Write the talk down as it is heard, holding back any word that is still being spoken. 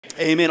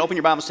Amen. Open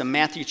your Bibles to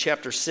Matthew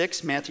chapter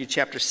 6. Matthew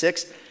chapter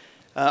 6.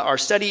 Our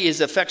study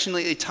is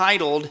affectionately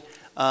titled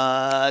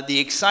The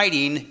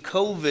Exciting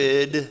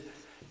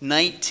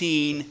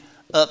Covid-19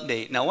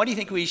 Update. Now, why do you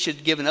think we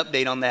should give an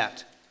update on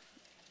that?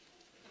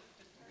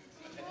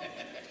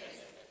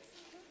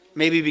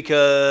 Maybe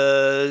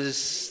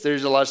because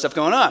there's a lot of stuff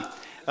going on.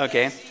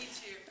 Okay.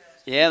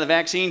 Yeah, the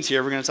vaccine's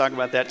here. We're going to talk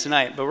about that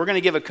tonight. But we're going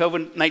to give a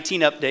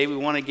COVID-19 update. We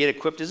want to get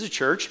equipped as a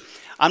church.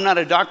 I'm not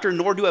a doctor,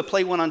 nor do I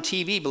play one on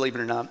TV, believe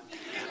it or not.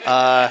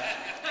 But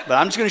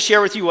I'm just going to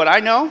share with you what I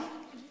know,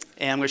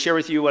 and I'm going to share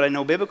with you what I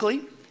know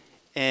biblically,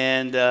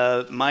 and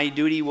my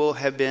duty will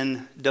have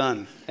been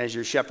done as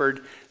your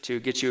shepherd to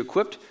get you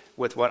equipped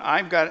with what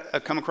I've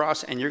got come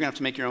across, and you're going to have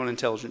to make your own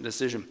intelligent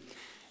decision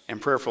and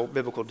prayerful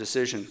biblical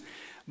decision.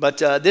 But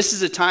this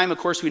is a time, of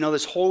course, we know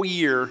this whole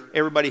year,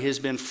 everybody has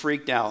been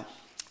freaked out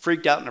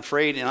and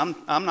afraid, and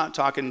I'm not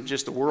talking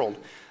just the world.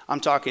 I'm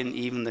talking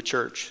even the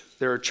church.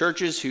 There are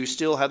churches who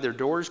still have their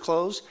doors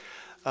closed,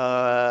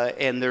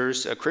 and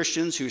there's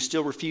Christians who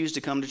still refuse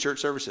to come to church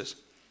services,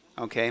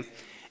 okay?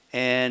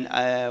 And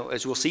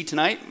as we'll see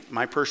tonight,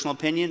 my personal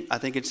opinion, I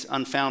think it's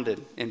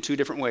unfounded in two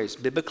different ways.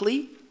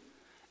 Biblically,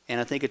 and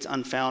I think it's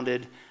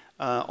unfounded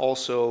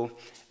also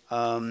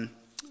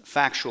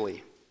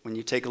factually. When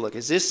you take a look,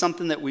 is this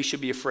something that we should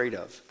be afraid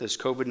of, this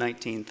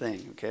COVID-19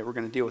 thing? Okay, we're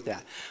going to deal with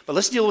that. But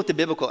let's deal with the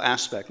biblical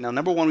aspect. Now,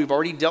 number one, we've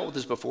already dealt with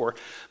this before,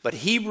 but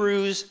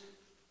Hebrews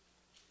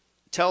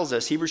tells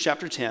us, Hebrews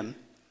chapter 10,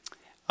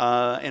 and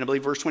I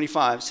believe verse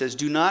 25, says,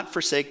 do not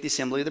forsake the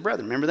assembly of the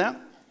brethren. Remember that?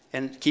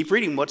 And keep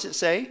reading. What's it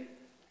say?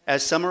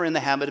 As some are in the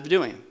habit of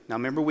doing. Now,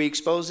 remember we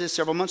exposed this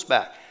several months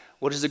back.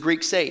 What does the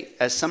Greek say?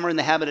 As some are in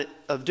the habit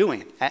of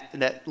doing.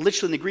 That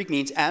literally in the Greek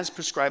means as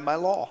prescribed by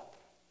law.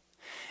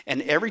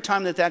 And every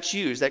time that's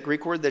used, that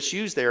Greek word that's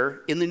used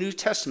there in the New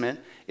Testament,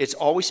 it's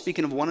always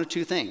speaking of one of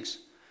two things.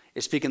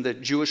 It's speaking of the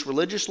Jewish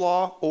religious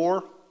law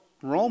or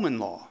Roman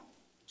law.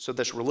 So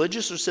that's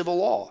religious or civil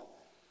law,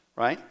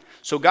 right?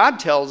 So God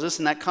tells us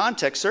in that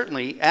context,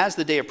 certainly, as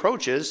the day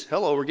approaches,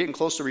 we're getting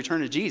close to the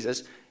return of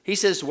Jesus, he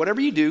says,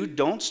 whatever you do,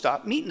 don't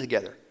stop meeting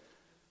together,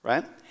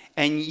 right?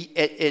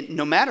 And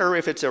no matter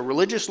if it's a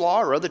religious law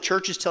or other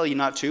churches tell you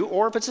not to,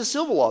 or if it's a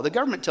civil law, the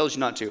government tells you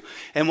not to.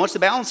 And what's the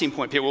balancing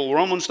point? Well,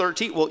 Romans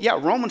 13. Well, yeah,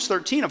 Romans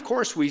 13, of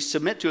course, we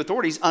submit to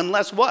authorities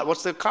unless what?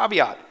 What's the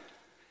caveat?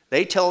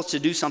 They tell us to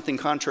do something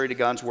contrary to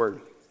God's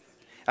word.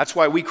 That's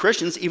why we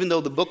Christians, even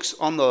though the books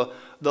on the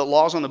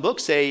laws on the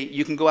book say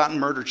you can go out and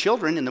murder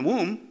children in the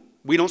womb,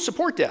 we don't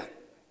support that.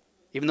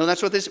 Even though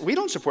that's what this, we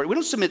don't support it. We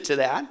don't submit to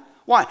that.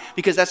 Why?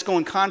 Because that's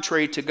going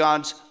contrary to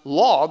God's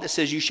law that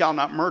says you shall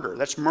not murder.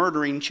 That's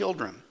murdering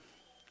children,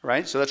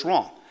 right? So that's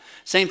wrong.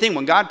 Same thing,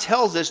 when God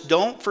tells us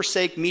don't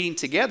forsake meeting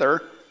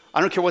together, I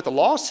don't care what the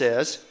law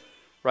says,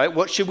 right?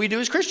 What should we do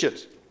as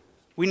Christians?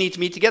 We need to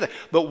meet together.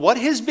 But what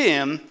has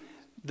been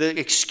the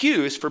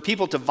excuse for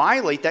people to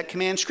violate that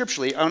command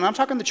scripturally? And I'm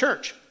talking the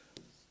church.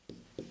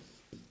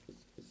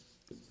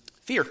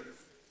 Fear.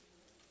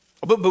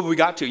 But we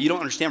got to. You don't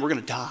understand. We're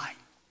going to die.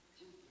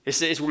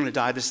 We're going to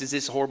die. This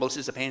is horrible. This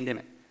is a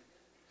pandemic.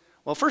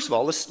 Well, first of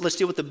all, let's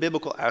deal with the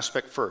biblical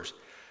aspect first.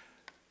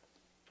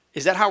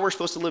 Is that how we're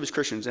supposed to live as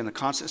Christians, in a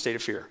constant state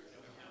of fear?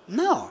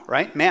 No,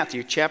 right?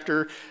 Matthew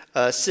chapter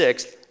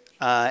 6,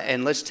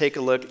 and let's take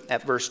a look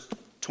at verse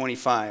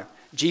 25.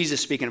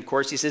 Jesus speaking, of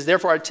course, he says,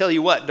 therefore I tell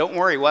you what? Don't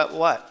worry,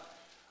 what?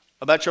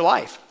 About your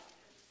life.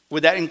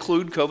 Would that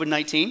include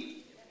COVID-19?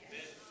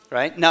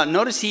 Right? Now,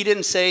 notice he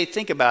didn't say,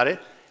 think about it.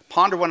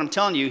 Ponder what I'm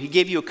telling you. He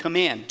gave you a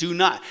command. Do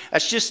not.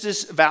 That's just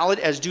as valid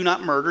as do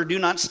not murder, do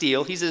not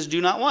steal. He says,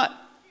 do not what?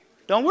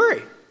 Don't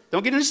worry.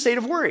 Don't get in a state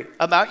of worry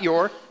about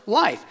your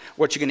life.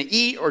 What you're going to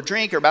eat or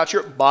drink, or about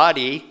your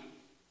body,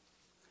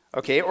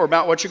 okay, or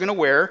about what you're going to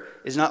wear.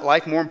 Is not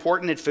life more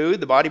important than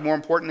food, the body more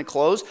important than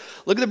clothes?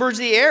 Look at the birds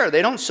of the air.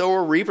 They don't sow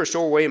or reap or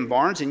store away in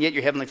barns, and yet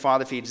your heavenly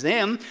Father feeds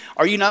them.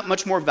 Are you not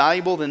much more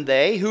valuable than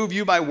they? Who of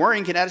you by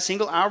worrying can add a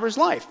single hour of his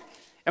life?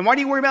 And why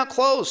do you worry about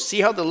clothes? See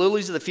how the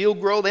lilies of the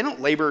field grow? They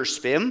don't labor or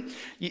spin.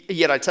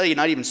 Yet I tell you,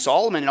 not even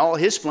Solomon in all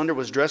his splendor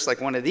was dressed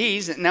like one of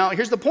these. Now,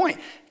 here's the point.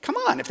 Come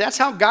on, if that's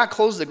how God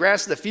clothes the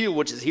grass of the field,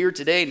 which is here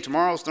today and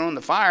tomorrow is thrown in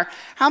the fire,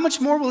 how much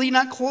more will he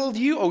not clothe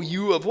you? Oh,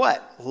 you of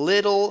what?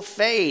 Little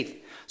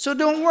faith. So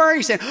don't worry.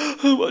 He's saying,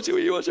 what should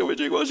we eat? What should we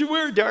drink? What should we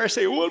wear? Dare I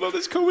say, what about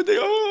this COVID thing?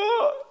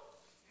 Oh.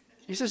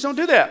 He says, don't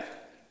do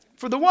that.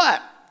 For the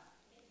what?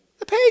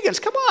 The pagans,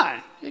 come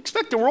on. You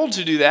expect the world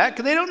to do that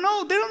because they don't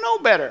know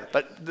better.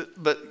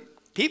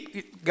 But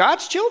people,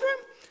 God's children?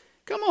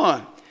 Come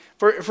on.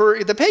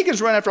 For the pagans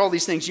run after all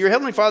these things. Your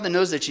heavenly Father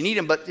knows that you need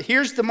him, but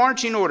here's the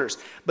marching orders.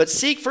 But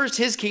seek first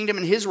his kingdom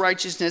and his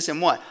righteousness,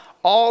 and what?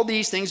 All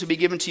these things will be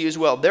given to you as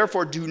well.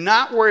 Therefore, do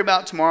not worry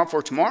about tomorrow,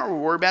 for tomorrow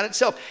will worry about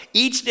itself.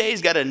 Each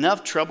day's got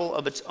enough trouble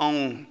of its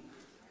own.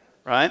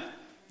 Right?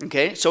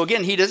 Okay, so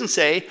again, he doesn't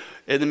say,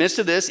 in the midst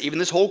of this, even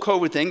this whole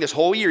COVID thing, this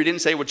whole year, he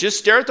didn't say, well, just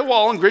stare at the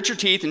wall and grit your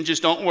teeth and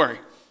just don't worry.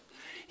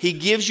 He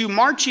gives you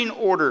marching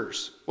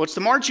orders. What's the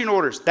marching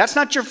orders? That's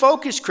not your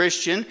focus,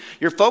 Christian.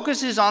 Your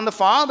focus is on the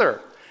Father.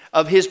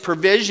 of his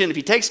provision. If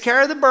he takes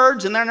care of the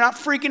birds and they're not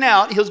freaking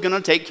out, he's going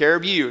to take care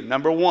of you,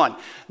 number one.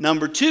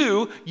 Number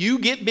two, you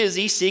get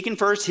busy seeking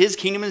first his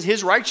kingdom and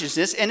his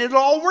righteousness, and it'll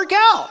all work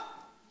out.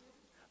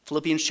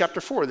 Philippians chapter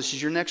 4, this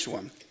is your next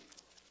one.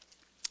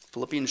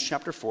 Philippians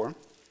chapter 4.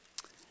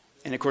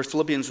 And of course,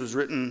 Philippians was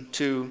written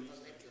to,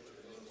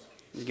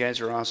 you guys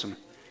are awesome.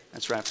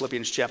 That's right,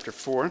 Philippians chapter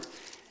 4.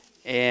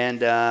 And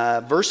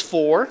verse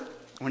 4,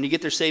 when you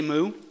get there, say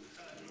moo.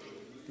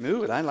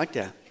 Moo, I like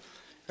that.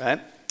 Right?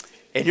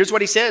 And here's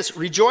what he says.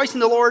 Rejoice in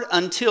the Lord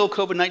until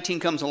COVID-19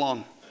 comes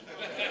along.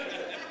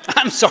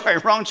 I'm sorry,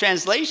 wrong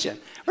translation.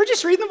 We're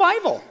just reading the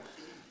Bible.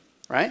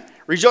 Right?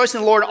 Rejoice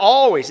in the Lord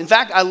always. In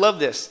fact, I love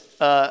this.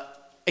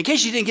 In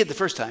case you didn't get it the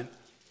first time,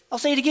 I'll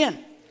say it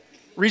again.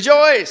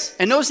 Rejoice.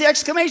 And notice the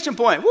exclamation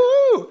point.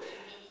 Woo! It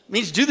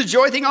means do the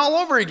joy thing all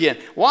over again.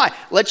 Why?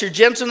 Let your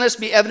gentleness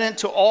be evident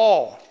to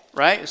all.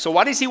 Right? So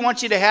why does he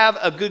want you to have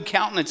a good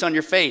countenance on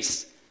your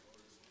face?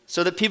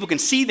 So that people can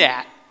see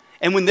that.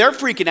 And when they're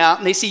freaking out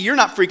and they see you're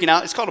not freaking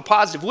out, it's called a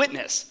positive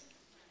witness.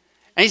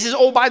 And he says,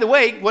 oh, by the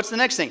way, what's the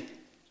next thing?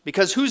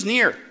 Because who's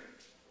near?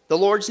 The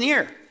Lord's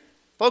near.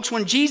 Folks,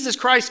 when Jesus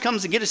Christ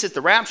comes to get us at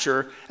the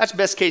rapture, that's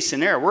best case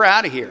scenario. We're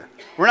out of here.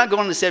 We're not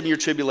going to the 7-year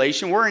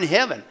tribulation. We're in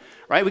heaven,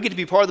 right? We get to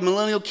be part of the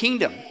millennial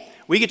kingdom.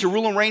 We get to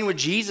rule and reign with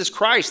Jesus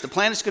Christ. The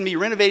planet's going to be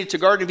renovated to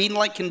Garden of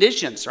Eden-like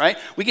conditions, right?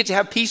 We get to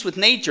have peace with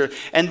nature.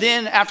 And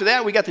then after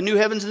that, we got the new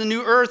heavens and the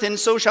new earth, and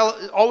so shall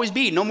it always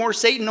be. No more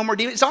Satan, no more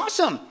demons. It's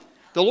awesome.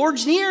 The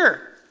Lord's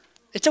near.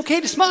 It's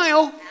okay to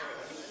smile.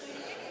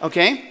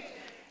 Okay?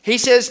 He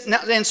says,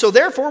 now, and so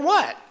therefore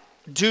what?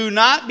 Do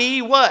not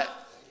be what?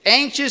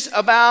 Anxious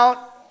about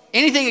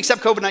anything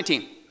except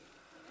COVID-19.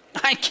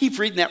 I keep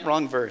reading that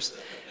wrong verse,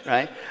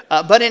 right?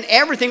 But in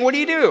everything, what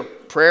do?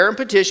 Prayer and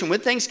petition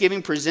with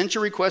thanksgiving, present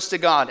your requests to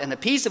God. And the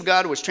peace of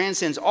God, which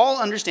transcends all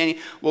understanding,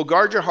 will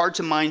guard your hearts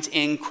and minds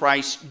in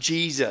Christ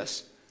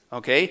Jesus.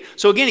 Okay?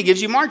 So again, he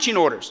gives you marching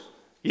orders.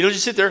 You don't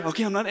just sit there,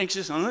 okay, I'm not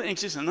anxious,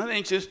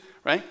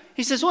 right?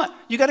 He says what?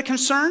 You got a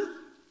concern?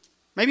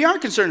 Maybe you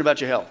aren't concerned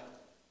about your health.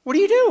 What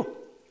do?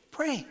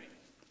 Pray.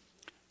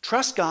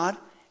 Trust God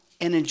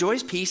and enjoy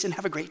his peace and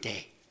have a great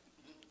day.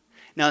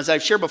 Now, as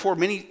I've shared before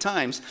many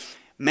times,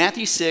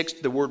 Matthew 6,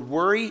 the word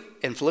worry,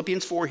 and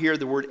Philippians 4 here,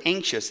 the word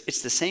anxious,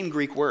 it's the same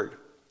Greek word.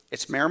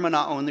 It's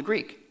merimnao in the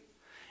Greek.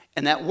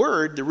 And that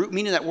word, the root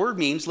meaning of that word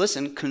means,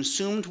 listen,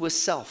 consumed with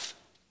self.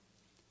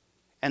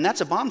 And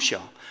that's a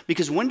bombshell.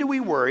 Because when do we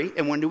worry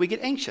and when do we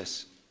get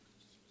anxious?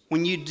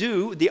 When you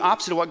do the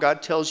opposite of what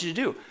God tells you to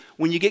do.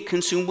 When you get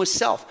consumed with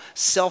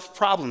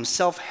self-problems,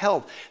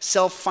 self-health,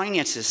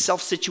 self-finances,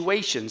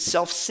 self-situations,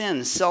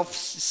 self-sin,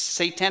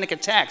 self-satanic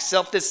attacks,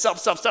 self-this,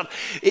 self.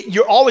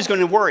 You're always going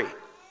to worry.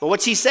 But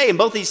what's he saying?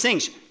 Both these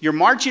things. Your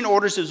marching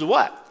orders is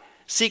what?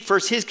 Seek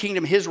first his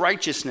kingdom, his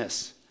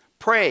righteousness.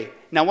 Pray.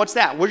 Now what's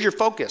that? Where's your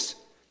focus?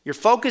 Your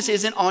focus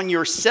isn't on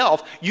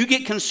yourself. You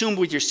get consumed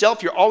with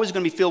yourself. You're always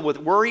going to be filled with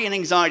worry and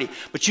anxiety.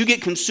 But you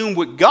get consumed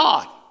with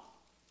God.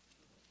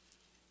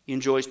 You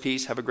enjoy his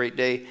peace. Have a great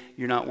day.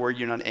 You're not worried.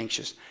 You're not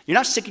anxious. You're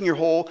not sticking your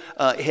whole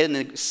head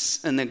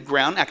in the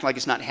ground, acting like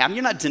it's not happening.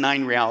 You're not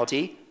denying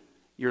reality.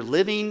 You're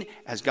living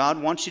as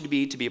God wants you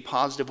to be a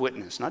positive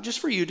witness. Not just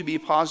for you, to be a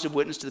positive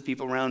witness to the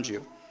people around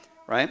you.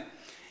 Right?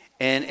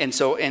 And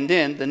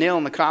then the nail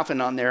in the coffin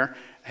on there,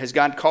 has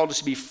God called us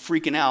to be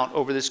freaking out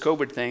over this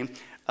COVID thing?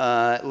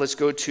 Let's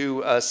go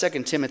to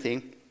 2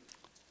 Timothy.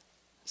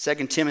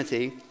 2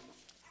 Timothy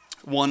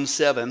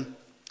 1:7.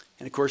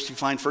 And of course, you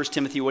find 1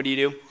 Timothy, what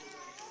do?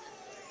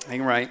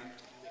 Hang right.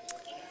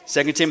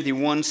 2 Timothy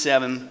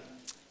 1:7.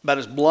 About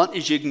as blunt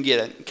as you can get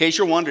it. In case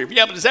you're wondering,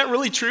 yeah, but is that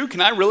really true?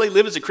 Can I really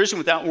live as a Christian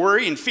without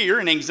worry and fear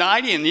and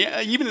anxiety and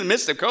even in the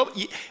midst of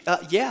COVID?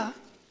 Yeah.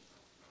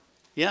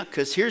 Yeah,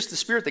 because here's the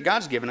spirit that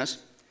God's given us.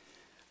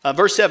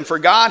 Verse 7, for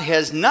God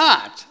has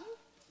not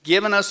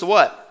given us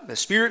what? The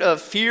spirit of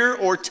fear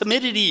or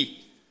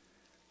timidity,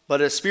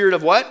 but a spirit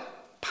of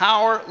what?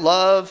 Power,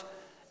 love,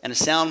 and a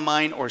sound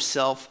mind or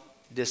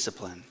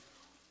self-discipline.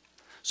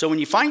 So when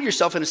you find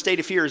yourself in a state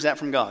of fear, is that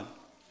from God?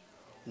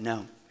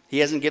 No. He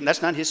hasn't given,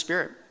 that's not his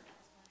spirit.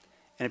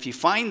 And if you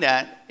find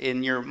that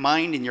in your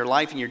mind, in your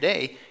life, in your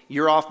day,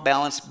 you're off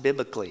balance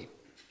biblically.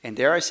 And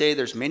dare I say,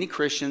 there's many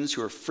Christians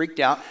who are freaked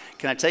out.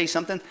 Can I tell you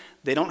something?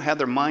 They don't have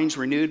their minds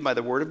renewed by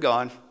the Word of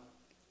God.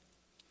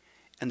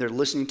 And they're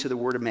listening to the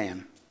word of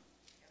man,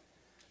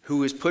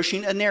 who is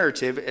pushing a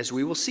narrative, as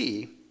we will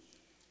see,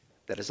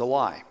 that is a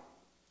lie.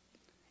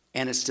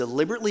 And it's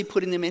deliberately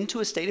putting them into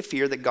a state of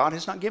fear that God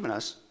has not given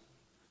us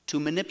to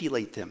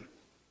manipulate them.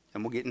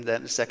 And we'll get into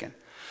that in a second.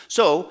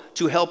 So,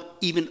 to help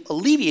even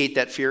alleviate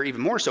that fear even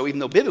more so, even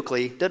though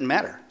biblically it doesn't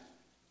matter.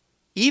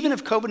 Even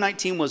if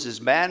COVID-19 was as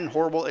bad and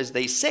horrible as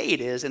they say it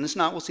is, and it's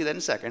not, we'll see that in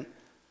a second,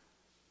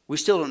 we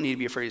still don't need to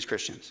be afraid as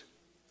Christians.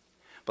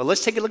 But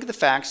let's take a look at the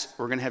facts.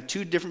 We're going to have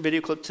 2 different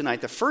video clips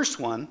tonight. The first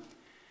one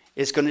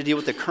is going to deal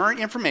with the current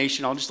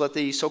information. I'll just let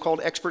the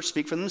so-called experts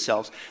speak for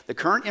themselves. The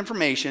current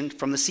information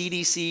from the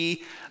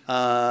CDC,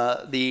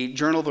 the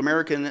Journal of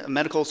American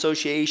Medical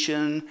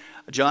Association,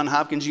 Johns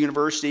Hopkins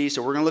University.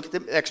 So we're going to look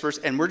at the experts,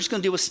 and we're just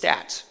going to deal with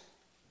stats.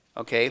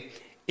 Okay?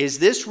 Is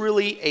this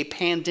really a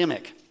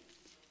pandemic?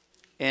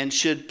 And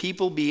should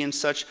people be in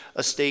such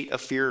a state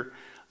of fear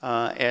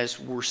as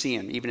we're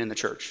seeing, even in the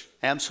church?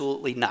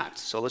 Absolutely not.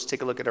 So let's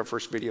take a look at our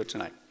first video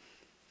tonight.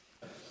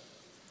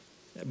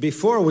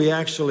 Before we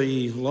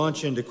actually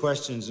launch into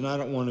questions, and I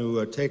don't want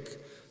to take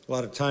a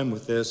lot of time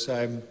with this,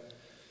 I'm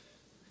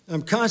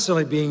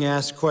constantly being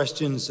asked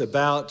questions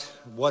about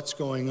what's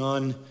going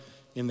on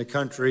in the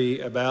country,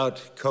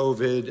 about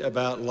COVID,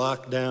 about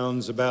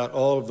lockdowns, about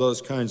all of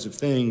those kinds of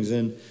things.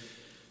 And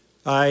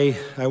I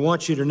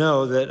want you to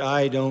know that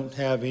I don't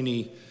have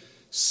any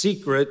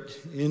secret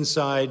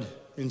inside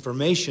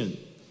information,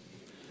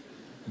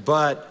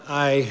 but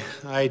I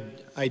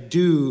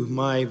do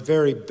my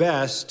very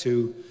best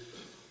to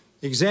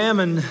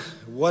examine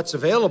what's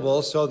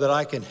available so that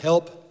I can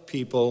help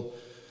people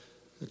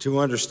to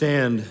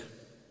understand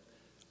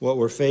what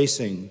we're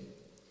facing.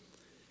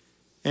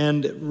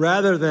 And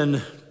rather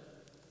than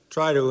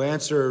try to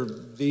answer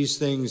these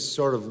things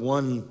sort of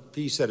one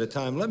piece at a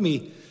time, let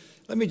me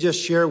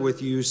just share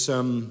with you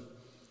some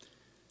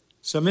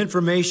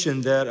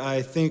information that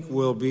I think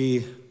will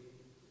be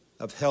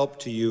of help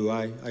to you.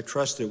 I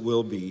trust it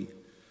will be.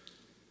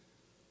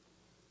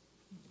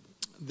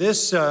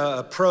 This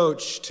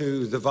approach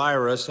to the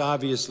virus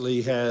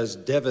obviously has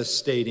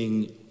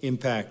devastating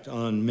impact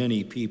on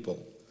many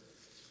people.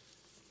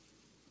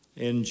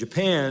 In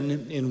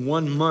Japan, in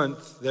 1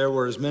 month, there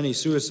were as many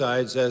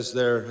suicides as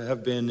there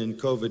have been in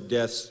COVID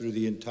deaths through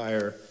the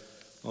entire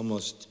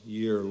almost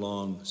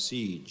year-long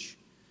siege.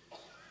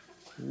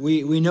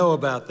 We know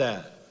about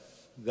that.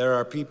 There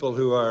are people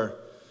who are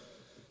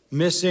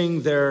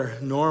missing their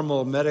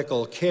normal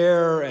medical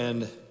care,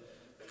 and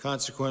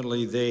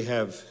consequently, they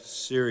have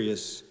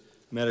serious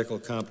medical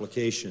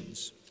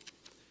complications.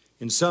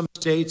 In some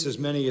states, as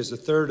many as a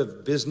third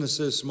of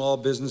businesses, small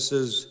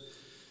businesses,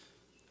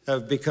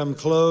 have become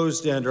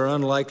closed and are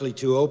unlikely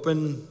to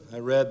open. I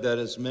read that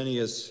as many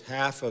as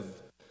half of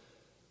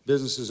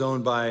businesses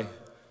owned by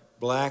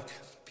Black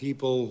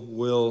people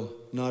will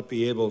not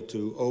be able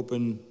to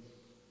open.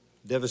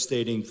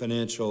 Devastating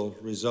financial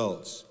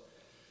results.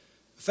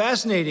 A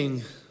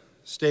fascinating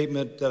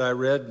statement that I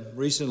read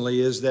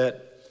recently is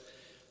that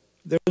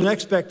there's an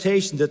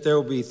expectation that there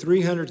will be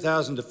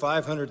 300,000 to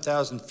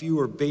 500,000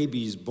 fewer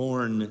babies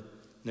born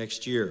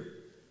next year.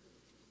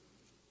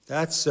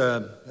 That's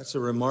a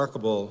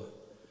remarkable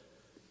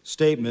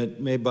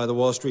statement made by the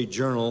Wall Street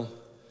Journal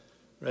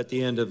at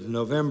the end of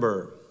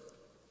November.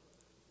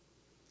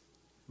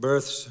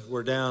 Births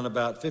were down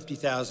about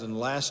 50,000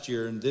 last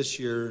year, and this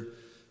year,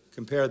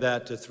 compare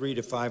that to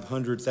 300,000 to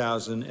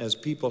 500,000 as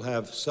people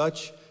have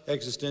such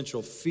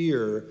existential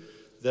fear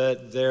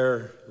that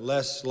they're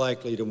less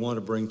likely to want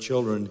to bring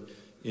children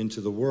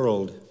into the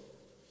world.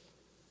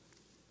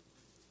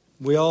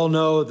 We all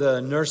know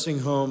the nursing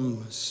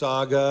home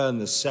saga and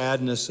the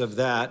sadness of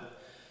that.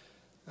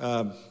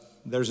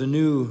 There's a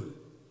new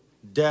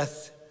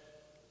death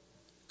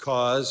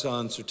cause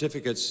on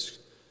certificates,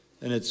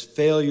 and it's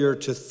failure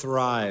to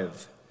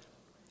thrive.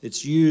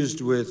 It's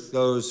used with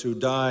those who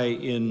die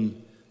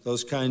in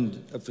those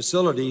kind of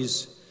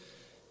facilities,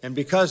 and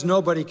because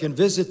nobody can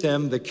visit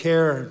them, the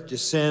care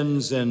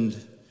descends, and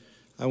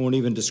I won't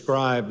even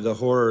describe the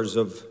horrors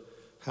of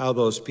how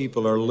those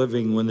people are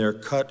living when they're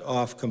cut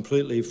off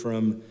completely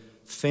from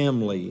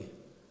family.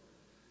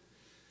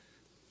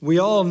 We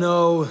all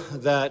know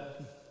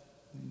that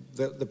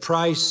the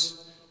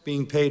price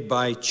being paid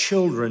by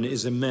children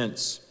is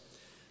immense.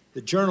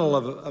 The Journal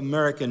of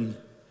American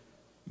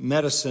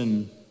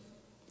Medicine,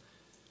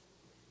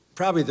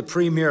 probably the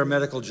premier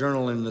medical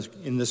journal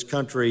in this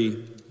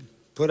country,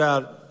 put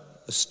out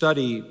a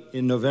study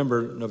in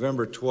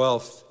November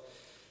 12th.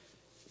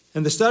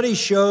 And the study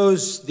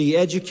shows the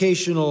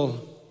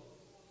educational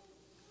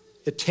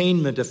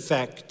attainment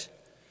effect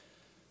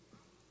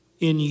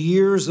in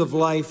years of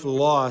life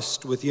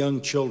lost with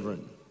young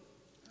children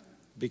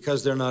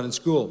because they're not in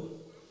school.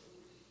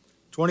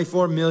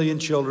 24 million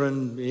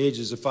children, the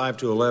ages of 5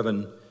 to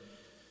 11,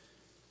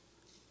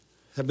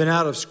 have been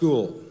out of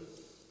school.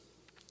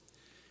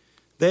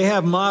 They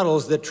have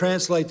models that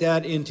translate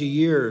that into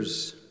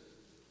years.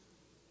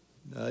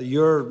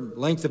 Your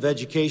length of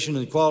education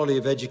and quality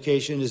of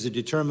education is a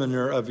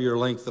determiner of your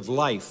length of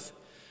life.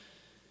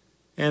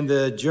 And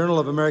the Journal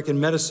of American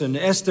Medicine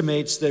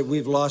estimates that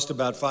we've lost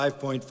about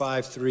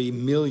 5.53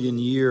 million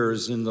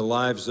years in the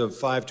lives of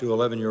 5 to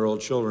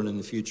 11-year-old children in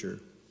the future.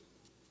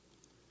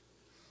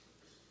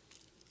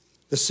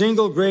 The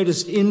single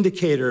greatest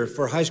indicator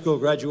for high school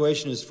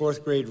graduation is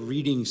fourth grade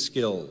reading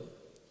skill.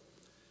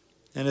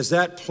 And as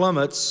that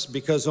plummets,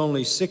 because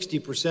only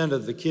 60%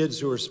 of the kids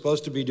who are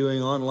supposed to be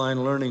doing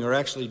online learning are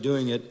actually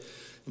doing it,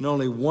 and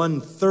only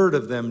 1/3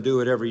 of them do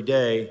it every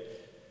day,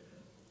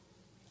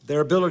 their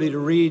ability to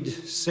read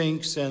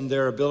sinks, and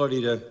their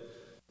ability to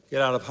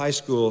get out of high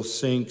school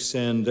sinks,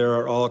 and there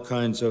are all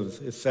kinds of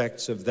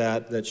effects of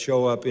that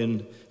show up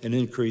in an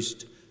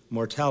increased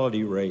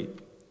mortality rate.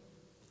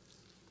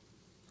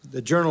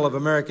 The Journal of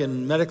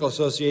American Medical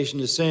Association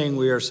is saying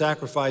we are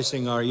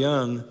sacrificing our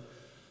young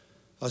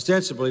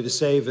ostensibly to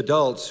save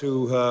adults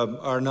who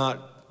are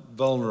not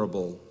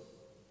vulnerable.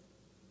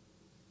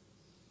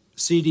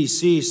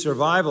 CDC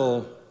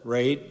survival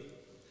rate,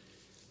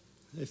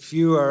 if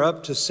you are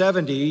up to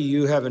 70,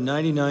 you have a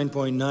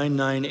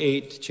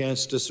 99.998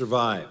 chance to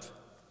survive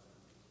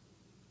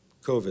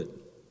COVID.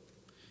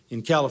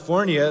 In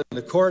California,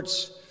 the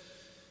courts,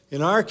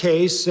 in our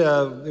case,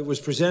 it was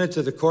presented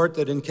to the court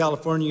that in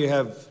California you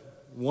have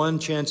one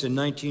chance in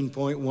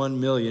 19.1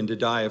 million to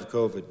die of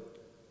COVID.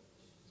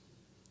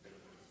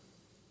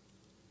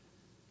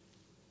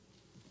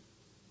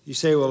 You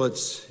say, well,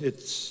 it's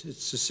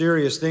a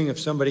serious thing if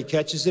somebody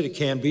catches it. It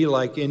can be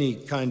like any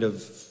kind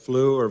of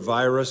flu or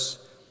virus,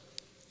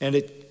 and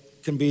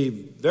it can be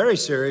very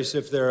serious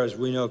if there are, as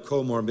we know,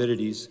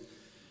 comorbidities,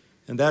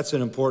 and that's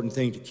an important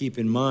thing to keep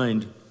in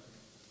mind.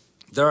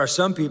 There are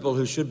some people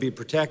who should be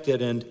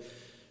protected, and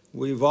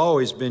we've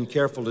always been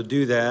careful to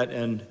do that,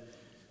 and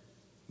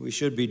we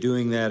should be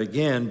doing that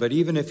again. But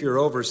even if you're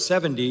over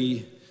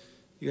 70,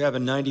 you have a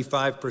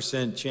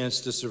 95%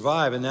 chance to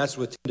survive, and that's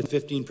with 10 to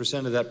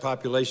 15% of that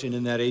population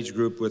in that age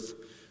group with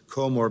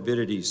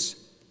comorbidities.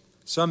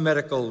 Some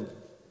medical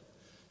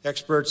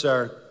experts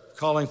are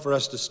calling for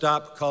us to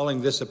stop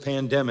calling this a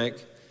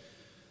pandemic.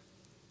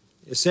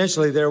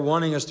 Essentially, they're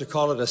wanting us to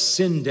call it a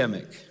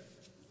syndemic.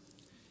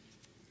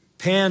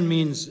 Pan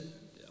means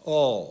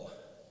all.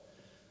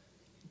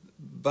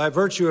 By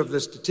virtue of the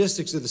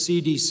statistics of the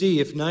CDC,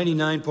 if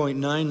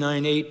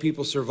 99.998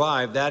 people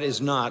survive, that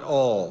is not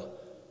all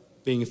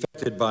being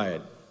affected by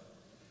it,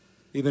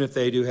 even if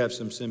they do have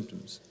some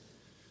symptoms.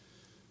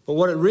 But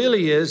what it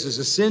really is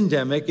a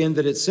syndemic in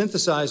that it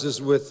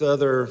synthesizes with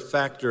other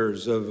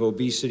factors of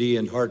obesity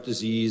and heart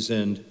disease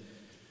and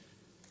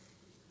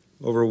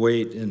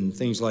overweight and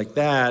things like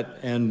that,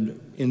 and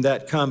in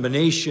that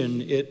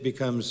combination, it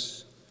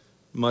becomes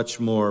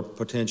much more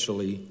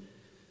potentially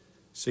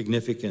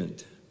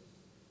significant.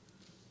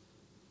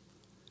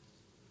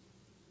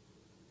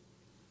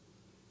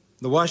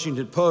 The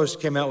Washington Post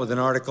came out with an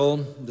article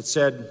that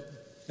said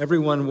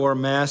everyone wore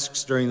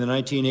masks during the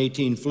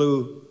 1918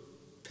 flu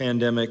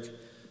pandemic.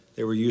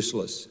 They were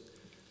useless.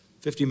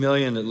 50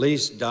 million at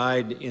least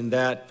died in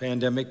that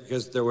pandemic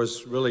because there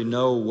was really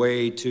no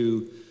way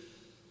to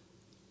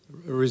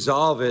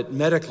resolve it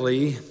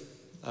medically.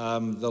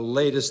 The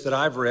latest that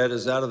I've read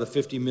is out of the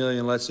 50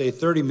 million, let's say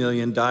 30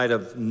 million died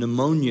of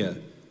pneumonia,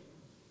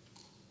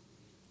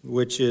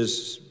 which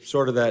is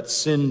sort of that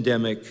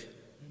syndemic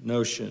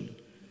notion.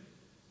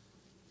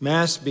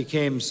 Masks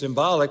became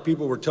symbolic.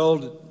 People were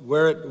told,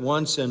 wear it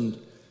once and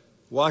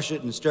wash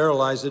it and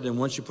sterilize it, and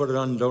once you put it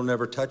on, don't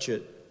ever touch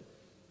it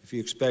if you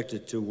expect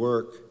it to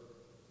work.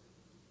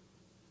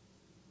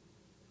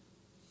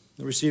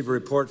 I received a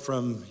report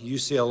from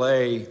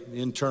UCLA, an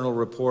internal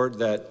report,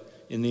 that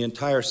in the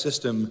entire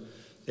system,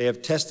 they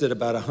have tested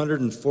about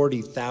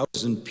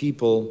 140,000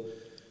 people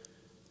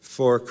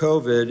for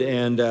COVID,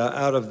 and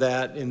out of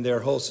that, in their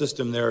whole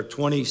system, there are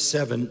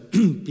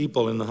 27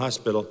 people in the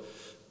hospital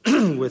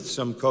with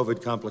some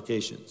COVID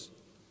complications.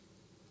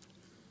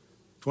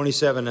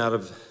 27 out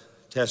of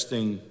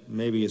testing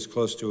maybe as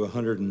close to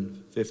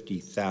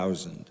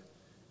 150,000.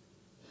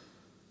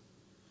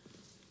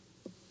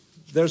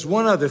 There's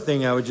one other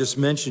thing I would just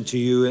mention to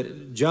you.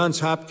 Johns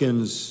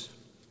Hopkins,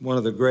 one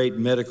of the great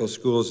medical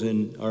schools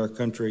in our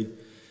country,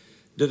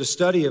 did a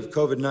study of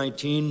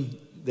COVID-19.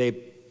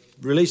 They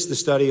released the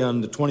study on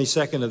the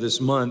 22nd of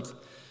this month,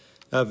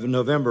 of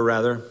November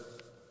rather.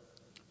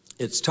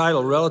 It's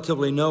titled,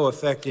 Relatively No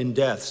Effect in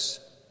Deaths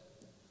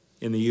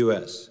in the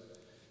U.S.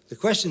 The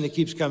question that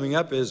keeps coming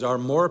up is, are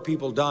more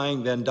people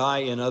dying than die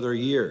in other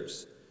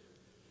years?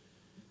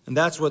 And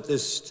that's what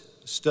this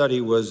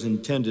study was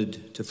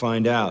intended to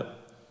find out.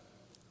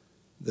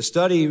 The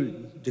study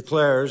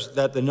declares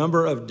that the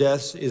number of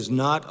deaths is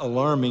not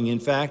alarming.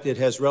 In fact, it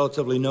has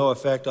relatively no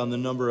effect on the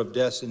number of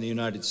deaths in the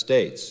United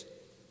States.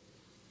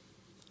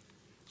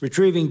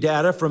 Retrieving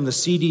data from the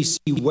CDC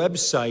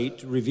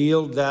website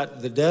revealed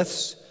that the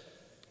deaths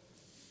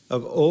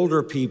of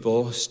older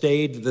people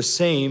stayed the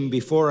same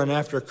before and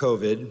after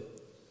COVID.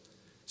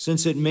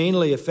 Since it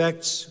mainly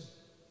affects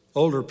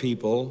older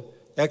people,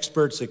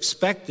 experts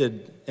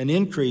expected an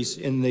increase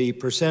in the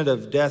percent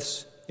of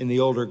deaths in the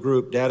older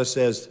group. Data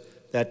says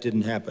that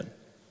didn't happen.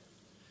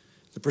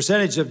 The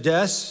percentage of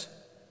deaths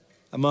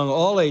among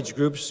all age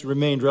groups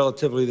remained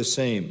relatively the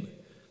same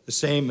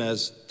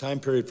as time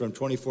period from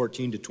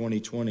 2014 to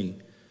 2020.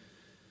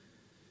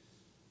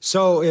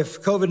 So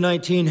if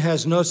COVID-19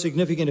 has no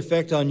significant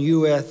effect on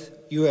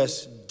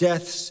U.S.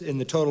 deaths in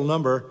the total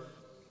number,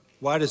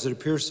 why does it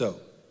appear so?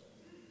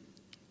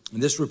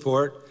 And this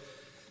report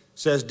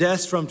says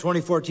deaths from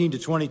 2014 to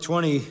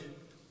 2020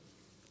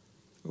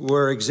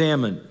 were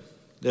examined.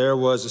 There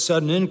was a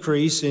sudden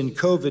increase in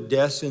COVID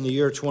deaths in the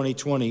year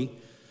 2020.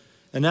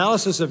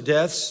 Analysis of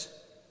deaths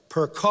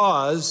per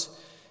cause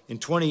in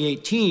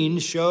 2018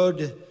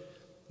 showed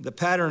the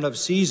pattern of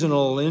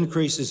seasonal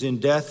increases in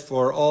death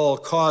for all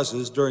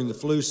causes during the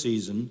flu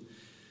season.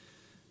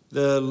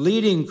 The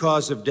leading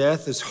cause of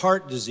death is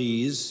heart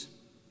disease,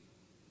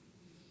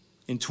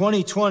 In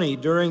 2020,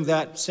 during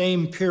that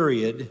same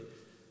period,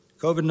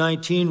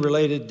 COVID-19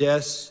 related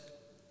deaths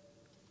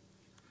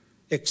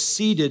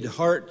exceeded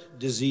heart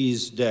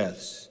disease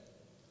deaths.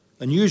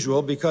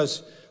 Unusual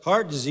because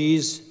heart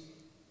disease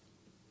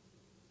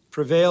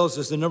prevails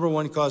as the number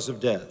one cause of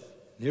death.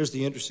 Here's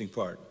the interesting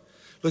part.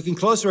 Looking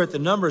closer at the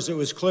numbers, it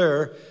was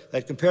clear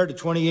that compared to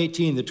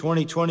 2018, the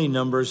 2020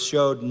 numbers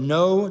showed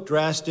no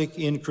drastic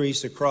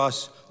increase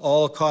across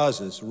all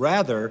causes.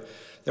 Rather,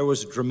 there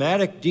was a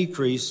dramatic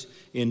decrease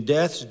in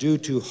deaths due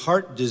to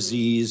heart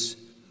disease.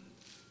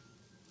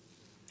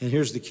 And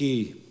here's the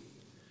key.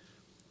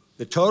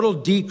 The total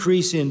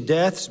decrease in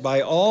deaths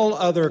by all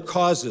other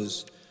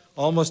causes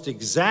almost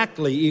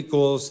exactly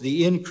equals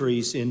the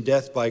increase in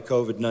death by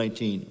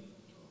COVID-19.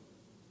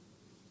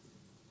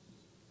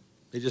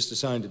 They just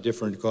assigned a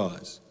different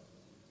cause.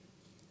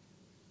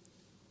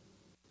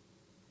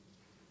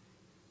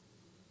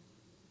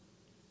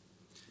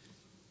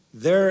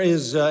 There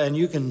is, and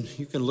you can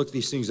look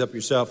these things up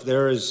yourself,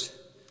 there is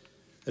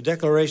a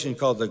declaration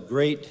called the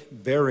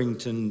Great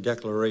Barrington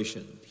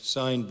Declaration,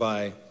 signed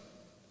by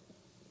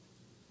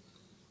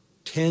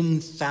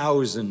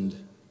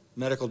 10,000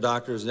 medical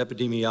doctors and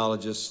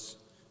epidemiologists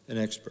and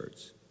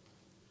experts,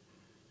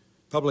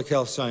 public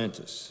health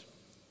scientists.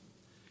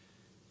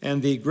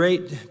 And the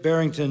Great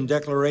Barrington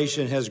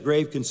Declaration has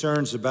grave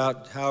concerns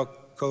about how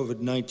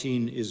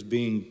COVID-19 is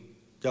being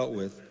dealt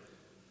with.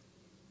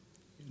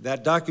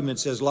 That document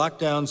says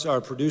lockdowns are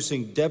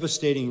producing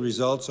devastating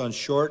results on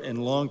short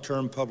and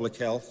long-term public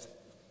health.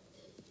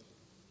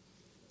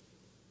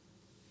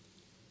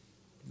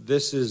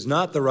 This is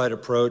not the right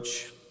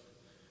approach.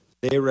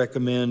 They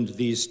recommend,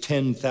 these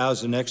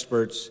 10,000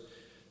 experts,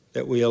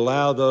 that we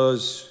allow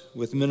those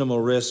with minimal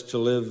risk to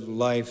live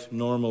life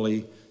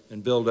normally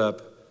and build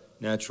up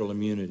natural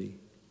immunity.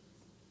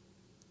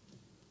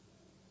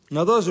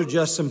 Now, those are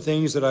just some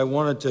things that I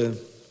wanted to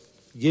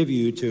give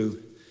you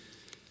to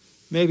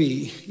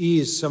maybe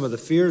ease some of the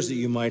fears that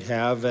you might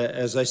have.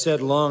 As I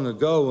said long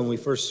ago when we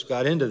first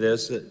got into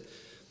this, that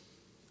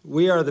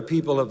we are the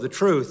people of the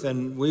truth,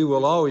 and we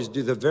will always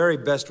do the very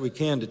best we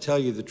can to tell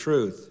you the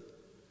truth.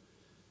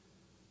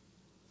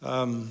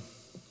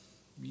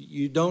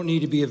 You don't need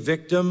to be a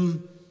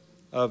victim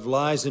of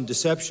lies and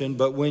deception,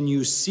 but when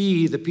you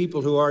see the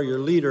people who are your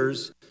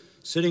leaders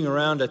sitting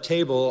around a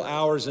table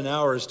hours and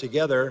hours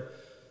together,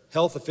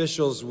 health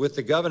officials with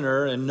the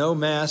governor and no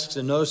masks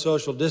and no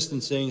social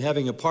distancing,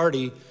 having a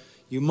party,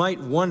 you might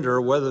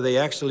wonder whether they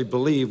actually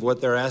believe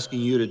what they're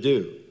asking you to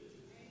do.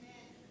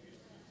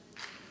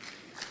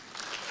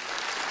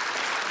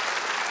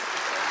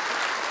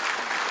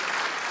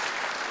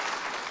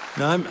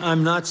 Now,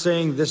 I'm not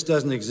saying this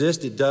doesn't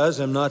exist. It does.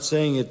 I'm not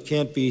saying it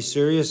can't be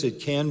serious. It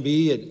can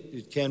be.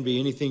 It can be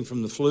anything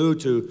from the flu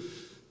to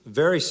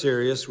very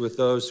serious with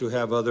those who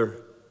have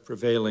other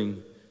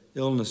prevailing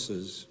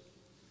illnesses.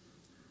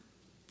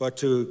 But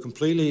to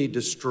completely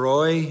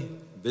destroy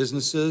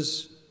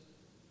businesses,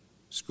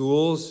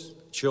 schools,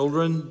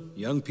 children,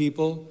 young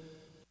people,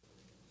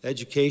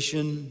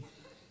 education,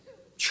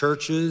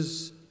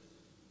 churches,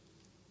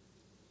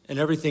 and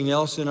everything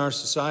else in our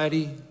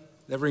society,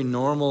 every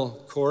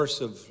normal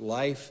course of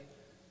life,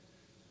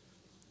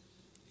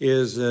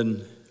 is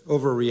an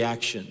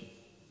overreaction.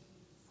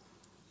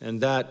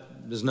 And that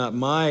is not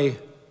my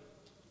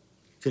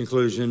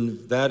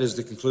conclusion. That is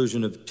the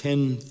conclusion of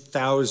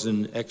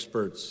 10,000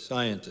 experts,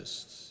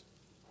 scientists.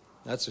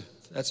 That's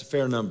a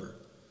fair number.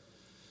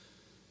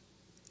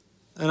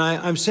 And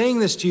I'm saying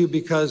this to you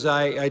because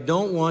I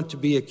don't want to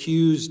be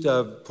accused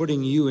of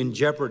putting you in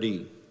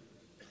jeopardy.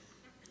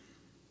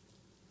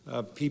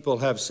 People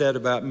have said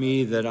about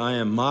me that I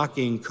am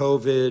mocking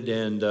COVID,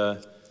 and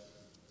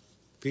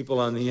people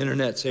on the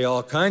internet say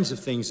all kinds of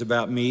things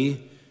about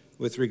me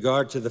with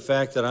regard to the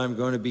fact that I'm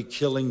going to be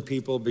killing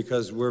people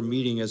because we're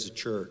meeting as a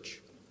church.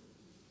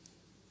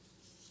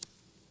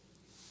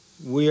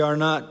 We are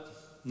not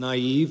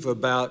naive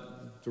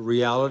about the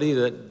reality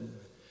that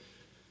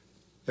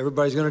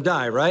everybody's going to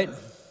die, right?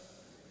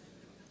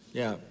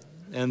 Yeah,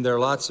 and there are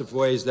lots of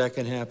ways that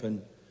can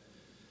happen.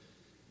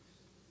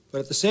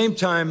 But at the same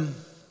time,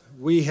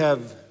 we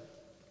have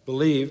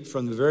believed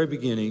from the very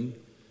beginning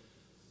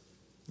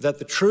that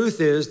the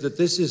truth is that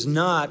this is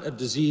not a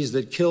disease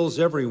that kills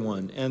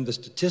everyone, and the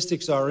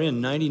statistics are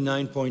in.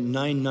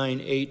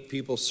 99.998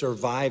 people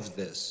survive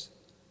this.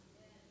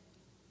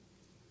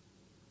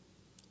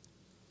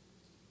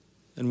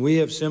 And we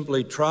have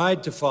simply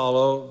tried to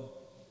follow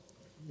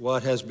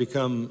what has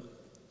become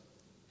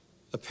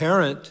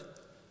apparent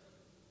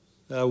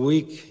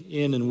week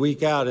in and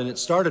week out, and it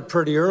started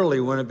pretty early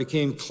when it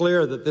became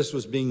clear that this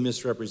was being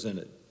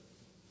misrepresented.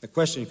 The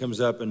question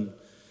comes up in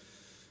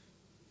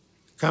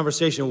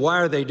conversation, why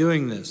are they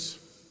doing this?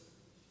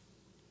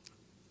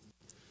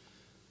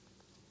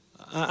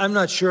 I'm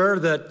not sure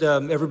that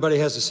everybody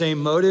has the same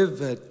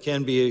motive. It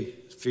can be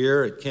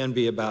fear, it can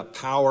be about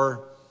power,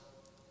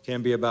 it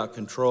can be about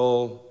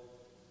control,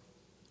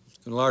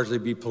 it can largely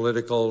be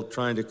political,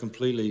 trying to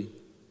completely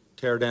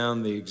tear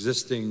down the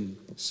existing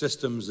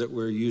systems that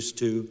we're used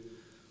to.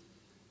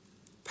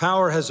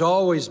 Power has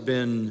always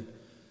been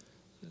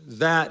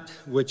that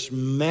which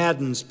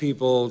maddens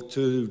people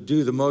to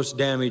do the most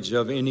damage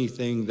of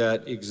anything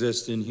that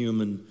exists in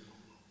human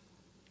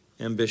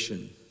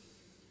ambition.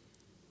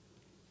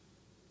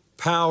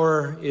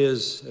 Power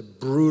is a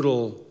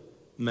brutal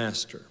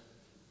master.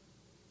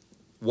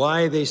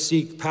 Why they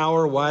seek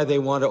power, why they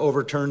want to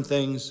overturn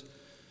things,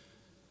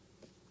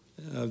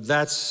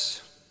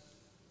 that's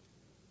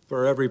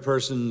for every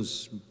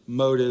person's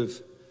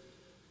motive,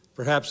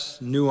 perhaps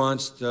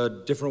nuanced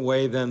a different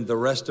way than the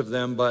rest of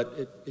them,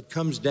 but it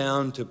comes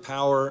down to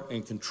power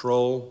and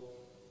control,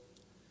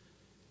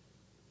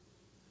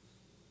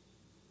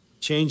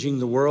 changing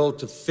the world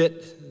to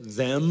fit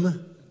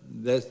them.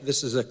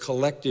 This is a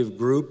collective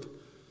group,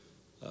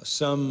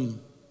 some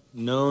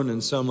known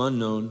and some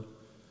unknown.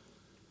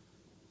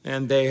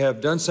 And they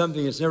have done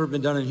something that's never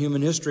been done in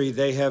human history.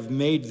 They have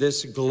made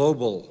this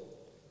global.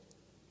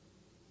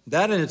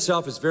 That in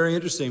itself is very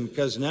interesting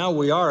because now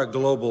we are a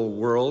global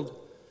world.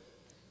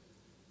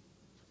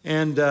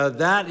 And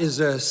that is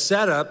a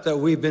setup that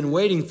we've been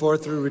waiting for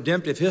through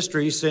redemptive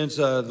history since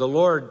the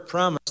Lord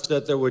promised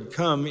that there would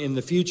come in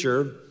the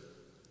future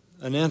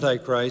an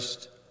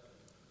Antichrist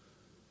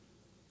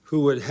who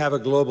would have a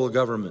global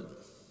government.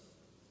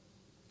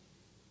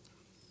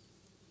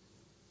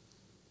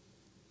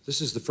 This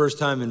is the first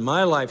time in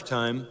my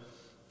lifetime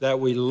that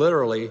we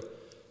literally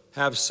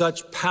have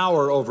such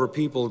power over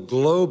people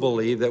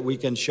globally that we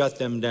can shut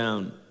them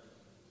down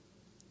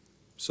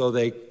so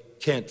they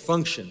can't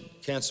function.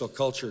 Cancel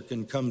culture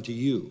can come to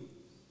you.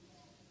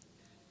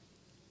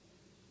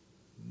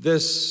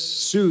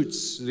 This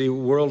suits the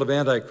world of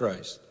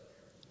Antichrist.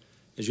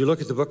 As you look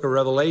at the book of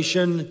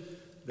Revelation,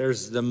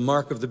 there's the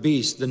mark of the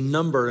beast, the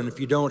number, and if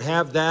you don't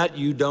have that,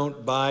 you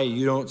don't buy,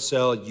 you don't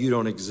sell, you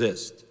don't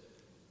exist.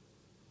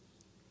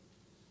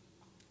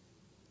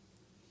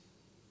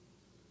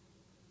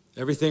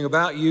 Everything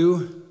about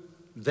you,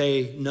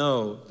 they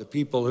know, the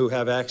people who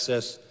have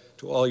access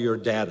to all your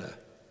data.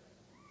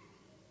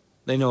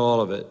 They know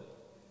all of it.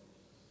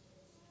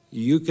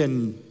 You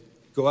can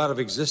go out of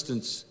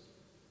existence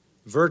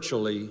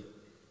virtually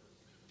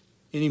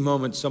any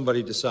moment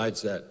somebody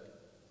decides that.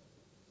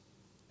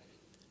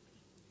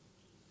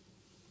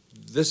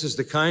 This is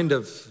the kind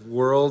of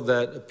world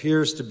that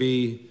appears to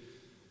be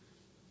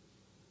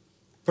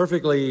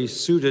perfectly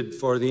suited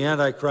for the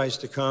Antichrist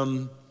to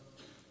come,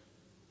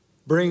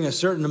 bring a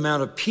certain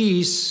amount of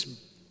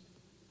peace.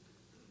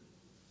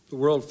 The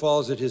world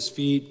falls at his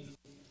feet.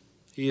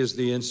 He is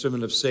the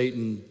instrument of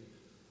Satan.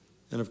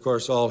 And of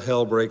course, all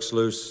hell breaks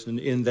loose. And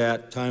in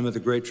that time of the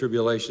Great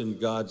Tribulation,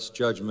 God's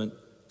judgment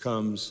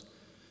comes,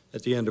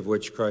 at the end of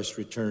which Christ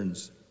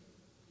returns.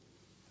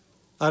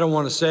 I don't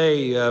want to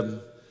say the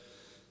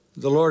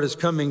Lord is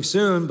coming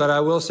soon, but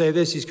I will say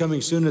this, he's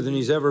coming sooner than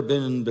he's ever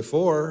been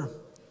before.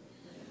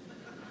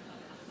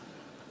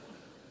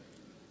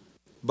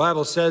 The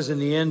Bible says in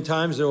the end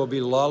times there will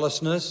be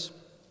lawlessness.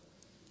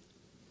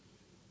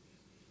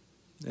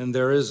 And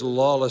there is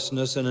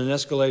lawlessness and an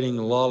escalating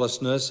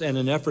lawlessness and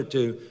an effort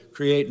to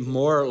create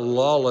more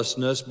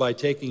lawlessness by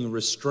taking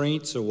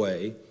restraints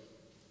away.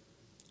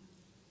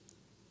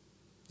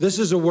 This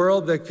is a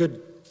world that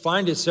could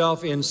find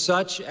itself in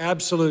such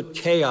absolute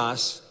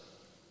chaos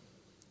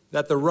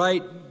that the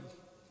right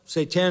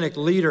satanic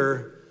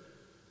leader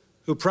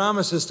who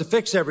promises to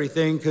fix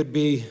everything could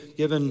be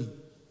given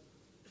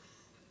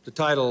the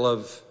title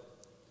of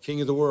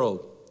King of the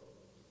World.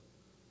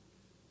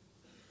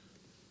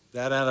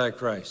 That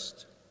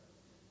Antichrist,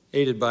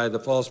 aided by the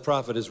false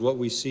prophet, is what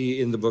we see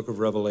in the book of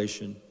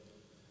Revelation.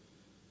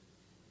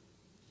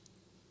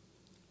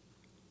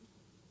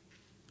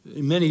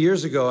 Many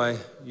years ago, I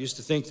used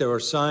to think there were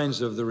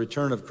signs of the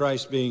return of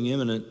Christ being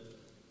imminent,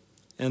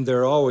 and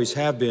there always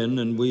have been,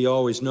 and we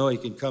always know he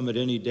can come at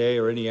any day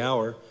or any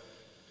hour.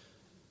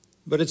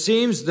 But it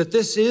seems that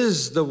this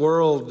is the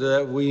world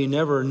that we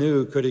never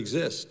knew could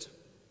exist.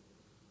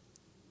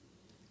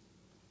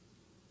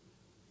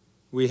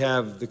 We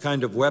have the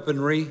kind of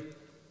weaponry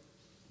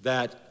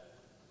that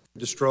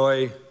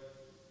destroy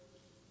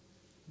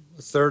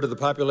a third of the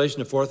population,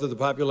 a fourth of the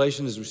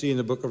population, as we see in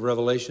the book of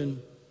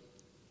Revelation.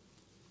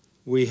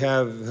 We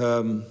have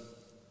the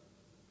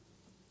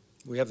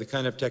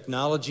kind of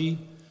technology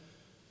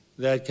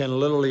that can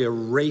literally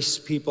erase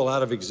people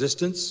out of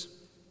existence.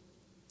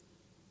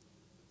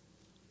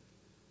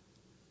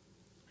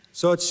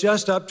 So it's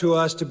just up to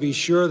us to be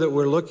sure that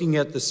we're looking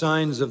at the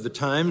signs of the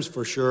times,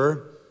 for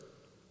sure.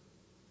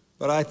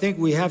 But I think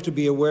we have to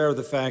be aware of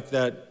the fact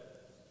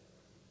that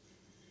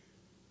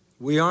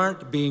we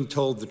aren't being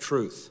told the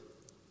truth.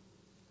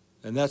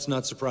 And that's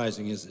not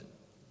surprising, is it?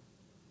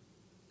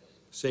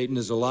 Satan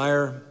is a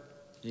liar.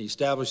 He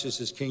establishes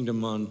his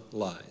kingdom on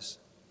lies.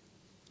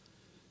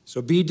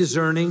 So be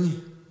discerning,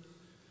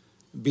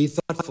 be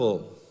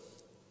thoughtful.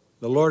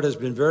 The Lord has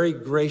been very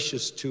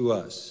gracious to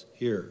us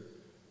here.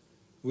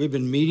 We've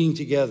been meeting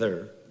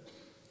together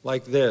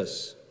like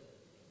this.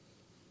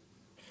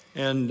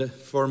 And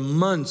for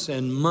months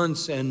and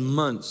months and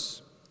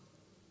months.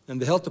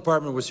 And the health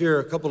department was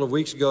here a couple of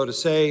weeks ago to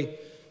say,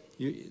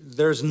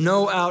 There's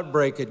no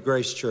outbreak at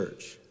Grace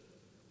Church.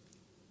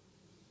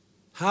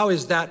 How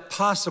is that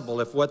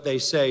possible if what they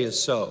say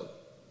is so?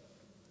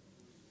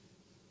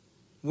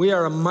 We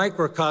are a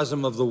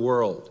microcosm of the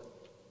world.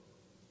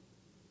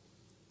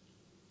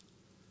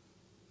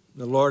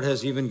 The Lord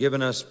has even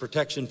given us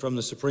protection from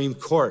the Supreme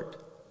Court.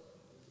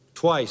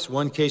 Twice,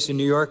 one case in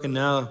New York and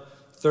now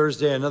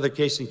Thursday, another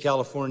case in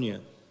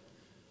California.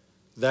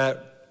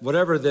 That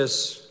whatever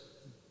this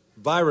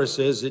virus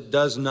is, it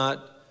does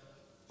not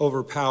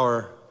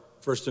overpower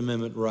First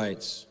Amendment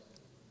rights.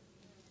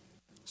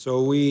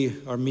 So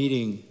we are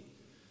meeting,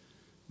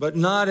 but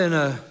not in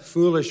a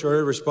foolish or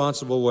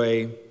irresponsible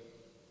way,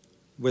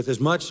 with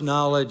as much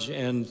knowledge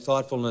and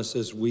thoughtfulness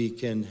as we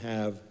can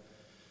have.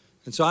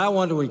 And so I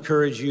want to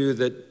encourage you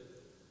that,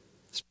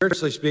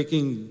 spiritually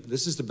speaking,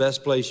 this is the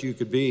best place you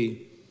could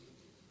be.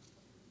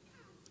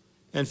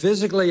 And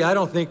physically, I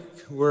don't think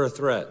we're a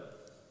threat.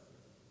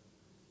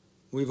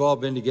 We've all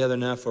been together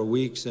now for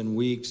weeks and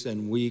weeks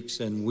and weeks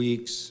and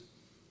weeks.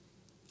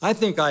 I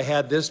think I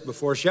had this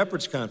before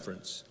Shepherd's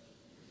Conference.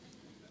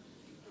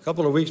 A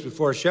couple of weeks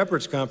before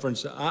Shepherd's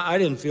Conference, I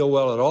didn't feel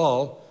well at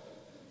all,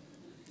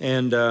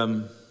 and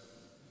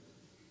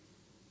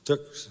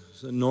took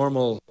some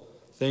normal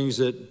things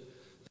that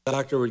the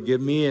doctor would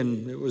give me,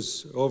 and it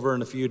was over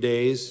in a few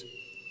days.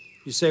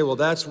 You say, well,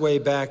 that's way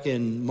back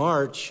in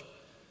March,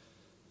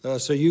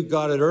 so you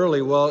got it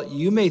early. Well,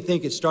 you may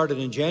think it started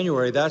in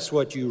January. That's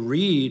what you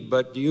read,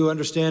 but do you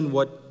understand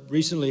what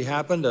recently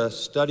happened? A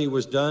study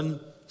was done,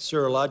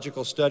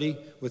 serological study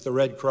with the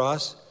Red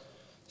Cross.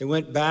 They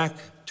went back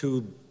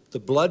to the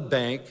blood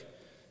bank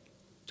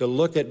to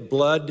look at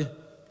blood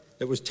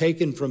that was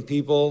taken from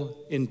people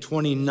in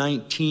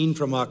 2019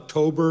 from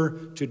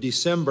October to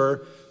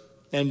December,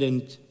 and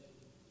in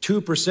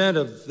 2%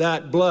 of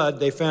that blood,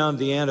 they found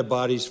the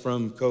antibodies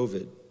from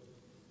COVID.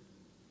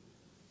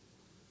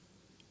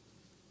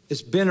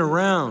 It's been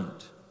around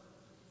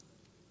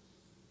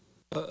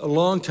a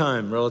long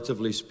time,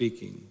 relatively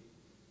speaking.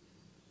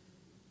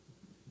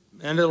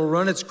 And it'll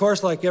run its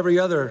course like every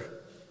other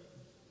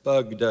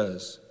bug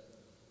does.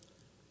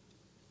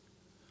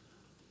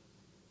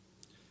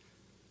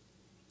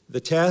 The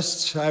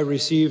tests, I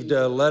received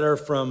a letter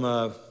from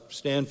a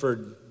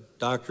Stanford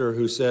doctor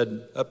who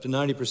said up to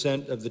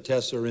 90% of the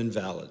tests are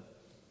invalid.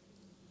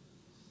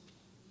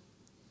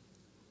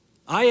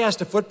 I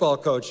asked a football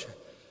coach,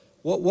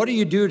 what do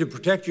you do to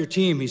protect your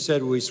team? He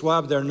said, we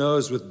swab their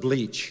nose with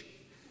bleach.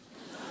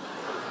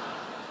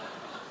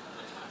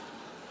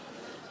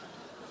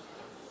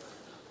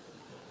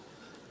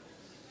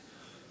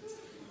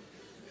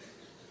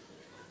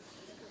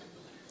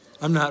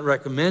 I'm not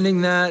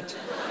recommending that.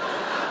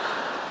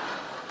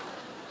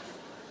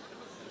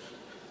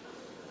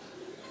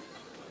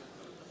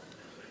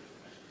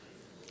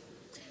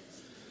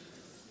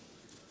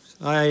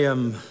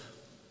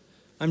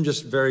 I'm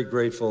just very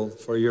grateful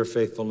for your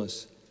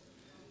faithfulness.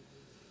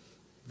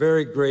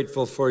 Very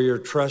grateful for your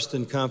trust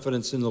and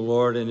confidence in the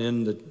Lord and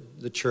in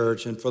the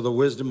church, and for the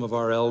wisdom of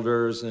our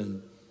elders,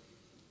 and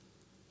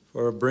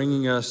for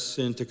bringing us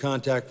into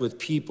contact with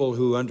people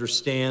who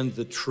understand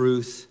the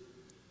truth.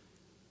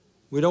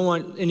 We don't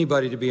want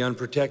anybody to be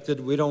unprotected.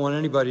 We don't want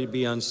anybody to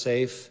be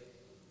unsafe.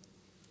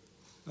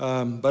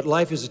 But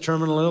life is a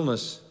terminal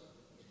illness,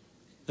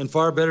 and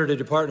far better to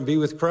depart and be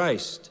with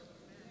Christ.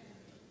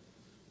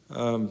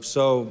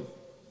 So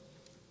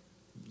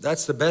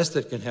that's the best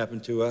that can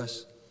happen to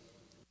us.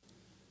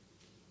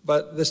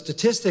 But the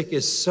statistic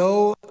is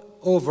so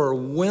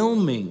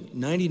overwhelming.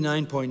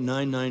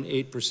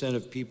 99.998%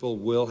 of people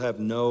will have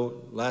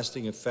no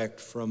lasting effect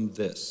from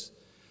this.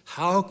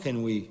 How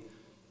can we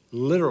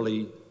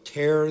literally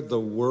tear the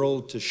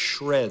world to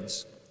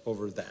shreds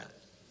over that?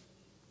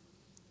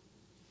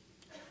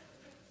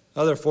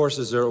 Other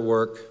forces are at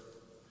work.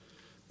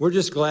 We're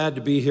just glad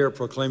to be here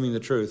proclaiming the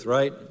truth,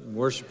 right?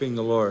 Worshiping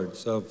the Lord.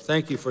 So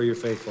thank you for your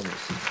faithfulness.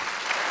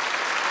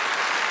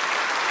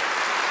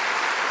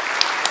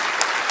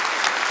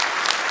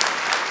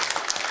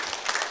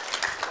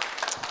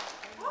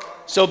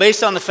 So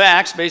based on the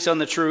facts, based on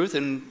the truth,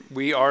 and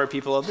we are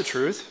people of the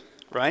truth,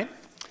 right?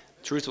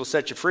 Truth will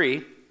set you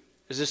free.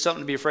 Is this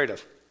something to be afraid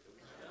of?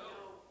 No.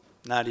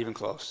 Not even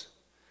close.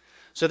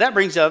 So that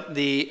brings up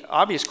the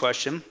obvious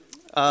question,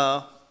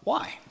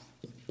 why?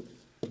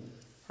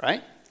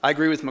 Right? I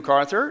agree with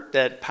MacArthur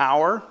that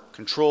power,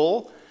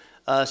 control,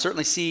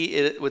 certainly see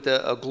it with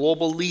a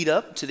global lead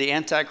up to the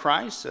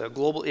Antichrist, a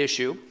global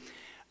issue.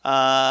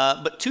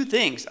 But two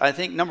things. I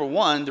think, number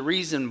one, the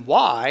reason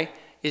why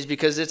is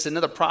because it's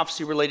another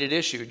prophecy-related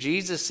issue.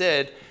 Jesus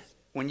said,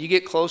 when you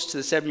get close to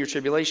the 7-year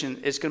tribulation,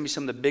 it's going to be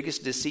some of the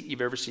biggest deceit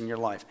you've ever seen in your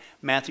life.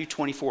 Matthew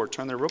 24.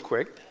 Turn there real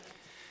quick.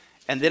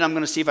 And then I'm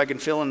going to see if I can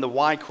fill in the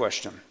why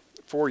question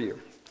for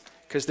you.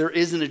 Because there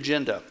is an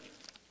agenda.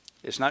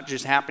 It's not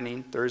just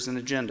happening, there is an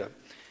agenda.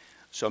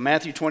 So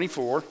Matthew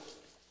 24,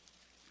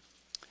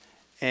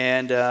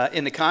 and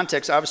in the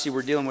context, obviously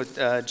we're dealing with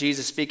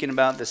Jesus speaking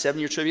about the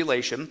 7-year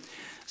tribulation,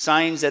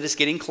 signs that it's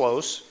getting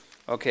close,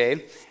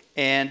 okay?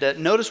 And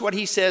notice what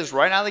he says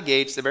right out of the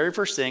gates, the very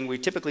first thing. We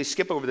typically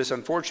skip over this,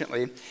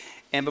 unfortunately.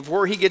 And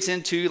before he gets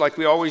into, like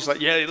we always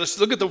like, yeah, let's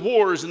look at the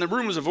wars and the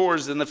rumors of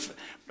wars and the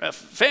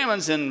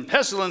famines and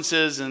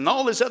pestilences and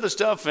all this other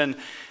stuff and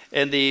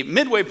the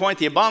midway point,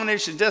 the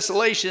abomination of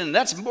desolation.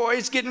 That's, boy,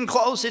 it's getting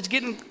close. It's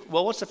getting,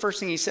 well, what's the first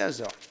thing he says,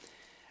 though?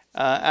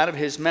 Out of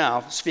his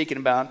mouth, speaking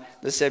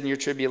about the 7-year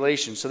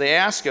tribulation. So they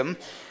ask him,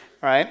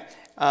 all right,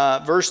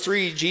 verse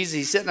 3, Jesus,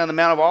 he's sitting on the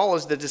Mount of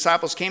Olives. The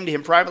disciples came to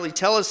him privately.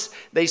 Tell us,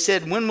 they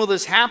said, when will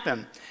this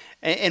happen?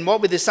 And what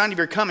will be the sign of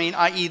your coming,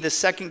 i.e. the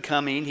second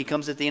coming? He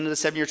comes at the end of the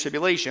 7-year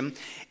tribulation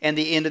and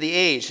the end of the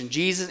age. And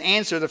Jesus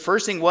answered, the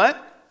first thing,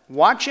 what?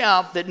 Watch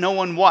out that no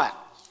one what?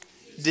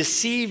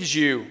 Deceives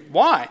you.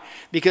 Why?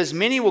 Because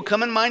many will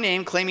come in my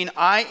name claiming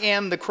I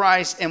am the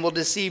Christ and will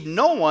deceive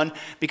no one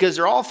because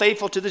they're all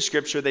faithful to the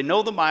scripture. They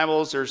know the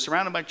Bibles. They're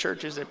surrounded by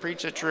churches that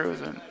preach the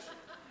truth. And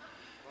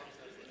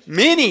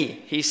many,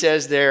 he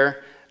says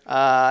there,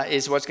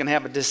 is what's going to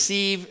happen.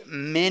 Deceive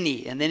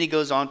many. And then he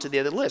goes on to the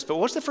other list. But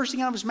what's the first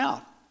thing out of his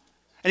mouth?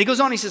 And he goes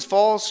on, he says,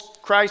 false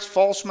Christ,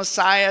 false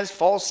messiahs,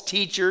 false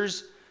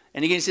teachers.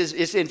 And again, he says,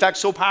 it's in fact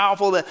so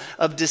powerful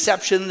of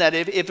deception that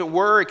if it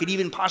were, it could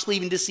even possibly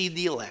even deceive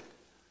the elect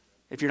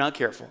if you're not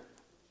careful.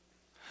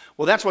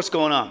 Well, that's what's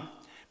going on.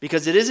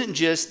 Because it isn't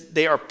just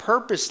they are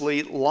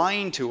purposely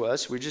lying to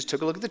us. We just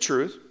took a look at the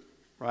truth,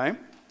 right?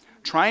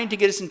 Trying to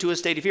get us into a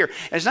state of fear.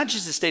 And it's not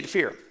just a state of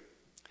fear.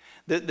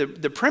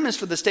 The premise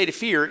for the state of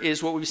fear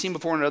is what we've seen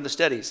before in other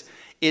studies.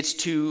 It's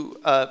to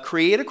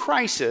create a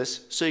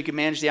crisis so you can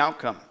manage the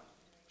outcome.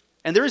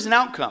 And there is an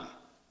outcome.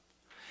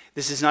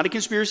 This is not a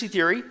conspiracy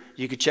theory.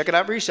 You can check it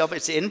out for yourself.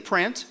 It's in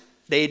print.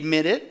 They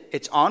admit it.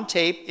 It's on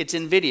tape. It's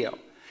in video.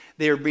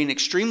 They are being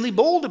extremely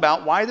bold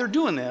about why they're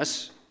doing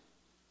this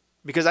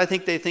because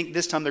they think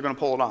this time they're going to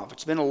pull it off.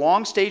 It's been a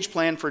long stage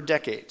plan for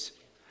decades.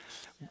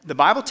 The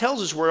Bible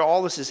tells us where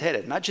all this is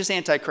headed. Not just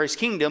Antichrist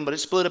kingdom, but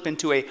it's split up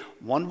into a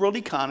one world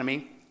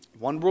economy,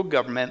 one world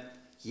government.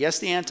 Yes,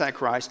 the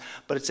Antichrist,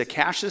 but it's a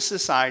cashless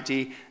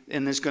society,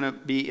 and it's going to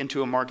be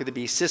into a mark of the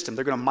beast system.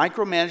 They're going to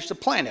micromanage the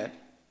planet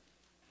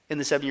in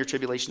the 7-year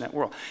tribulation of that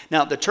world.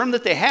 Now, the term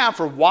that they have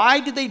for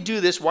why did they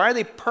do this, why are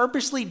they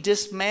purposely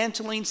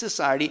dismantling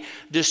society,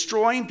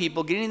 destroying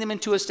people, getting them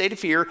into a state of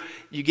fear?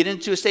 You get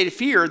into a state of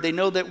fear, they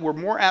know that we're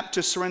more apt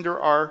to surrender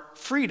our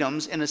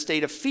freedoms in a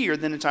state of fear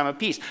than a time of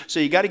peace.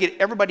 So you got to get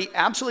everybody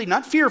absolutely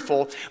not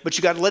fearful, but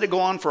you got to let it go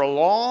on for a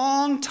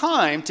long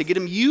time to get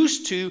them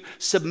used to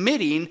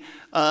submitting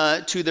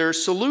to their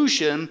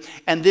solution,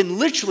 and then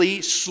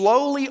literally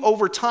slowly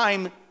over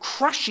time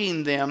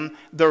crushing them,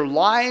 their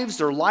lives,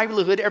 their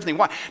livelihood, everything.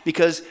 Why?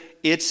 Because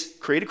it's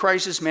create a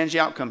crisis, manage the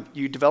outcome.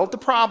 You develop the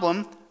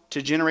problem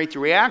to generate the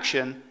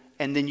reaction,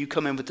 and then you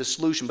come in with the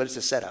solution, but it's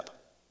a setup.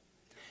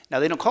 Now,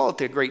 they don't call it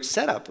the great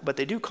setup, but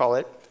they do call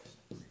it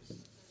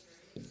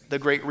the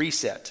great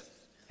reset.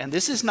 And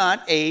this is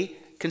not a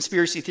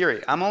conspiracy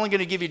theory. I'm only going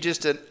to give you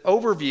just an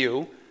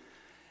overview,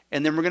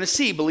 and then we're going to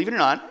see, believe it or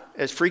not,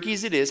 as freaky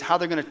as it is, how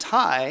they're going to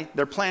tie,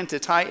 their plan to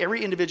tie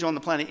every individual on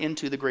the planet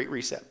into the Great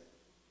Reset.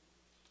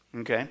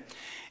 Okay?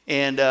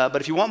 And but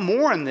if you want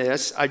more on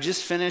this, I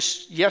just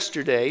finished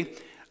yesterday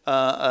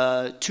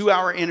a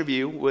 2-hour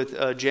interview with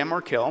Jan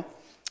Markell,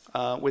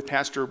 with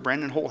Pastor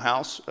Brandon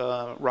Holthouse,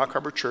 Rock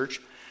Harbor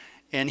Church.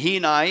 And he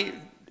and I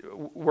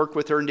worked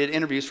with her and did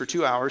interviews for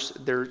 2 hours.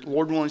 They're,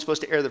 Lord willing,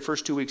 supposed to air the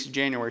first 2 weeks of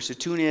January. So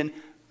tune in,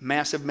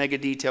 massive mega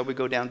detail. We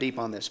go down deep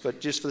on this.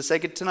 But just for the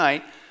sake of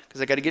tonight,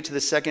 because I got to get to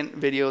the second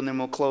video, and then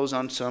we'll close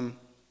on some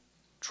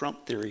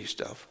Trump theory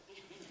stuff.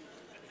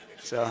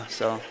 So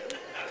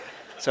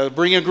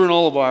bring a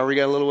granola bar. We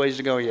got a little ways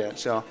to go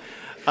yet.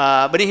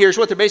 But here's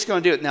what they're basically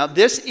going to do. Now,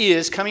 this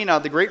is coming out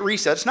of the Great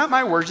Reset. It's not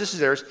my words. This is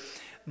theirs.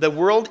 The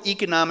World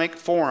Economic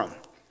Forum.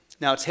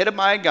 Now, it's headed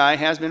by a guy,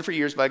 has been for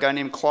years, by a guy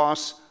named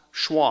Klaus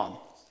Schwab.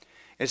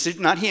 It's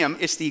not him.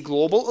 It's the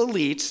global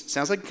elites.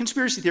 Sounds like a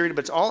conspiracy theory, but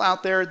it's all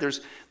out there.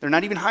 They're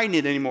not even hiding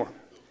it anymore.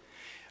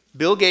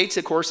 Bill Gates,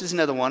 of course, is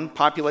another one,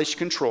 population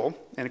control.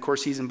 And, of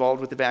course, he's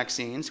involved with the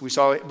vaccines. We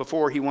saw it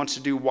before. He wants to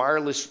do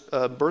wireless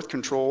birth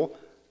control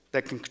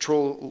that can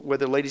control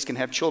whether ladies can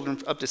have children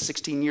for up to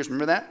 16 years.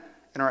 Remember that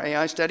in our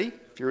AI study?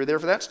 If you were there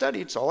for that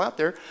study, it's all out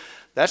there.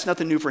 That's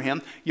nothing new for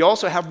him. You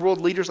also have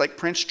world leaders like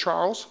Prince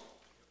Charles.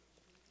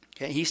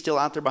 Okay, he's still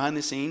out there behind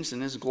the scenes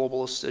in his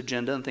globalist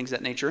agenda and things of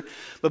that nature.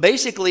 But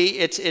basically,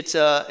 it's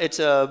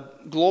a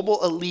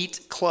global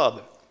elite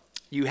club.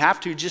 You have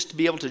to just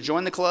be able to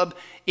join the club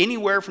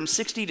anywhere from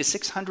 $60,000 to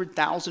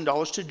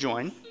 $600,000 to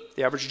join.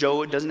 The average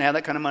Joe doesn't have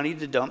that kind of money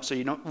to dump, so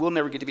we'll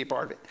never get to be a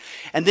part of it.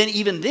 And then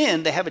even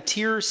then, they have a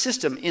tier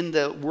system in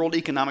the World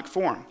Economic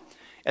Forum.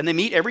 And they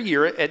meet every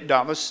year at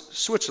Davos,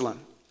 Switzerland.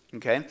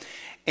 Okay?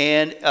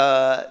 And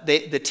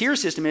the tier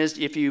system is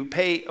if you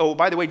pay, oh,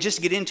 by the way, just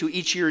to get into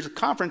each year's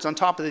conference, on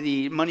top of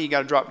the money you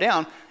got to drop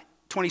down,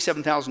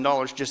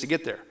 $27,000 just to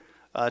get there.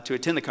 To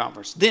attend the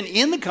conference. Then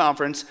in the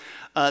conference,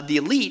 the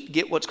elite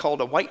get what's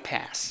called a white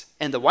pass.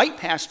 And the white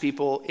pass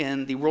people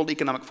in the World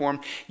Economic Forum,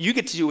 you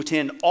get to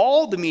attend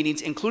all the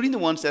meetings, including the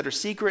ones that are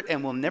secret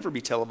and will never be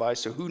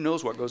televised, so who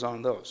knows what goes on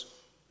in those.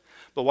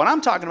 But what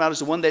I'm talking about is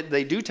the one that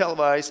they do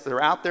televise.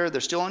 They're out there. They're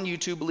still on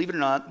YouTube, believe it or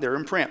not. They're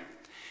in print.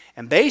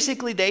 And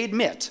basically they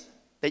admit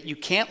that you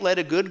can't let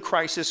a good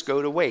crisis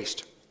go to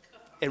waste.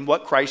 And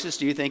what crisis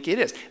do you think it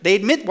is? They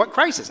admit what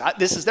crisis.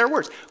 This is their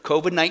words.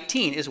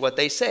 COVID-19 is what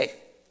they say,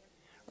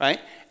 right?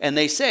 And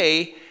they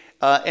say,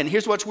 and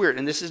here's what's weird,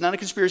 and this is not a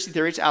conspiracy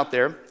theory, it's out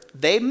there.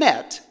 They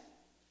met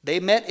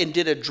and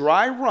did a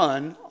dry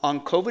run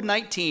on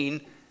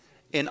COVID-19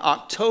 in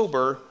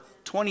October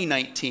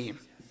 2019.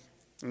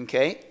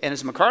 Okay? And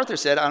as MacArthur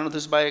said, I don't know if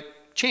this is by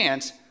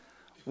chance,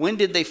 when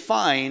did they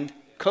find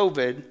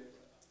COVID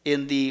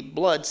in the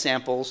blood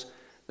samples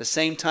the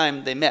same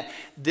time they met?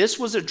 This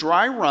was a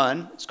dry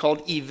run. It's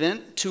called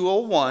Event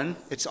 201.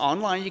 It's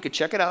online. You can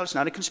check it out. It's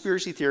not a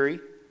conspiracy theory.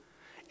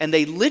 And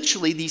they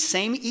literally, these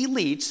same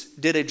elites,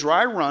 did a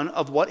dry run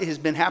of what has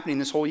been happening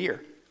this whole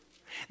year.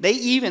 They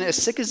even, as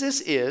sick as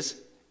this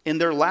is, in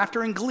their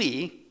laughter and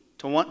glee,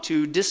 to want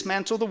to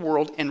dismantle the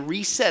world and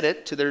reset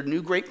it to their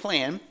new great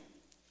plan,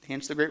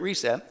 hence the Great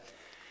Reset,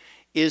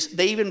 is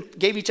they even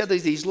gave each other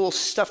these little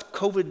stuffed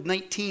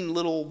COVID-19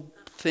 little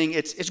thing.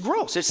 It's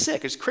gross. It's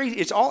sick. It's crazy.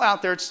 It's all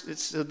out there.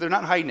 They're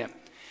not hiding it.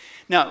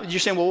 Now, you're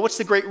saying, well, what's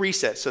the Great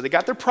Reset? So they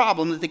got their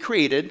problem that they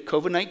created,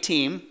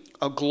 COVID-19,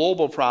 a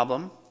global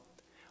problem.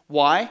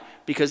 Why?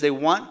 Because they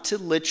want to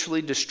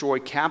literally destroy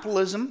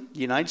capitalism. The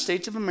United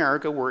States of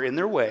America, we're in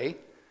their way,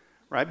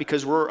 right?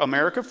 Because we're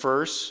America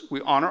first.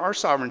 We honor our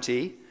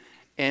sovereignty.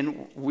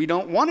 And we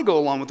don't want to go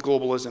along with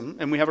globalism.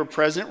 And we have a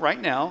president right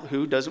now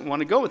who doesn't want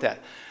to go with that.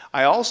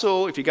 I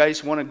also, if you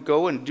guys want to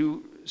go and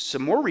do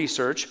some more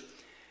research,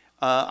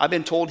 I've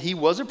been told he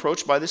was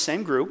approached by the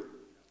same group.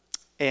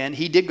 And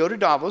he did go to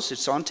Davos.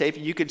 It's on tape.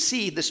 You could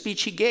see the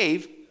speech he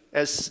gave,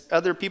 as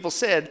other people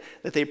said,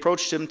 that they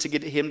approached him to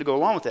get him to go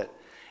along with it.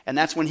 And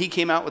that's when he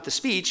came out with the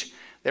speech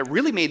that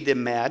really made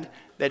them mad,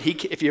 that he,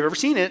 if you've ever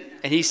seen it,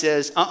 and he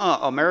says,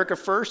 America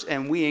first,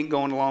 and we ain't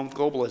going along with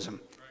globalism.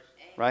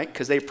 Right?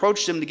 Because they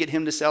approached him to get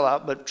him to sell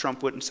out, but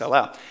Trump wouldn't sell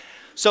out.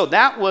 So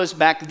that was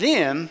back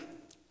then.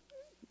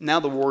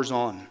 Now the war's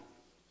on.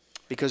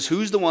 Because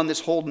who's the one that's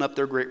holding up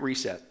their Great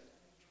Reset?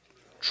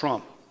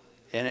 Trump.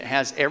 And it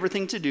has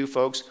everything to do,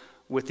 folks,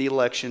 with the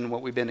election,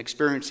 what we've been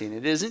experiencing.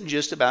 It isn't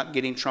just about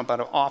getting Trump out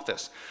of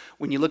office.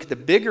 When you look at the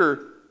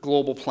bigger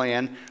global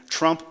plan,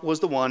 Trump was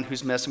the one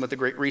who's messing with the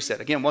Great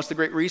Reset. Again, what's the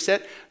Great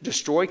Reset?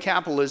 Destroy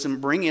capitalism,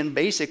 bring in,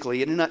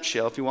 basically, in a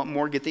nutshell, if you want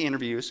more, get the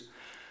interviews.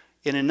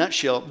 In a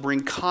nutshell,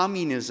 bring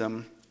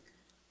communism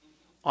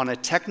on a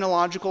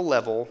technological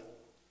level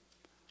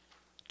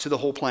to the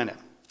whole planet,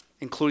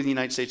 including the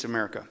United States of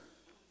America.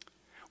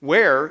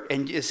 Where,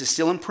 and this is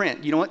still in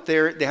print, you know what,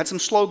 they had some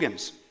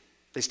slogans.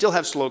 They still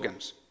have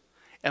slogans.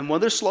 And one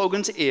of their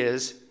slogans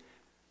is,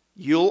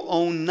 you'll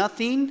own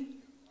nothing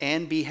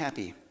and be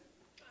happy.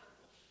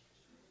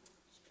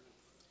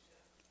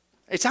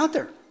 It's out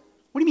there.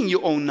 What do you mean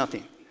you own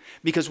nothing?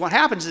 Because what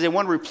happens is they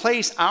want to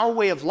replace our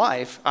way of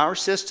life, our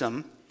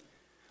system,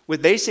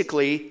 with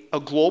basically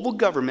a global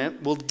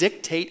government will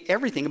dictate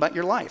everything about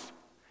your life.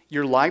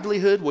 Your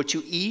livelihood, what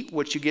you eat,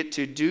 what you get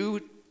to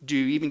do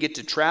you even get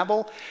to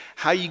travel,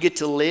 how you get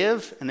to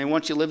live, and they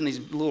want you to live in these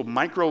little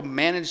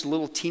micromanaged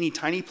little teeny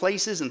tiny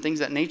places and things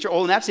of that nature.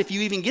 Oh, and that's if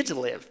you even get to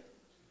live.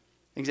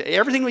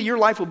 Everything with your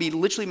life will be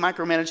literally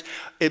micromanaged.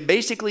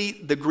 Basically,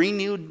 the Green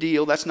New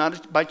Deal, that's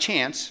not by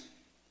chance.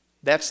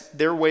 That's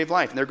their way of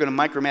life. And they're going to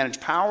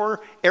micromanage power,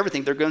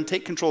 everything. They're going to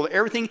take control of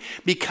everything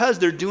because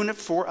they're doing it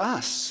for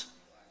us.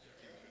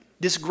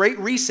 This Great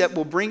Reset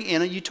will bring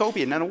in a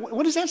utopia. Now,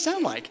 what does that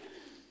sound like?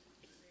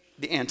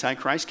 The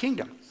Antichrist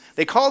kingdom.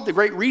 They call it the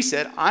Great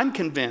Reset. I'm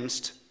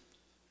convinced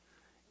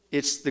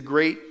it's the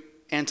great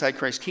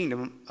Antichrist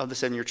kingdom of the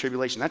 7-year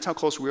tribulation. That's how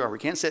close we are. We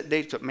can't set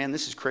dates, but man,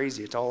 this is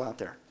crazy. It's all out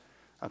there.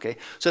 Okay?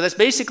 So that's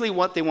basically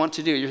what they want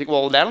to do. You think,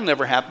 well, that'll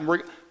never happen. We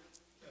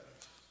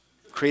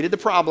created the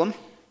problem,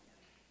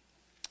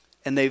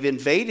 and they've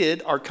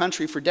invaded our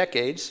country for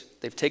decades.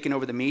 They've taken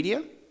over the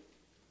media,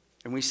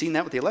 and we've seen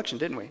that with the election,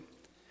 didn't we?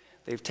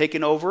 They've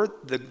taken over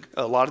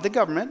a lot of the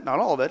government, not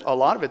all of it, a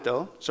lot of it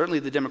though, certainly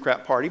the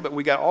Democrat Party, but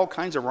we got all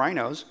kinds of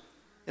rhinos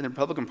in the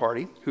Republican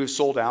Party who have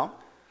sold out,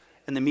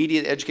 and the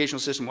media, the educational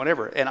system,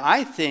 whatever. And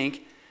I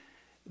think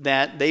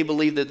that they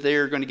believe that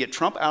they're going to get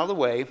Trump out of the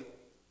way,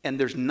 and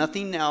there's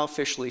nothing now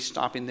officially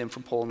stopping them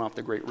from pulling off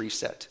the Great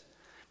Reset.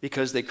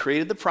 Because they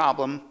created the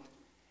problem,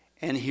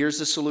 and here's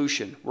the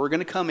solution. We're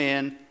going to come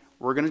in,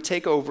 we're going to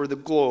take over the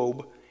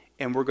globe,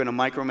 and we're going to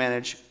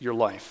micromanage your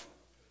life.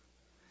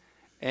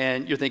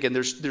 And you're thinking,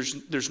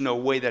 there's no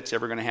way that's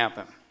ever going to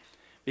happen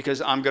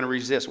because I'm going to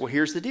resist. Well,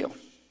 here's the deal.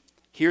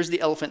 Here's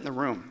the elephant in the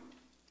room.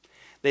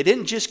 They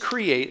didn't just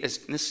create,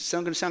 and this is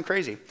going to sound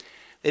crazy,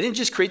 they didn't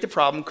just create the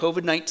problem,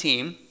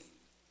 COVID-19,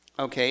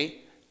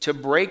 okay, to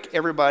break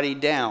everybody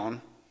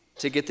down,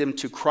 to get them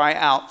to cry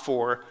out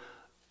for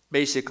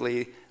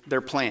basically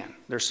their plan,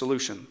 their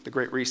solution, the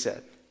Great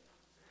Reset.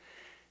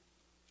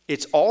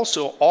 It's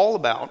also all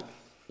about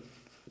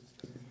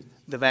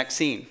the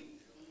vaccine.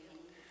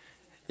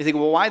 You think,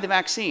 well, why the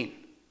vaccine?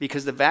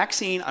 Because the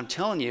vaccine, I'm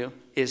telling you,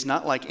 is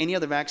not like any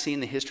other vaccine in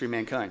the history of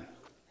mankind.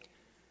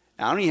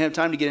 Now, I don't even have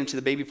time to get into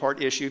the baby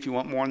part issue. If you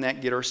want more on that,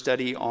 get our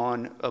study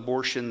on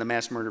abortion, the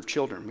mass murder of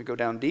children. We go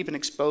down deep and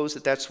expose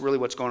that that's really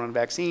what's going on in the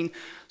vaccine,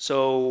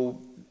 so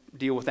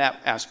deal with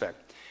that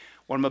aspect.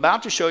 What I'm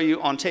about to show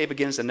you on tape,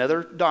 again, is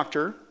another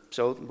doctor,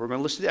 so we're going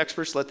to listen to the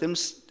experts, let them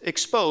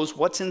expose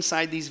what's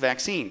inside these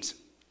vaccines,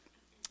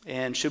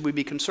 and should we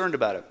be concerned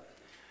about it.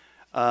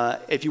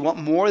 If you want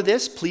more of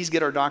this, please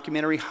get our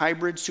documentary,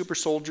 Hybrid Super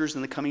Soldiers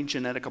in the Coming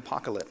Genetic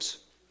Apocalypse.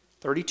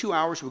 32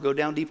 hours, we'll go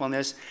down deep on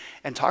this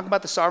and talk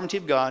about the sovereignty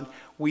of God.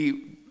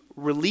 We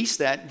released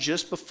that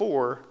just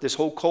before this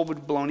whole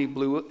COVID baloney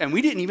blew, and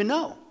we didn't even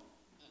know.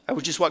 That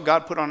was just what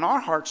God put on our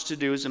hearts to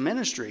do as a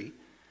ministry,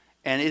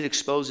 and it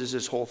exposes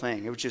this whole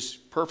thing. It was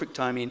just perfect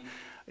timing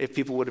if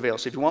people would avail.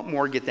 So if you want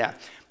more, get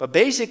that. But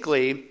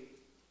basically,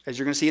 as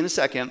you're going to see in a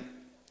second,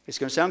 it's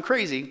going to sound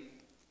crazy,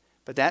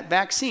 but that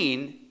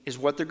vaccine is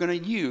what they're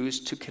going to use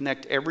to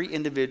connect every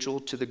individual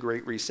to the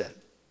Great Reset.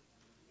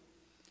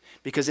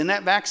 Because in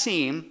that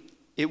vaccine,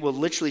 it will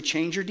literally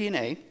change your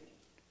DNA.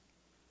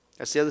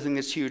 That's the other thing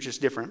that's huge, it's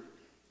different.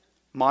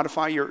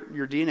 Modify your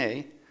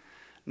DNA,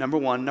 number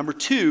one. Number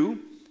two,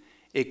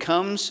 it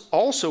comes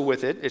also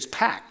with it, it's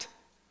packed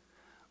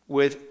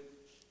with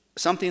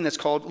something that's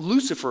called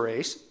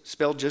luciferase,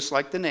 spelled just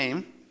like the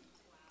name,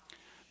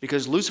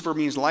 because Lucifer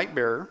means light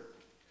bearer,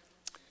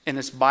 and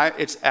it's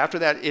after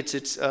that, it's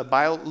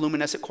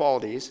bioluminescent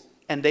qualities,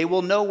 and they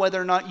will know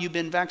whether or not you've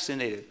been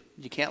vaccinated.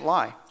 You can't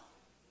lie.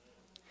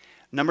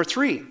 Number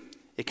three,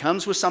 it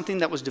comes with something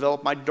that was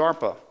developed by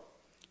DARPA.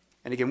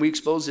 And again, we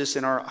expose this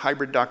in our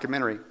hybrid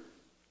documentary.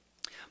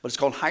 But it's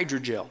called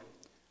hydrogel.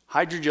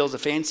 Hydrogel is a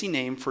fancy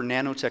name for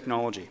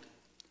nanotechnology.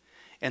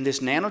 And this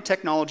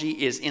nanotechnology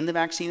is in the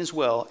vaccine as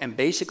well. And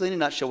basically, in a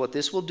nutshell, what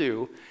this will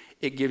do,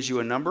 it gives you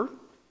a number,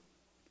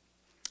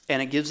 and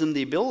it gives them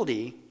the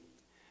ability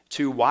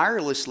to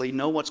wirelessly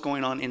know what's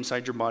going on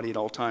inside your body at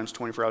all times,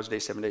 24 hours a day,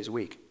 7 days a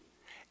week.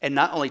 And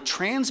not only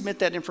transmit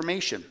that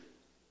information,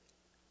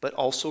 but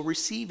also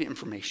receive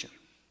information.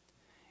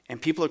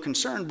 And people are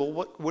concerned,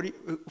 well,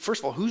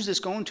 first of all, who's this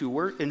going to?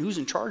 And who's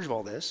in charge of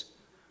all this,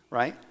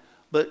 right?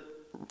 But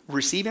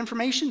receive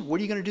information, what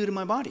are you going to do to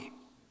my body?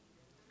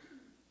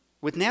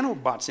 With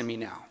nanobots in me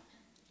now.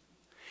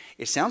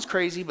 It sounds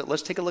crazy, but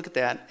let's take a look at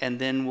that, and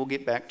then we'll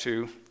get back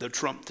to the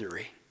Trump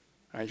theory.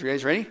 All right, you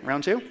guys ready?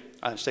 Round two? All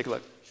right, let's take a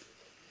look.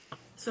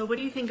 So what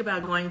do you think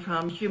about going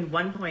from human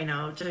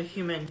 1.0 to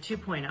human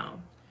 2.0?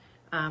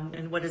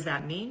 And what does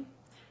that mean?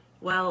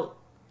 Well,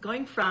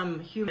 going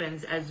from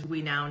humans, as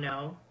we now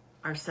know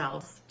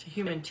ourselves, to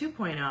human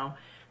 2.0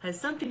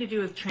 has something to do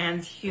with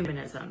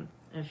transhumanism.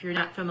 And if you're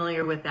not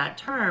familiar with that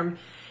term,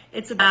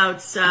 it's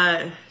about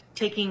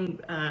taking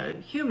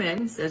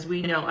humans, as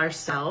we know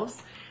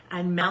ourselves,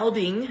 and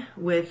melding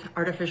with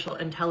artificial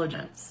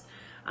intelligence.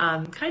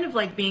 Kind of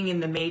like being in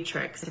the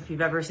Matrix, if you've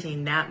ever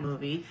seen that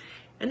movie.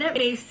 And that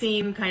may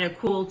seem kind of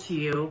cool to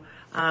you.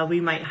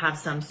 We might have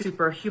some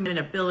superhuman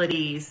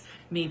abilities,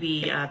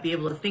 maybe be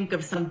able to think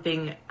of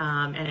something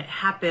and it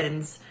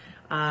happens,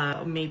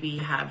 maybe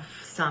have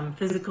some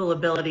physical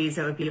abilities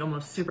that would be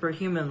almost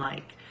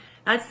superhuman-like.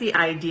 That's the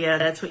idea,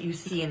 that's what you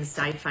see in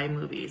sci-fi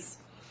movies.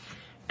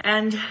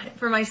 And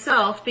for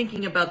myself,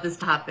 thinking about this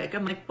topic,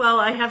 I'm like, well,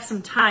 I have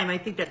some time. I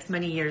think that's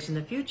many years in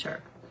the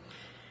future.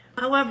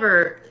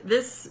 However,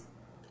 this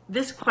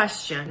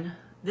question,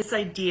 this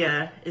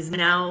idea is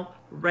now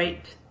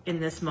right in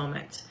this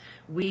moment.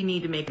 We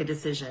need to make a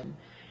decision.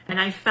 And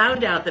I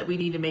found out that we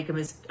need to make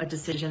a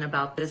decision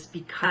about this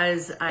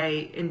because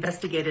I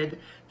investigated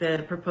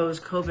the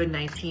proposed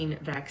COVID-19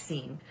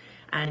 vaccine.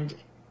 And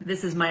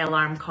this is my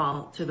alarm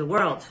call to the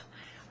world.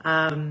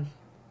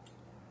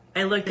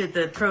 I looked at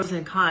the pros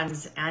and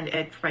cons, and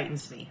it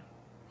frightens me.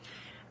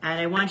 And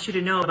I want you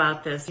to know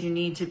about this. You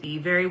need to be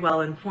very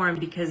well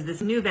informed because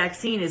this new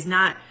vaccine is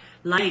not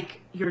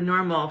like your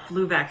normal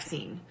flu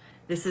vaccine.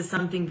 This is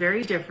something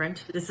very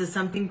different. This is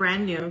something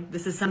brand new.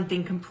 This is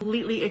something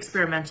completely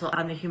experimental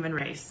on the human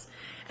race.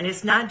 And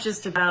it's not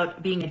just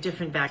about being a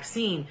different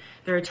vaccine.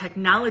 There are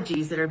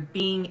technologies that are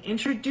being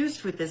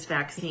introduced with this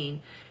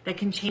vaccine that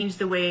can change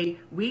the way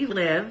we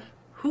live,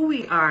 who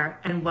we are,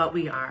 and what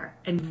we are,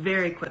 and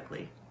very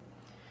quickly.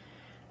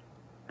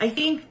 I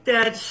think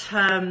that,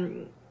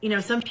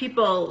 some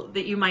people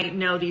that you might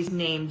know these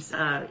names,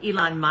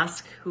 Elon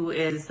Musk, who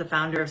is the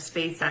founder of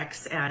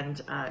SpaceX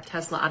and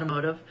Tesla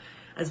Automotive,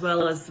 as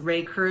well as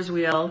Ray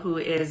Kurzweil, who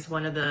is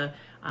one of the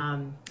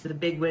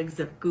bigwigs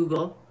of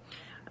Google.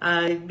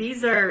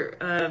 These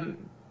are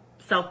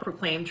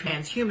self-proclaimed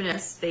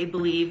transhumanists. They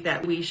believe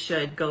that we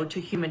should go to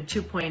human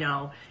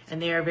 2.0,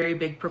 and they are very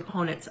big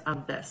proponents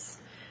of this.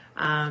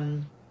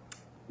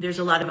 There's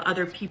a lot of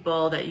other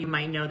people that you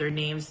might know their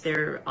names.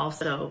 They're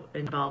also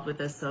involved with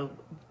this, so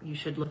you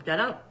should look that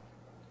up.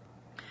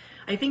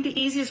 I think the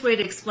easiest way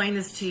to explain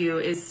this to you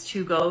is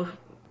to go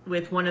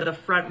with one of the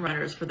front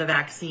runners for the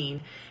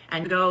vaccine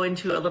and go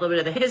into a little bit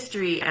of the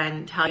history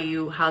and tell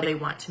you how they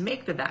want to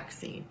make the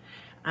vaccine.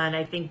 And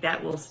I think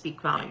that will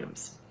speak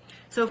volumes.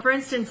 So for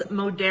instance,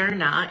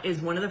 Moderna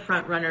is one of the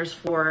front runners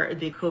for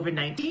the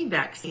COVID-19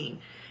 vaccine.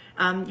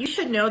 You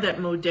should know that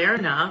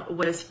Moderna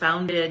was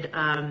founded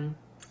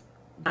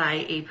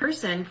by a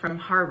person from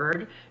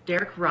Harvard,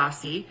 Derek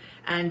Rossi,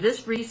 and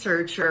this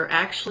researcher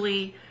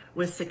actually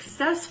was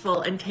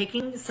successful in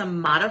taking some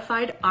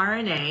modified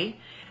RNA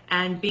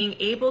and being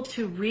able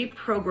to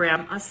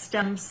reprogram a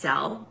stem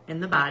cell in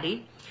the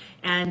body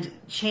and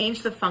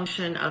change the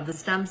function of the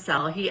stem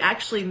cell. He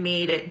actually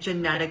made it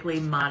genetically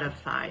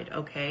modified,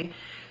 okay?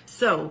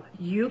 So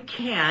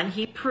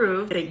he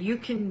proved that you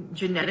can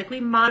genetically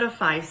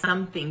modify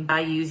something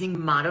by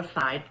using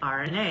modified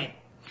RNA.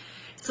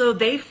 So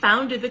they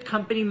founded the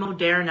company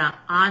Moderna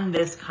on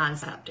this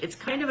concept. It's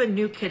kind of a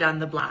new kid on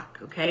the block,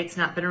 okay? It's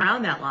not been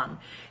around that long.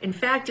 In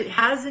fact, it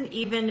hasn't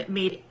even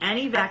made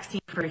any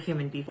vaccine for a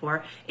human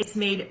before. It's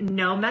made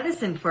no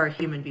medicine for a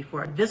human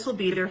before. This will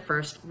be their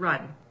first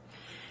run.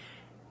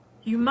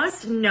 You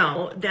must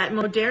know that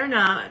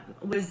Moderna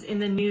was in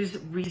the news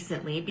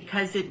recently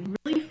because it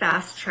really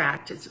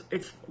fast-tracked.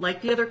 It's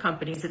like the other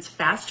companies, it's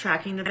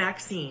fast-tracking the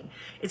vaccine.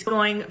 It's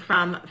going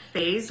from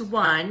phase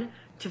 1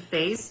 to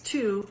phase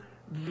 2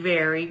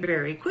 very,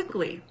 very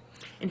quickly.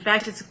 In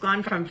fact, it's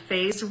gone from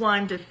phase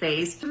 1 to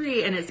phase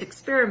 3 in its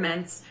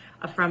experiments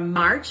from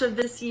March of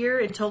this year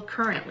until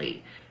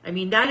currently. I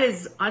mean, that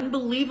is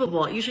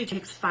unbelievable. It usually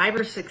takes 5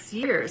 or 6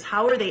 years.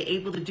 How are they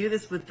able to do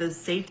this with the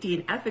safety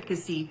and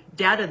efficacy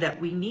data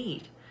that we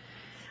need?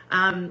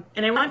 And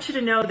I want you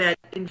to know that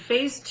in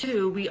phase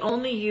 2, they're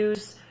only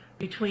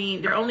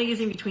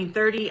using between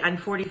 30 and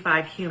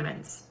 45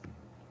 humans.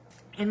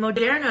 In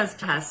Moderna's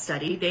test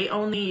study, they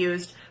only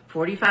used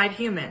 45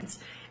 humans.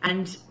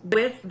 And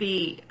with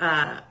the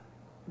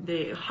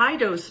high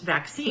dose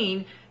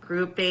vaccine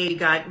group, they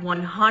got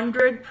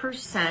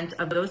 100%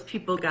 of those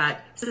people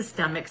got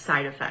systemic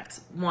side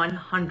effects.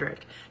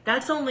 100.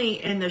 That's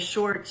only in the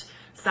short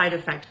side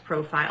effect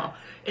profile.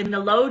 In the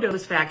low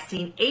dose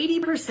vaccine,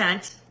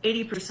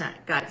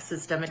 80% got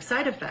systemic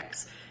side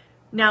effects.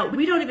 Now,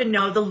 we don't even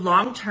know the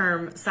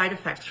long-term side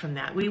effects from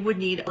that. We would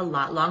need a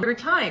lot longer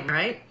time,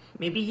 right?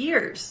 Maybe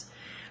years.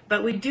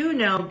 But we do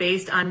know,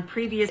 based on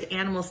previous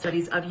animal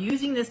studies of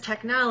using this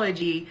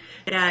technology,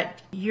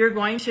 that you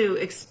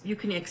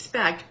can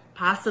expect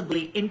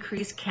possibly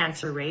increased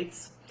cancer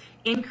rates,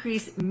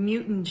 increased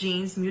mutant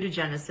genes,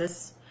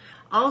 mutagenesis,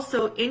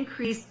 also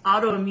increased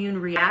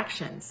autoimmune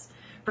reactions.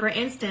 For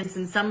instance,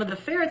 in some of the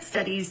ferret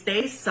studies,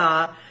 they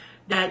saw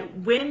that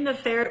when the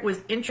ferret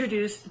was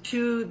introduced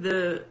to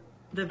the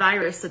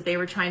virus that they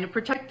were trying to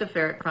protect the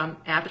ferret from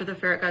after the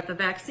ferret got the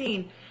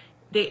vaccine,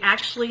 they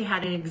actually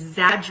had an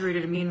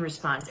exaggerated immune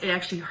response. It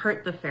actually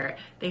hurt the ferret.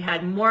 They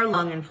had more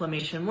lung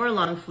inflammation, more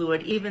lung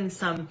fluid, even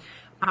some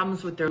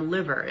problems with their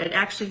liver. It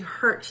actually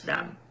hurt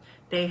them.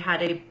 They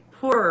had a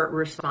poorer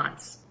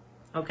response.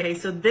 Okay,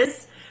 so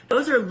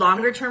those are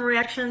longer term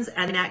reactions,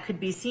 and that could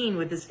be seen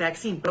with this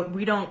vaccine, but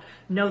we don't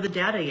know the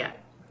data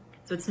yet.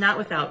 So it's not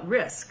without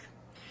risk.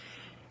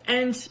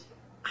 And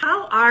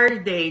how are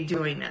they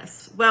doing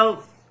this?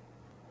 Well,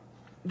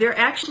 they're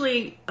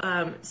actually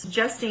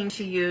suggesting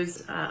to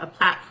use a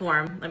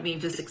platform. Let me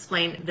just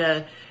explain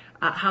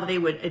how they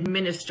would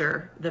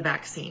administer the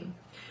vaccine.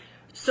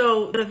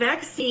 So the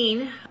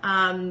vaccine,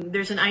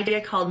 there's an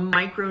idea called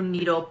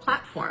microneedle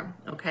platform,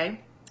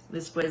 okay?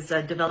 This was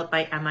developed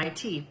by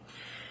MIT.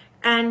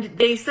 And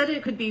they said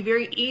it could be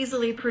very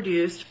easily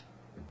produced,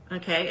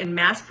 okay, and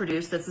mass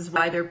produced. This is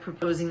why they're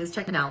proposing this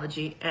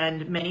technology,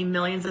 and many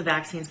millions of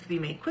vaccines could be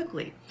made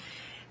quickly.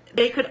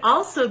 They could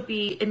also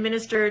be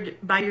administered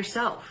by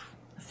yourself.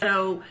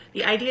 So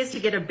the idea is to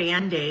get a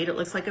Band-Aid. It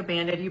looks like a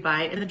Band-Aid you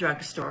buy in the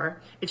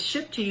drugstore. It's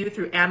shipped to you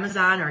through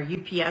Amazon or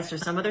UPS or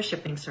some other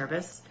shipping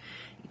service.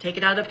 You take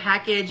it out of the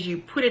package, you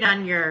put it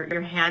on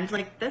your hand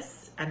like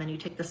this, and then you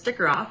take the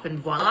sticker off, and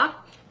voila,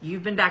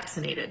 you've been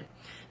vaccinated.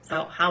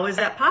 So how is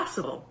that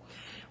possible?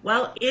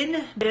 Well,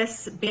 in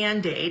this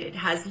Band-Aid, it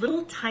has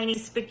little tiny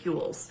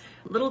spicules,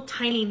 little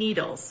tiny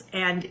needles,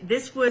 and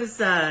this was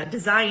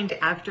designed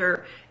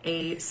after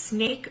a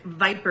snake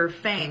viper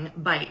fang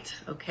bite,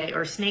 okay,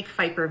 or snake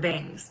viper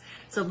fangs,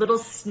 so little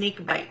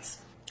snake bites.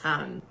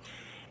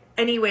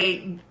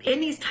 Anyway, in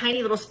these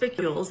tiny little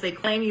spicules, they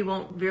claim you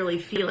won't really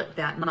feel it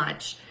that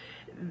much.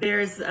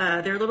 There's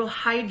their little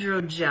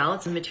hydrogel.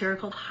 It's a material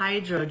called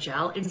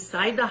hydrogel.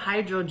 Inside the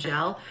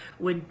hydrogel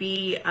would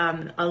be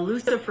a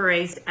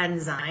luciferase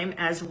enzyme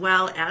as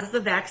well as the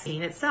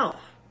vaccine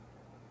itself.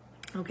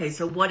 Okay,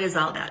 so what is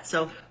all that?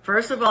 So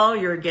first of all,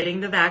 you're getting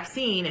the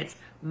vaccine. It's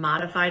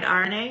modified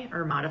RNA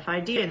or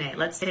modified DNA.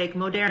 Let's take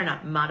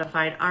Moderna,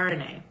 modified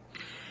RNA.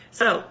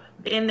 So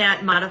in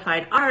that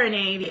modified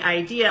RNA, the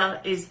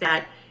idea is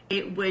that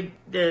the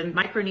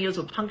microneedles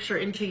will puncture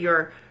into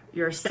your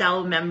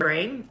cell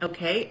membrane,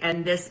 okay?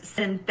 And this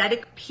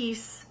synthetic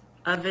piece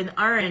of an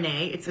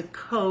RNA, it's a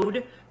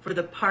code for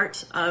the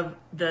part of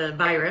the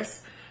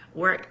virus,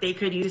 where they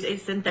could use a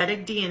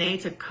synthetic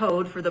DNA to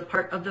code for the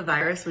part of the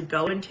virus, would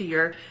go into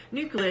your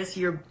nucleus,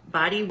 your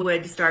body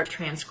would start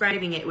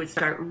transcribing it, would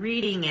start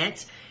reading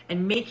it,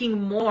 and making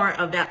more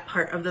of that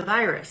part of the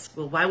virus.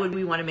 Well, why would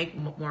we want to make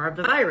more of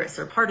the virus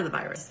or part of the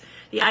virus?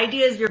 The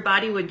idea is your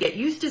body would get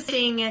used to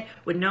seeing it,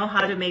 would know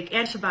how to make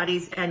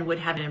antibodies, and would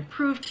have an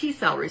improved T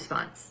cell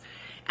response.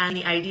 And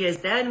the idea is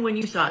then when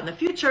you saw it in the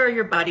future,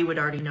 your body would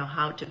already know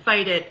how to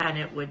fight it and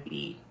it would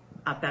be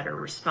a better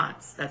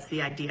response. That's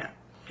the idea.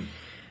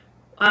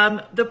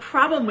 The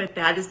problem with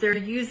that is they're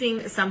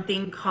using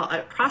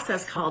a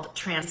process called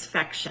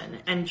transfection.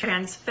 And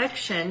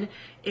transfection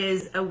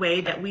is a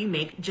way that we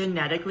make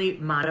genetically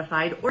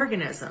modified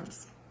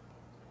organisms.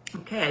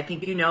 Okay, I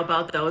think you know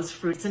about those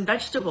fruits and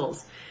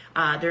vegetables.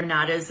 They're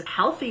not as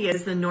healthy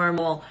as the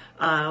normal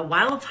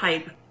wild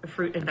type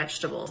fruit and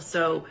vegetables.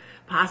 So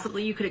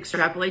possibly you could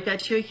extrapolate that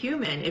to a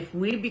human. If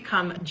we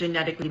become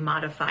genetically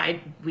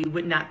modified, we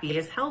would not be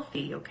as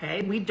healthy,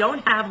 okay? We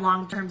don't have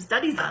long-term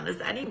studies on this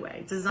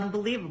anyway. This is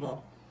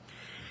unbelievable.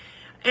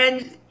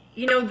 And,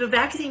 you know, the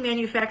vaccine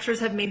manufacturers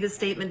have made the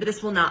statement that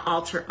this will not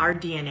alter our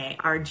DNA,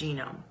 our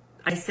genome.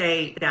 I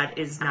say that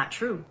is not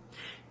true.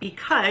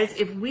 Because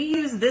if we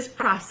use this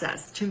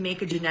process to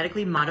make a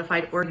genetically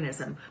modified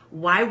organism,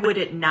 why would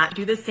it not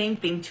do the same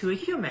thing to a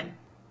human?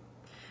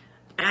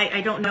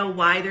 I don't know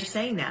why they're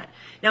saying that.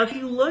 Now, if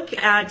you look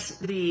at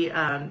the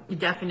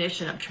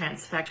definition of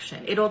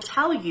transfection, it'll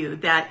tell you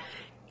that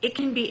it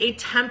can be a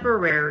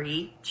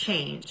temporary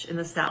change in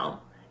the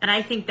cell. And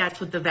I think that's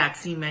what the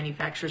vaccine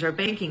manufacturers are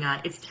banking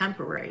on. It's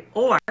temporary.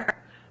 Or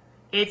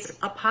it's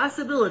a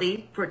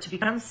possibility for it to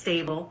become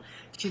stable,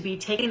 to be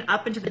taken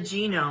up into the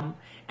genome,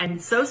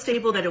 and so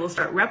stable that it will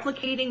start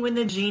replicating when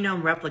the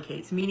genome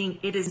replicates, meaning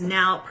it is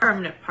now a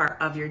permanent part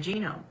of your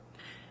genome.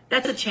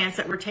 That's a chance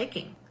that we're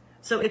taking.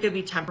 So it could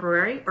be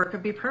temporary or it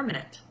could be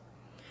permanent.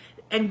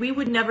 And we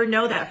would never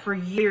know that for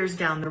years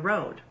down the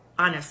road,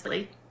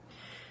 honestly.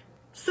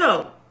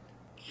 So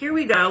here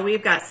we go.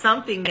 We've got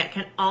something that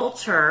can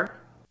alter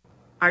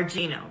our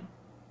genome.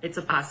 It's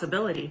a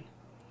possibility.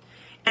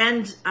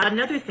 And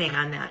another thing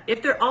on that,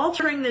 if they're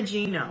altering the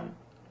genome,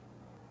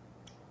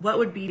 what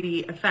would be the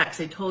effects?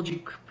 I told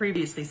you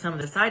previously some of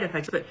the side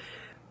effects, but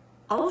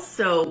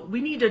also we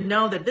need to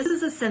know that this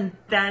is a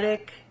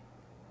synthetic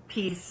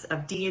piece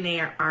of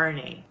DNA or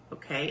RNA,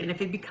 okay? And if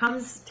it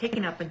becomes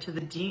taken up into the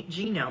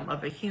genome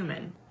of a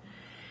human,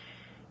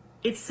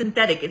 it's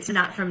synthetic, it's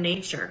not from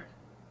nature.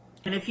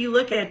 And if you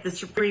look at the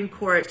Supreme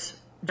Court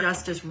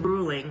justice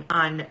ruling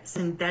on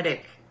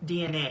synthetic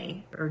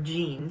DNA or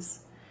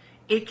genes,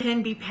 it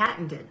can be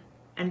patented,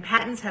 and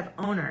patents have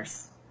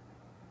owners.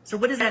 So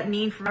what does that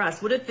mean for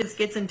us? What if this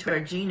gets into our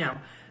genome?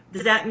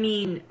 Does that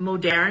mean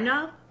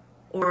Moderna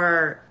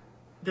or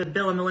the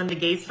Bill and Melinda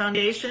Gates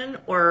Foundation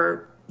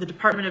or the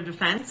Department of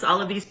Defense,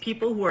 all of these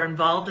people who are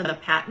involved in the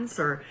patents,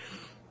 or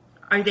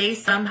are they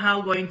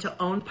somehow going to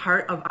own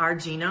part of our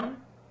genome?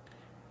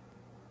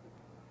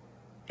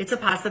 It's a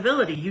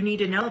possibility. You need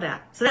to know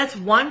that. So that's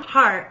one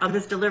part of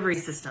this delivery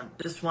system,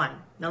 just one.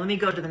 Now let me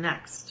go to the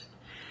next.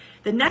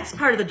 The next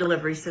part of the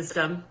delivery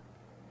system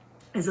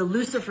is a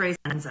luciferase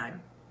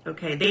enzyme.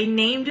 Okay, they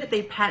named it,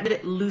 they patented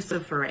it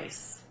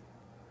luciferase.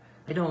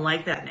 I don't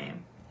like that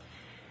name.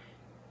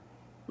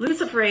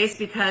 Luciferase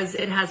because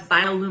it has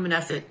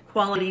bioluminescent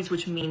qualities,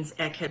 which means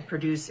it can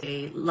produce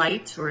a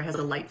light or it has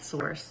a light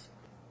source.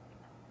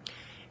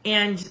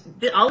 And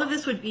all of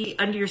this would be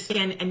under your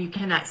skin and you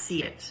cannot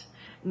see it.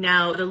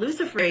 Now, the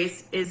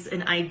luciferase is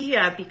an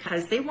idea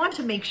because they want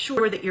to make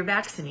sure that you're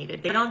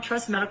vaccinated. They don't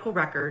trust medical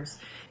records.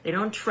 They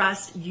don't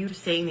trust you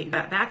saying that you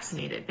got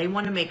vaccinated. They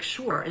want to make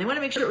sure, and they want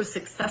to make sure it was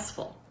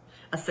successful,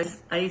 a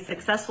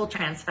successful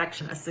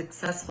transfection, a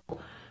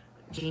successful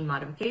gene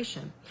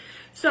modification.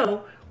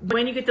 So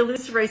when you get the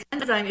luciferase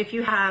enzyme, if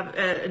you have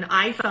an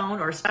iPhone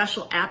or a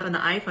special app on the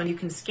iPhone, you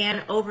can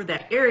scan over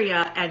that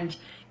area and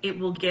it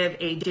will give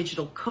a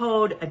digital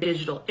code, a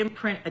digital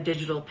imprint, a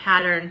digital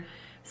pattern,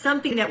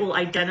 something that will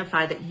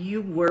identify that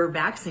you were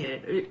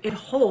vaccinated. It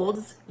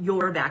holds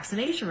your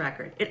vaccination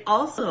record. It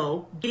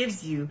also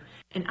gives you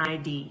an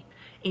ID,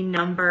 a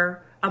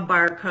number, a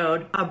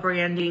barcode, a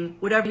branding,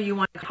 whatever you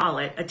want to call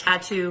it, a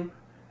tattoo.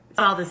 It's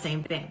all the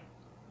same thing.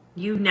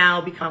 You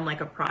now become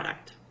like a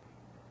product.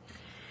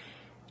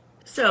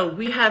 So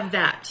we have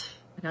that.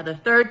 Now the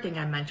third thing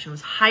I mentioned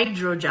was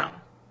hydrogel.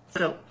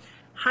 So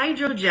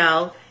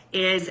hydrogel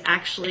is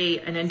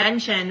actually an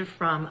invention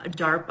from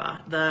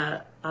DARPA,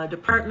 the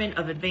Department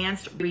of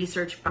Advanced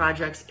Research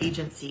Projects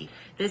Agency.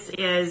 This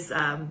is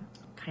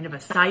kind of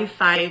a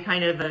sci-fi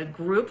kind of a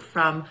group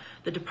from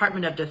the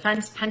Department of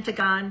Defense,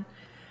 Pentagon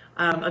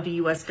of the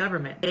US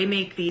government. They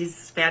make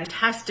these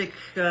fantastic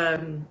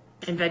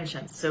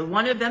inventions. So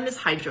one of them is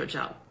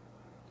hydrogel.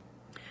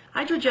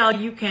 Hydrogel,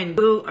 you can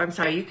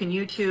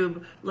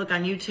YouTube, look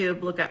on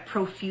YouTube, look at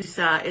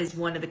Profusa is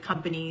one of the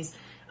companies,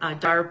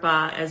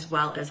 DARPA as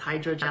well as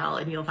hydrogel,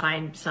 and you'll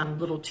find some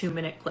little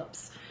 2-minute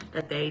clips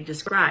that they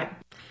describe.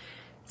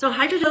 So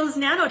hydrogel is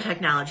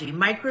nanotechnology,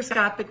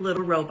 microscopic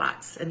little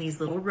robots. And these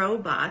little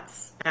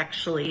robots,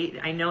 actually,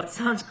 I know it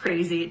sounds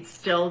crazy, it's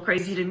still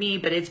crazy to me,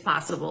 but it's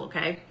possible,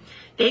 okay?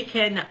 They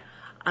can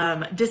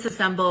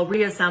disassemble,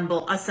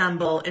 reassemble,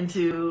 assemble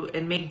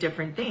and make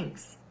different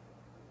things.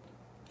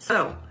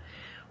 So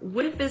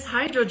with this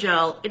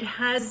hydrogel,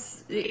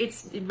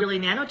 it's really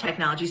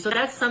nanotechnology. So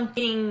that's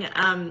something,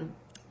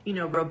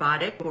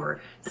 robotic,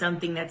 or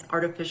something that's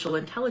artificial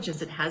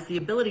intelligence. It has the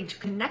ability to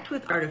connect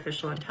with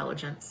artificial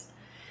intelligence.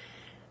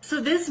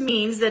 So this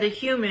means that a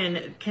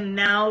human can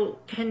now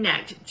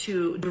connect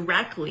to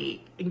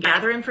directly and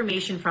gather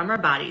information from our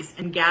bodies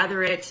and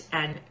gather it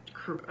and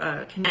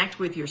connect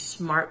with your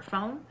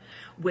smartphone,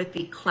 with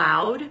the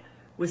cloud,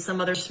 with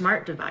some other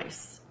smart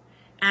device.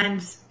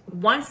 And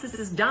once this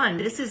is done,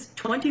 this is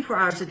 24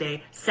 hours a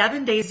day,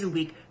 7 days a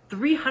week,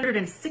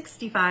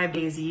 365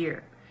 days a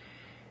year.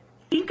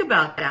 Think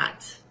about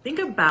that. Think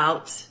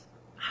about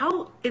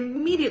how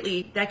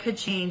immediately that could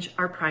change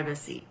our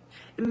privacy.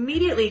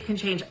 Immediately can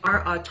change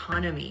our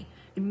autonomy.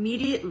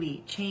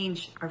 Immediately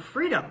change our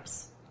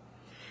freedoms.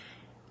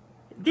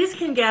 This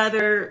can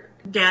gather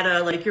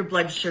data like your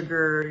blood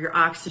sugar, your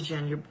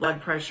oxygen, your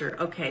blood pressure.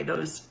 Okay,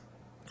 those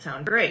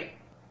sound great.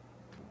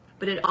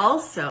 But it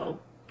also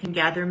can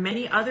gather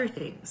many other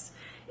things.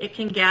 It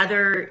can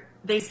gather,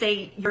 they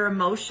say, your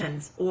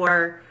emotions,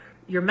 or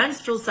your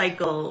menstrual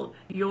cycle,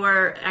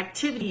 your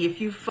activity,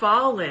 if you've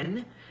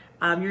fallen,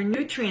 your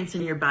nutrients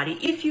in your body.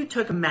 If you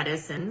took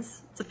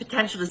medicines, it's a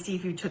potential to see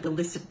if you took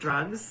illicit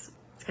drugs.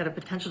 It's got a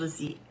potential to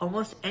see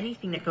almost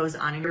anything that goes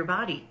on in your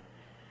body.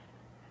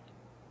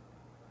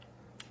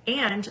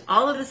 And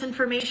all of this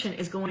information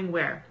is going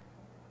where?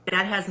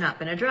 That has not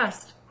been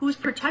addressed. Who's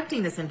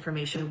protecting this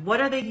information? What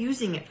are they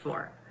using it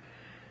for?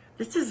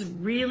 This is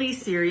really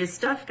serious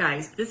stuff,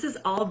 guys. This is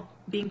all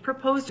being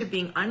proposed or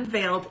being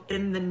unveiled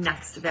in the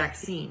next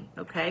vaccine,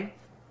 okay?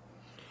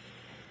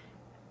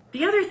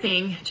 The other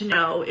thing to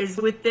know is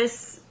with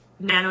this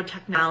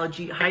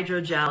nanotechnology,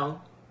 hydrogel,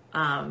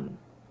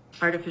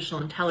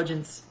 artificial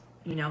intelligence,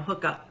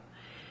 hookup,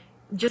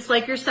 just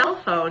like your cell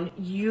phone,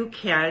 you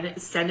can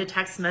send a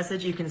text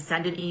message, you can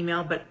send an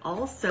email, but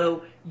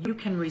also you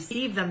can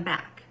receive them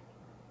back.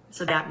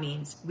 So that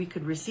means we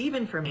could receive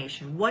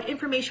information. What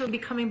information would be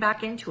coming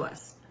back into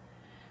us?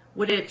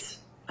 Would it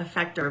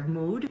affect our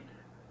mood,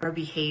 our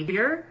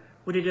behavior?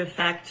 Would it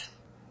affect,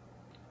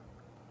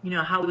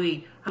 how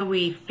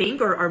we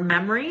think, or our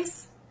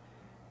memories?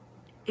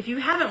 If you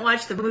haven't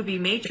watched the movie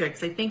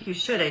Matrix, I think you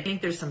should. I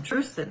think there's some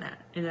truth in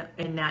that,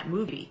 in that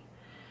movie.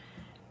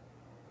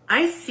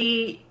 I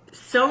see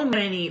so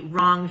many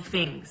wrong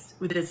things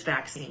with this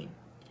vaccine.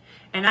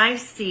 And I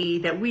see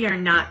that we are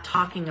not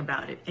talking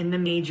about it in the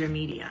major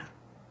media.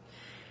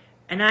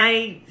 And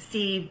I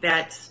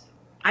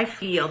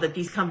feel that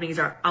these companies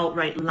are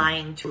outright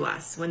lying to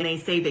us when they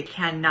say they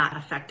cannot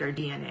affect our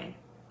DNA.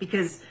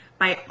 Because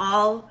by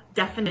all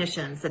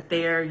definitions that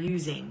they are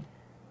using,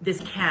 this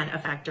can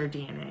affect our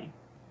DNA.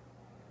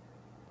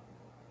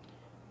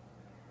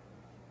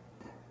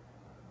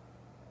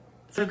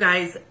 So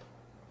guys,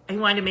 I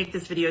wanted to make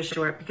this video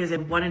short because I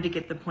wanted to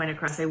get the point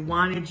across. I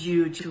wanted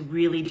you to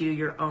really do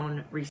your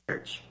own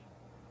research.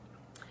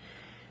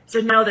 So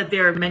know that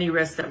there are many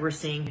risks that we're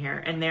seeing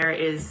here, and there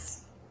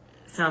is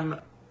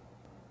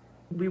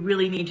we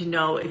really need to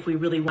know if we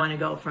really want to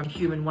go from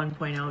human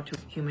 1.0 to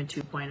human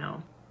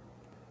 2.0.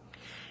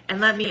 And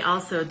let me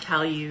also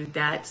tell you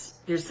that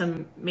there's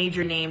some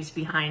major names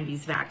behind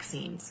these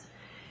vaccines.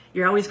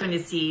 You're always going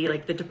to see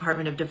like the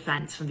Department of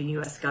Defense from the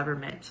US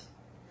government.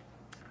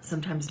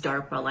 Sometimes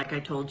DARPA, like I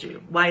told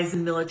you. Why is the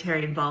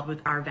military involved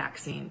with our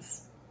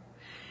vaccines?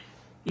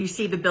 You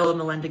see the Bill and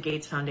Melinda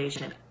Gates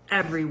Foundation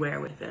everywhere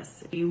with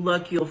this. If you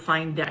look, you'll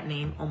find that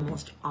name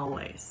almost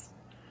always.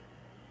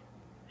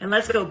 And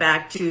let's go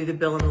back to the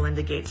Bill and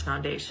Melinda Gates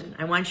Foundation.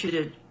 I want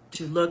you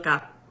to look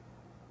up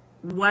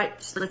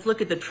let's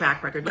look at the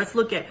track record. Let's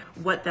look at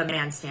what the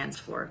man stands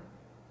for.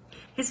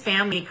 His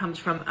family comes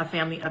from a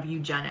family of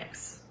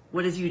eugenics.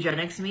 What does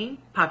eugenics mean?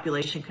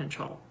 Population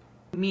control.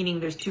 Meaning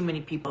there's too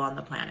many people on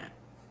the planet.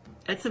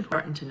 It's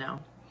important to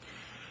know.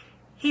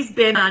 He's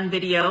been on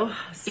video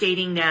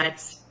stating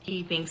that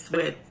he thinks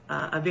with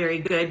a very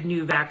good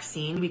new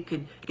vaccine, we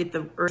could get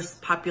the Earth's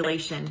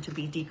population to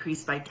be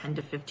decreased by 10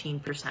 to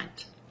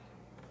 15%.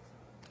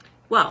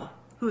 Well,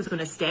 who's going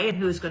to stay and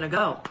who's going to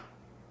go?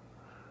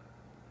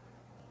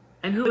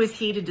 And who is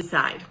he to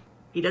decide?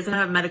 He doesn't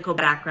have a medical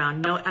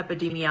background, no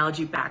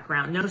epidemiology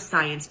background, no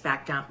science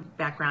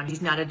background.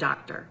 He's not a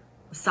doctor,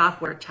 a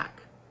software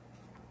tech.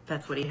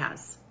 That's what he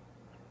has.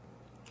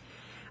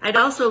 I'd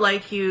also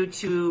like you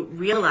to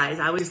realize,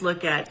 I always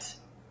look at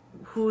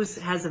who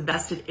has a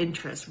vested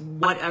interest.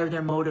 What are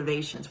their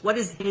motivations? What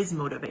is his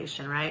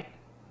motivation, right?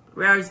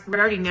 We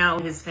already know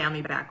his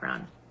family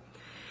background.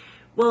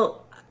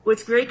 Well,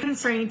 what's very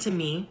concerning to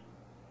me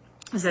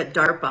is that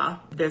DARPA,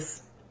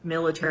 this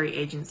military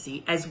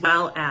agency, as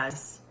well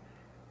as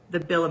the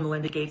Bill and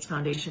Melinda Gates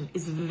Foundation,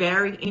 is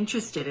very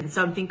interested in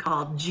something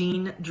called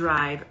gene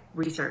drive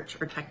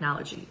research or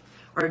technology,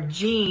 or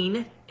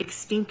gene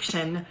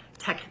extinction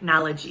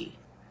technology.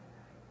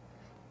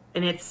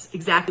 And it's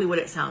exactly what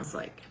it sounds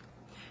like.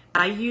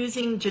 By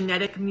using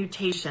genetic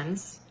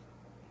mutations,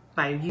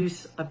 by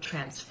use of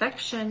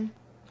transfection,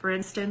 for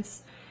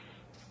instance,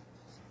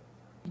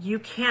 you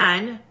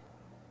can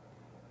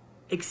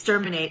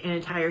exterminate an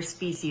entire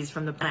species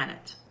from the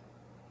planet.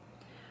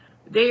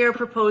 They are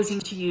proposing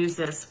to use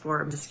this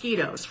for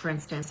mosquitoes, for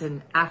instance,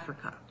 in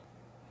Africa.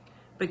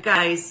 But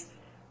guys,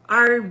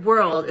 our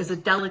world is a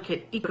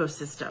delicate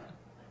ecosystem.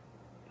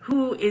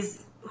 Who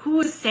is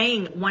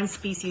saying one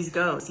species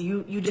goes?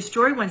 You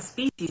destroy one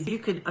species, you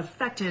could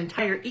affect an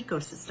entire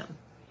ecosystem.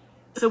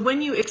 So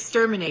when you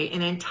exterminate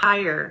an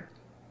entire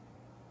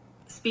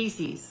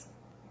species,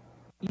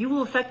 you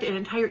will affect an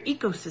entire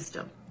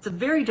ecosystem. It's a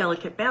very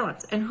delicate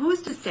balance. And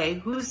who's to say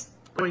who's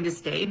going to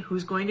stay and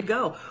who's going to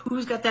go?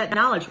 Who's got that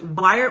knowledge?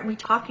 Why aren't we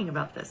talking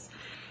about this?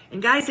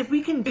 And guys, if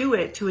we can do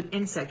it to an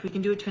insect, we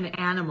can do it to an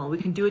animal, we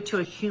can do it to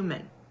a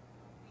human.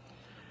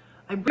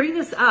 I bring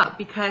this up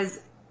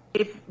because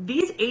if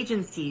these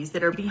agencies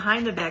that are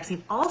behind the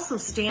vaccine also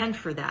stand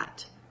for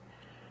that,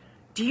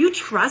 do you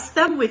trust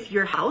them with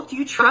your health? Do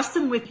you trust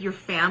them with your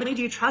family?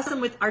 Do you trust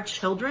them with our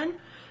children?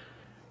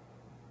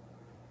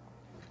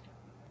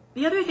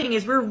 The other thing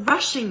is we're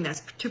rushing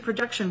this to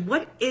production.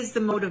 What is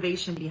the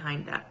motivation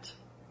behind that?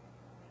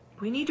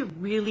 We need to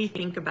really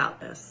think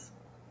about this.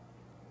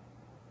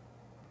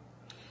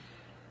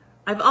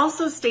 I've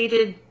also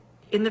stated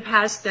in the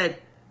past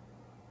that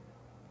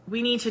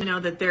we need to know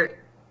that there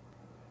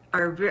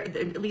are,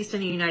 at least in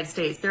the United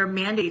States, there are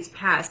mandates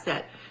passed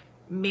that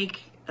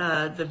make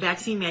the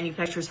vaccine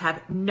manufacturers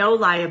have no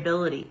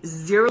liability,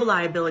 zero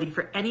liability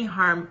for any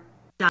harm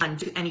done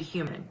to any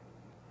human.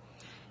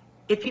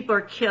 If people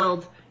are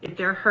killed, if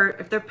they're hurt,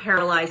 if they're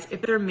paralyzed,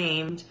 if they're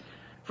maimed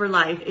for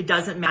life, it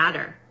doesn't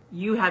matter.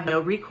 You have no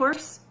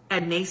recourse,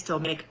 and they still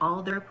make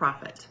all their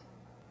profit.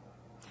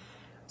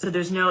 So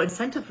there's no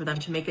incentive for them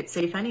to make it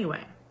safe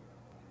anyway.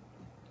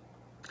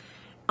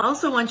 I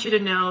also want you to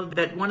know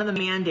that one of the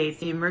mandates,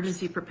 the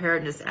Emergency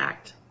Preparedness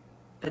Act,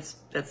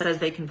 that says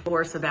they can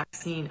force a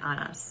vaccine on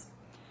us.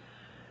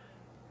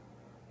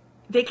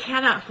 They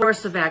cannot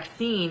force a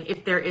vaccine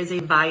if there is a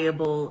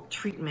viable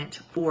treatment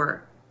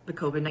for the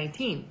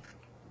COVID-19.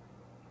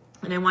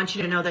 And I want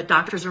you to know that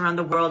doctors around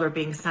the world are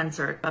being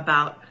censored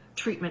about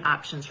treatment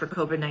options for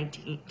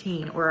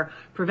COVID-19 or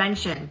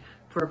prevention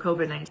for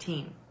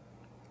COVID-19.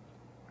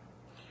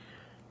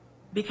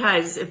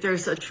 Because if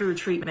there's a true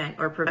treatment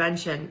or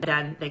prevention,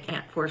 then they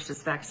can't force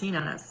this vaccine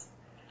on us.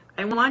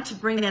 I want to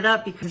bring that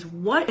up because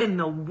what in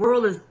the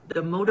world is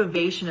the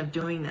motivation of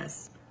doing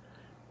this?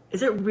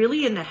 Is it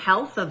really in the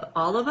health of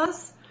all of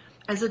us?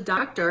 As a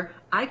doctor,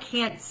 I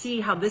can't see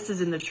how this is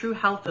in the true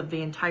health of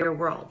the entire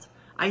world.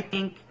 I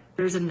think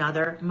there's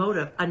another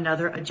motive,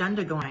 another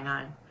agenda going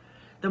on.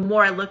 The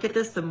more I look at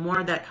this, the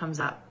more that comes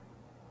up.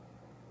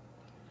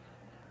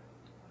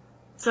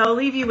 So I'll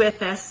leave you with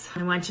this.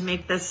 I want to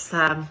make this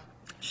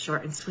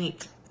short and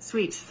sweet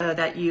so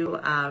that you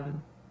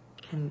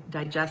can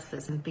digest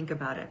this and think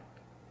about it.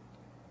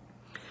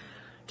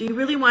 Do you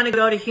really want to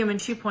go to human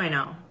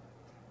 2.0?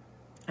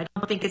 I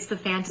don't think it's the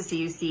fantasy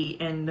you see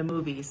in the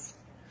movies.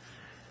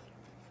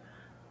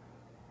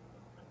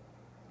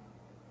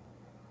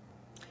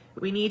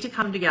 We need to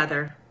come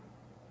together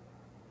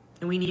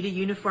and we need to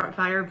unify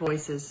our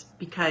voices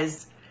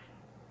because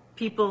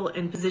people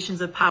in positions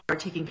of power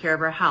taking care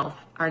of our health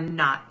are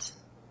not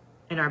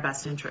in our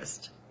best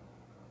interest.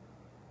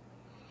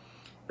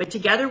 But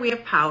together we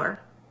have power.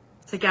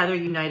 Together,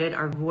 united,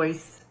 our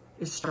voice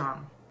is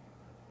strong.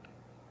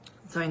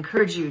 So I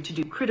encourage you to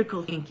do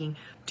critical thinking,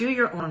 do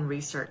your own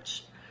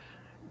research,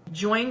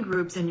 join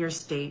groups in your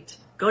state,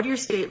 go to your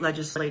state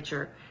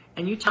legislature,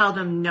 and you tell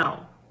them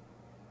no.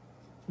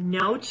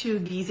 No to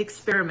these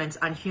experiments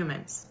on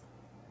humans.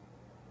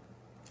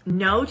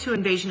 No to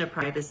invasion of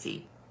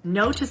privacy.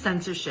 No to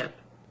censorship.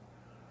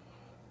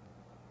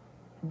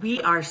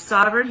 We are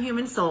sovereign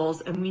human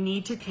souls and we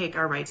need to take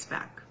our rights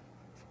back.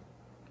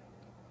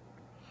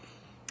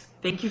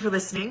 Thank you for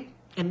listening.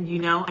 And you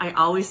know, I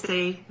always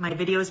say my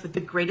videos with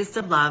the greatest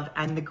of love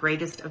and the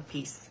greatest of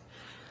peace.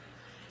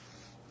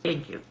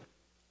 Thank you.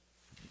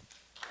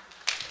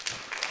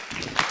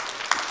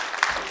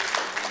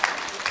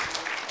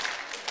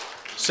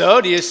 So,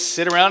 do you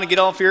sit around and get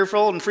all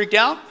fearful and freaked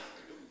out?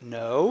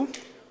 No.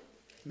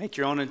 Make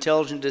your own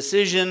intelligent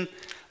decision.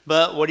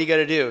 But what do you got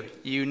to do?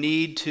 You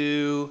need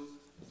to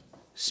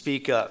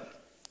speak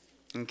up.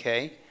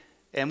 Okay?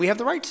 And we have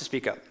the right to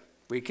speak up.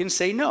 We can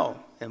say no.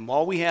 And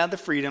while we have the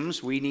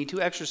freedoms, we need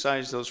to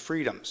exercise those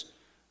freedoms.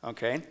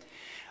 Okay?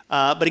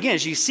 But again,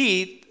 as you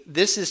see,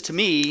 this is to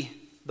me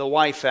the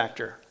why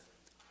factor.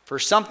 For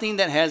something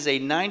that has a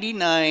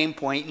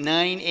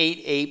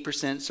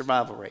 99.988%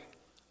 survival rate.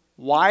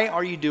 Why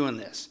are you doing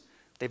this?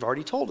 They've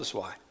already told us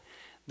why.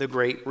 The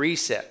Great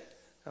Reset.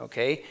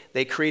 Okay?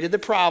 They created the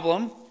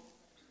problem,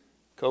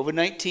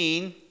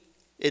 COVID-19,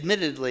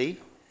 admittedly,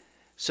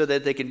 so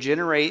that they can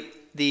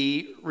generate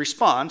the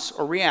response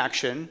or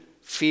reaction,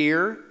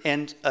 fear,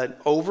 and an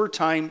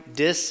overtime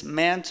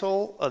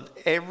dismantle of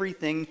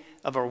everything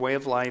of our way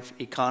of life,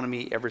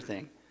 economy,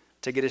 everything,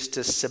 to get us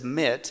to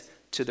submit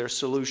to their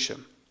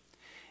solution.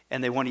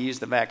 And they want to use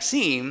the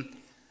vaccine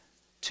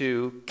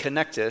to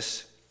connect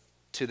us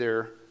to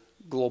their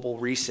global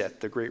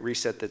reset, the Great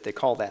Reset that they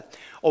call that.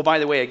 Oh, by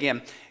the way,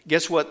 again,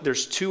 guess what?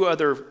 There's two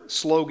other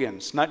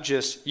slogans, not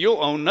just,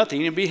 you'll own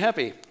nothing and be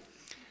happy.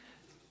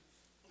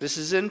 This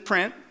is in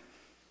print.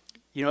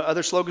 You know,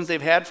 other slogans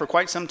they've had for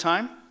quite some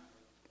time.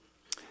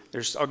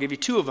 I'll give you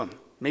two of them.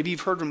 Maybe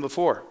you've heard them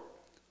before.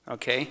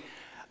 Okay.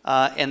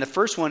 And the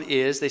first one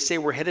is, they say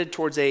we're headed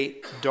towards a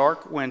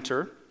dark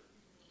winter.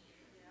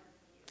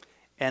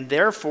 And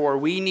therefore,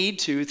 we need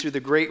to, through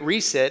the Great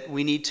Reset,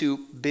 we need to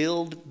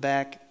build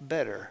back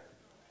better.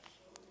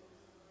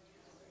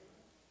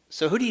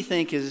 So who do you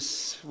think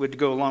would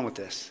go along with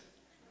this?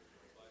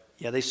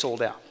 Yeah, they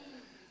sold out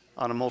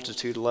on a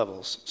multitude of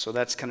levels. So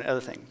that's kind of the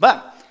other thing.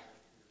 But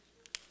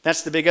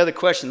that's the big other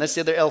question. That's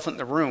the other elephant in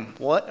the room.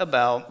 What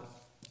about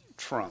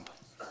Trump?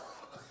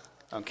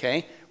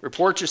 Okay.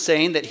 Reports are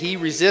saying that he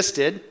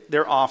resisted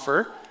their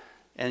offer.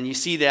 And you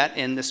see that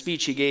in the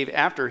speech he gave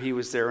after he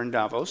was there in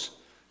Davos.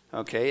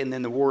 Okay. And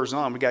then the war is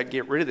on. We got to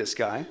get rid of this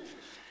guy.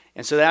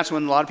 And so that's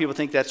when a lot of people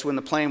think that's when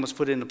the plan was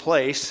put into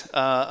place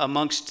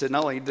amongst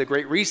not only the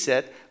Great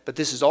Reset, but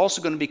this is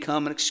also going to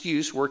become an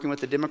excuse working with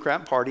the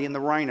Democrat Party and the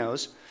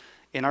rhinos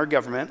in our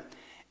government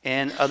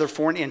and other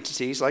foreign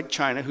entities like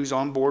China, who's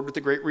on board with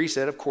the Great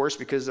Reset, of course,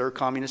 because they're a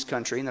communist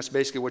country, and that's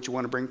basically what you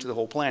want to bring to the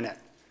whole planet.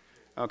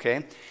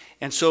 Okay?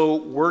 And so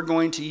we're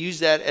going to use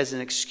that as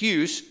an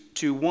excuse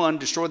to, one,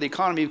 destroy the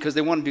economy because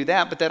they want to do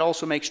that, but that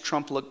also makes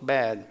Trump look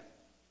bad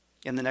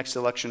in the next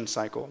election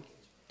cycle.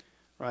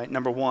 Right,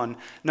 number one.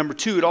 Number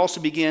two, it also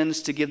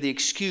begins to give the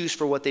excuse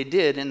for what they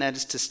did, and that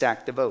is to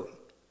stack the vote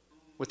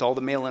with all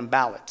the mail-in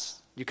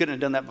ballots. You couldn't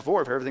have done that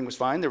before if everything was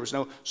fine. There was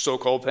no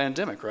so-called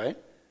pandemic, right?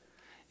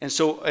 And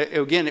so,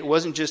 again, it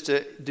wasn't just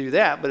to do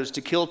that, but it was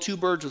to kill two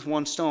birds with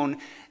one stone,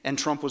 and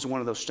Trump was one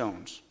of those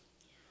stones.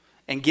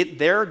 And get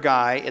their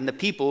guy and the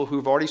people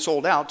who've already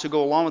sold out to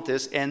go along with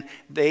this, and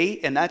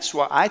that's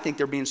why I think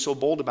they're being so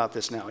bold about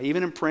this now,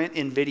 even in print,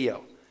 in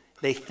video.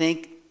 They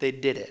think they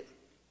did it.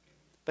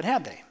 But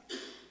have they?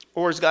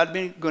 Or is God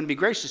going to be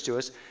gracious to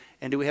us,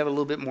 and do we have a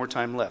little bit more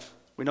time left?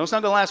 We know it's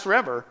not going to last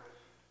forever,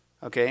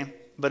 okay?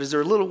 But is there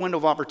a little window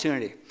of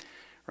opportunity,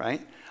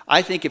 right?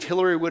 I think if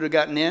Hillary would have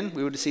gotten in,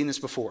 we would have seen this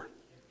before.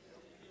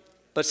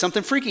 But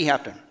something freaky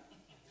happened.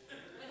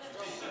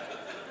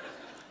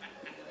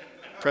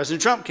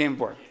 President Trump came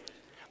aboard.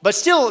 But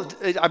still,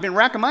 I've been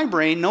racking my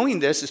brain knowing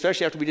this,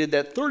 especially after we did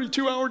that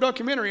 32-hour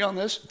documentary on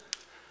this.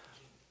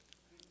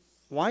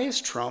 Why is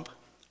Trump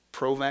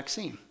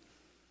pro-vaccine?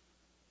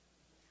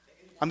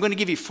 I'm going to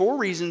give you 4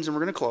 reasons, and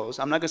we're going to close.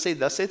 I'm not going to say,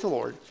 thus saith the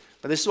Lord.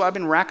 But this is why I've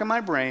been racking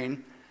my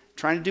brain,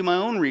 trying to do my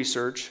own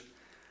research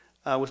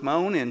with my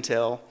own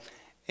intel,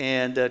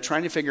 and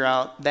trying to figure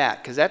out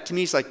that. Because that, to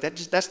me, is like,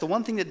 that's the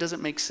one thing that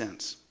doesn't make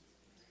sense.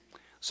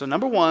 So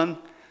number one,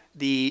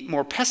 the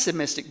more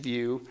pessimistic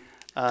view,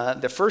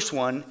 the first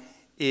one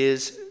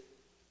is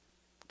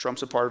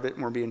Trump's a part of it,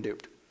 and we're being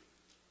duped.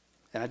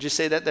 And I just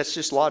say that's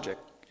just logic.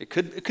 It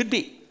could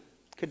be.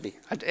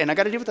 And I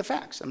got to deal with the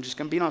facts. I'm just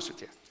going to be honest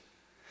with you.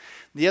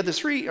 The other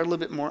 3 are a little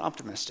bit more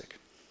optimistic.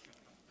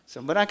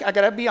 But I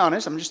got to be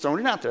honest. I'm just throwing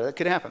it out there. That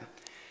could happen.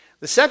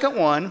 The second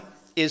one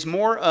is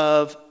more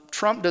of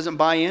Trump doesn't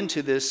buy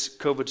into this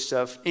COVID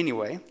stuff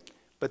anyway,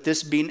 but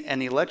this being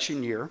an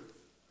election year,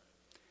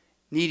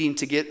 needing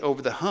to get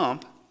over the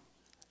hump,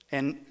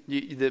 and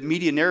the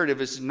media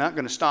narrative is not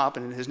going to stop,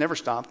 and it has never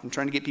stopped, and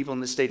trying to get people in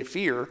this state of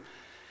fear,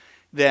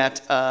 that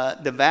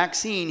the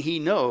vaccine he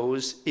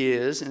knows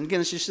is, and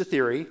again, it's just a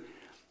theory,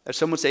 as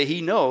some would say,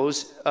 he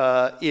knows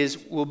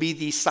will be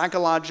the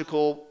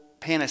psychological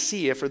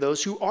panacea for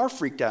those who are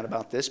freaked out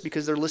about this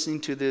because they're listening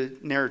to the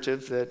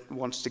narrative that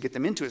wants to get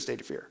them into a state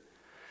of fear.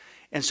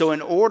 And so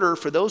in order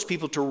for those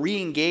people to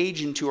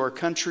re-engage into our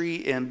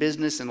country and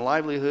business and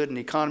livelihood and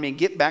economy and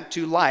get back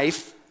to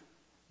life,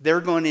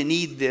 they're going to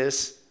need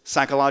this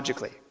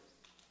psychologically.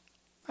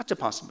 That's a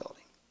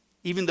possibility,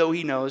 even though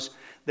he knows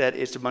that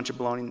it's a bunch of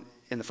baloney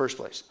in the first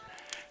place.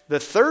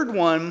 The third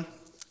one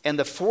and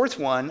the fourth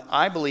one,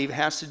 I believe,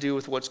 has to do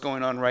with what's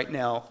going on right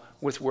now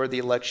with where the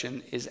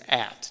election is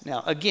at.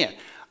 Now, again,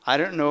 I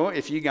don't know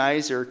if you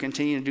guys are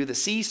continuing to do the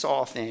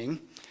seesaw thing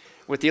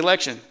with the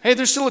election. Hey,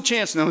 there's still a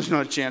chance. No, there's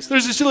not a chance.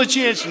 There's still a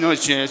chance. No,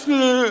 there's a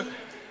chance.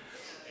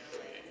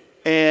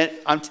 And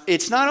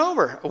it's not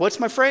over. What's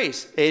my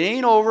phrase? It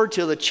ain't over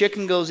till the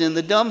chicken goes in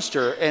the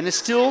dumpster, and it's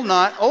still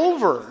not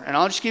over. And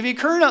I'll just give you a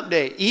current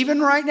update. Even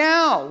right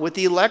now, with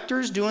the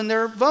electors doing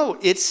their vote,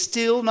 it's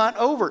still not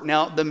over.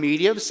 Now, the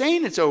media is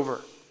saying it's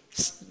over.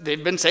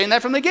 They've been saying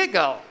that from the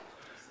get-go,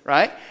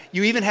 right?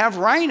 You even have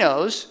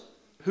rhinos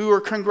who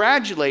are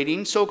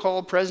congratulating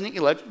so-called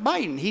President-elect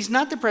Biden. He's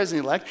not the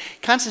President-elect.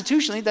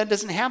 Constitutionally, that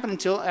doesn't happen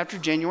until after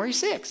January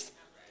 6th.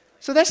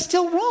 So that's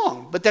still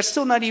wrong, but that's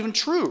still not even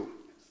true.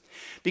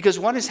 Because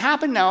what has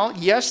happened now,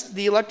 yes,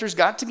 the electors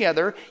got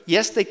together.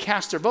 Yes, they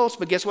cast their votes,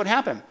 but guess what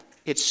happened?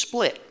 It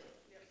split.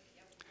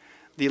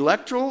 The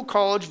Electoral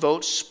College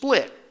vote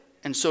split.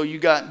 And so you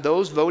got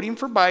those voting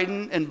for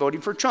Biden and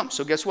voting for Trump.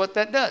 So guess what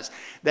that does?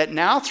 That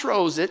now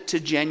throws it to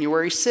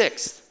January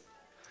 6th.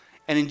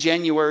 And in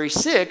January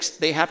 6th,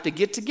 they have to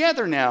get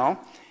together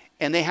now,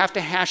 and they have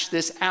to hash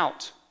this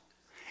out.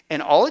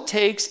 And all it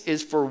takes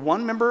is for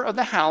one member of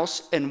the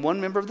House and one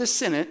member of the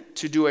Senate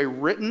to do a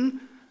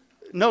written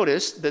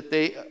notice that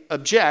they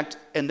object,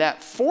 and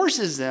that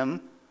forces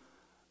them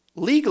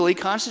legally,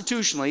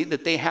 constitutionally,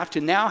 that they have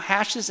to now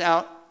hash this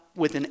out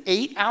with an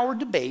 8-hour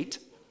debate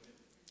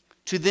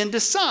to then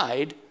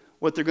decide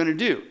what they're going to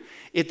do.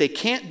 If they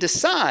can't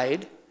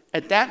decide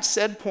at that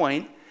said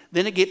point,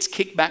 then it gets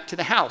kicked back to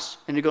the House.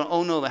 And you're going,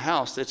 oh no, the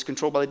House, that's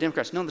controlled by the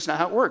Democrats. No, that's not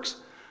how it works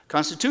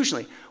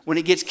constitutionally. When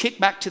it gets kicked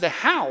back to the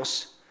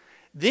House,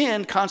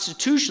 then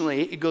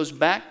constitutionally it goes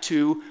back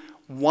to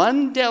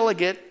one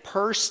delegate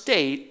per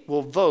state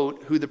will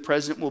vote who the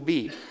president will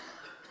be,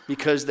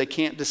 because they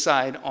can't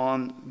decide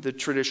on the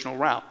traditional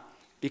route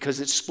because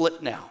it's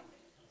split now.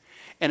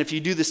 And if you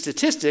do the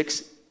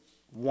statistics,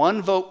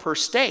 one vote per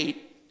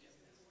state,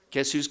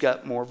 guess who's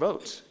got more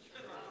votes?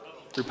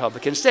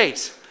 Republican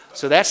states.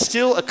 So that's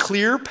still a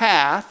clear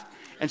path.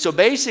 And so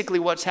basically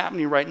what's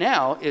happening right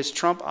now is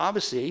Trump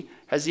obviously,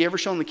 has he ever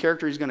shown the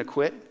character he's going to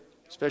quit?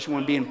 Especially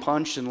when being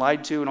punched and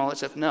lied to and all that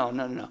stuff?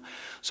 No.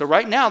 So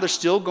right now they're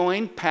still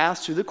going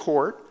paths through the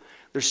court.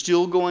 They're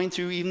still going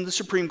through even the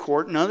Supreme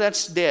Court. None of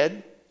that's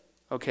dead,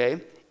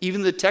 okay?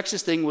 Even the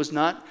Texas thing was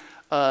not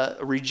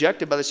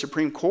rejected by the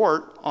Supreme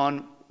Court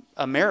on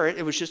a merit.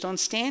 It was just on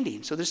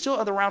standing. So there's still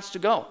other routes to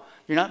go.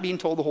 You're not being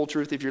told the whole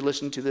truth if you're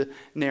listening to the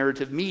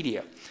narrative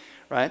media,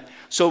 right?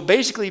 So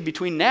basically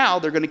between now,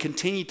 they're going to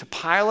continue to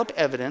pile up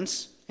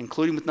evidence,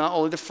 including with not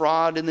only the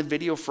fraud and the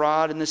video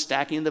fraud and the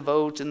stacking of the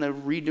votes and the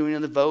redoing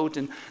of the vote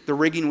and the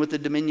rigging with the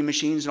Dominion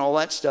machines and all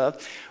that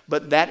stuff.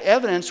 But that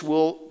evidence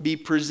will be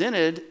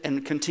presented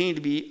and continue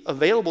to be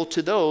available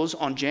to those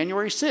on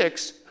January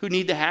 6th who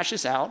need to hash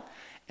this out.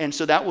 And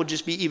so that will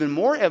just be even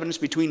more evidence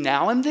between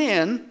now and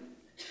then,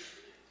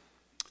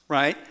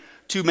 right,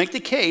 to make the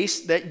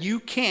case that you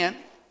can't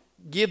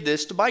give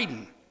this to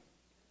Biden.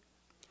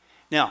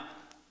 Now,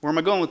 where am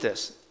I going with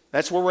this?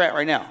 That's where we're at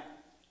right now.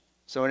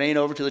 So it ain't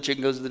over till the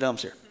chicken goes to the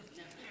dumpster.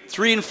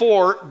 3 and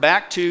 4,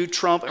 back to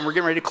Trump, and we're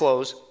getting ready to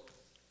close.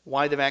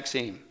 Why the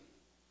vaccine?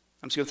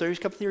 I'm just going to throw a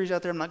couple theories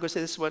out there. I'm not going to say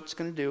this is what it's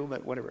going to do,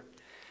 but whatever.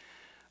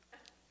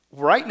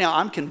 Right now,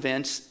 I'm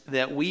convinced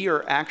that we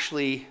are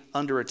actually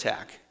under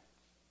attack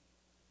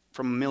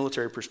from a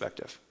military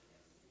perspective.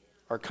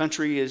 Our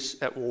country is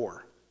at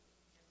war.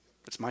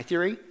 That's my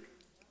theory,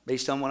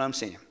 based on what I'm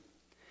seeing.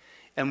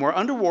 And we're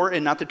under war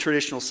in not the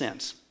traditional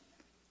sense,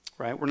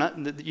 right?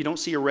 You don't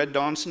see a Red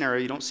Dawn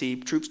scenario. You don't see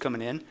troops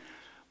coming in.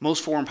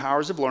 Most foreign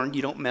powers have learned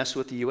you don't mess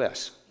with the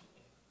U.S.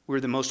 We're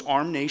the most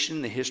armed nation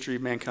in the history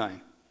of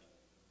mankind,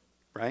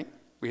 right?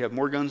 We have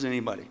more guns than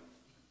anybody.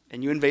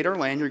 And you invade our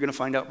land, you're going to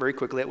find out very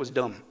quickly that was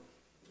dumb.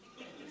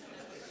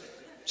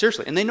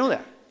 Seriously, and they know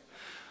that.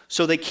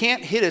 So they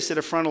can't hit us at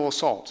a frontal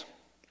assault.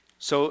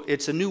 So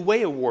it's a new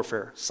way of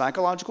warfare,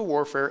 psychological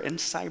warfare and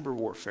cyber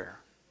warfare,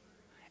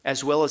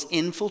 as well as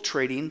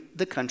infiltrating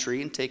the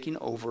country and taking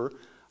over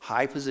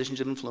high positions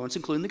of influence,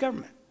 including the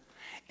government.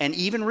 And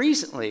even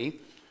recently,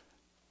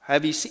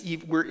 have you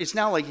seen, it's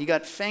now like you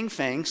got Fang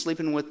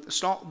sleeping with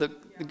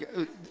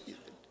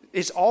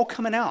it's all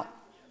coming out.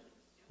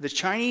 The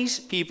Chinese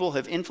people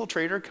have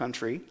infiltrated our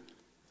country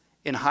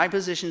in high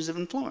positions of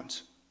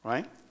influence,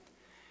 right?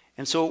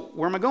 And so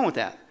where am I going with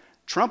that?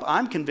 Trump,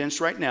 I'm convinced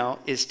right now,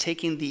 is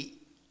taking the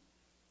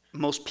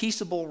most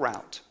peaceable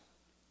route.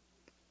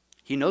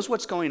 He knows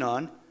what's going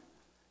on.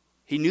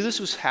 He knew this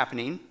was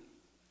happening.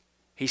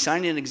 He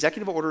signed an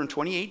executive order in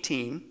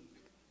 2018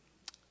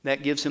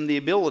 that gives him the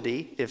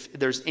ability, if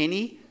there's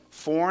any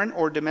foreign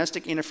or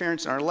domestic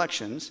interference in our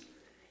elections,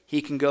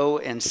 he can go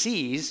and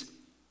seize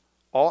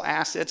all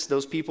assets,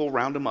 those people,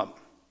 round them up.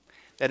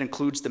 That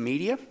includes the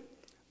media,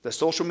 the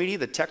social media,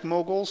 the tech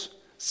moguls,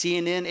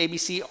 CNN,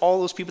 ABC, all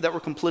those people that were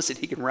complicit.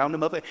 He can round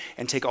them up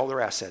and take all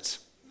their assets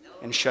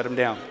and shut them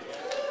down.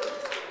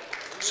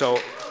 So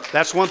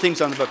that's one thing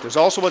that's on the book. There's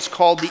also what's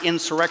called the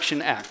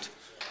Insurrection Act,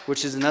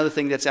 which is another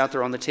thing that's out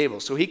there on the table.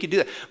 So he could do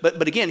that.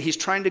 But again, he's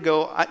trying to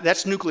go,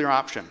 that's nuclear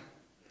option,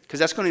 because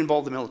that's going to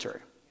involve the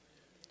military.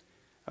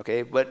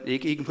 Okay, but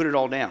he can put it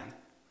all down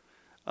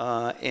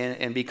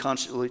and be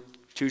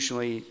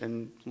constitutionally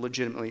and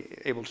legitimately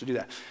able to do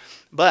that.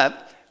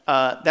 But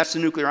that's the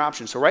nuclear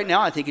option. So right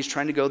now, I think he's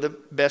trying to go the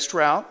best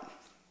route,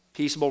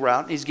 peaceable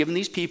route. He's given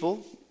these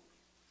people,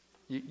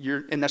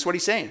 and that's what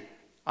he's saying.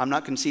 I'm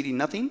not conceding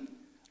nothing.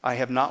 I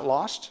have not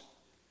lost.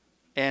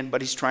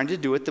 But he's trying to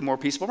do it the more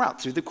peaceful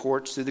route, through the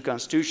courts, through the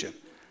Constitution.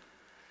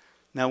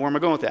 Now, where am I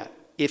going with that?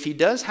 If he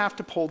does have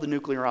to pull the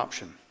nuclear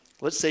option,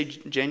 let's say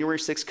January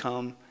 6th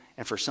come,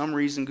 and for some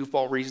reason,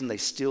 goofball reason, they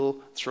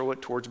still throw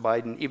it towards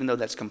Biden, even though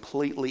that's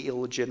completely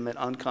illegitimate,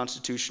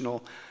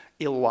 unconstitutional,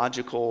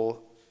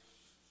 illogical,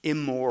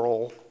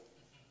 immoral,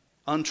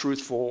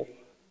 untruthful,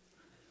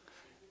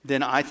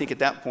 then I think at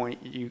that point,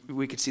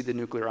 we could see the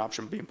nuclear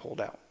option being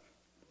pulled out.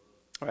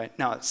 All right.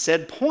 Now, at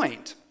said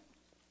point,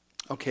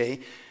 okay,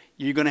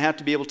 you're going to have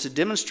to be able to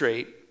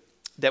demonstrate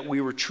that we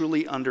were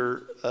truly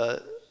under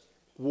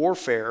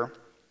warfare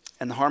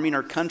and harming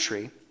our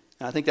country.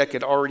 And I think that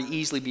could already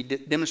easily be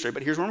demonstrated.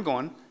 But here's where I'm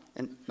going,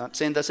 and not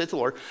saying thus saith the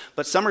Lord,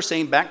 but some are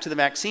saying back to the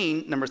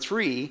vaccine, number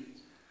 3,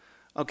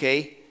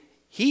 okay,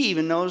 he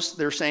even knows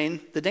they're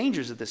saying the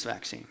dangers of this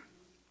vaccine.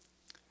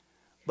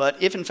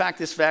 But if in fact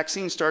this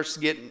vaccine starts to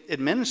get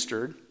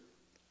administered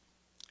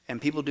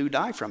and people do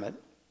die from it,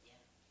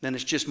 then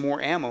it's just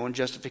more ammo and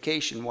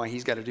justification why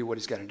he's got to do what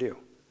he's got to do.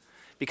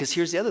 Because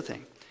here's the other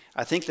thing.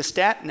 I think the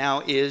stat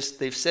now is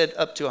they've said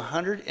up to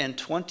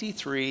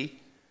 123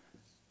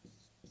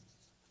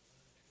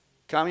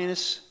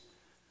 communist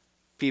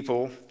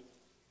people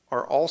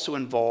are also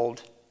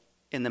involved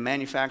in the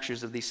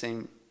manufacturers of these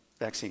same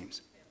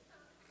vaccines.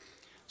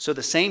 So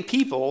the same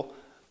people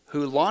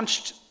who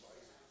launched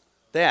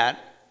that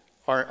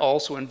are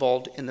also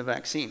involved in the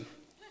vaccine.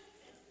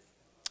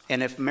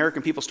 And if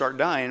American people start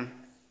dying,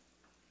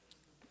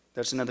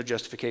 that's another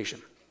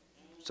justification.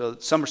 So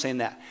some are saying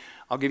that.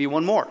 I'll give you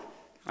one more.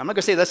 I'm not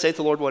going to say, thus saith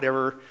the Lord,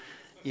 whatever,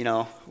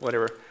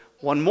 whatever.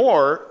 One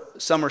more,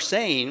 some are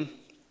saying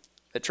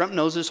that Trump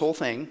knows this whole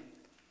thing,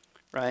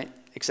 right,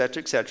 et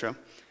cetera,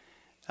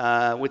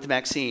 with the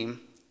vaccine.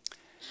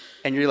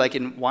 And you're like,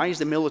 and why is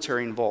the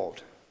military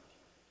involved?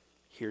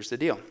 Here's the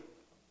deal.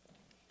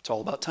 It's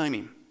all about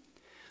timing.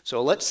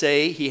 So let's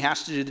say he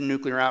has to do the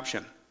nuclear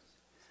option.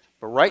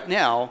 But right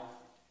now,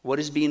 what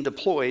is being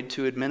deployed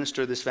to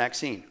administer this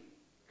vaccine?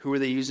 Who are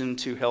they using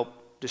to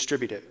help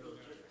distribute it?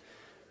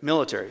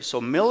 Military.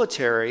 So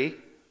military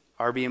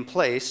are being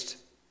placed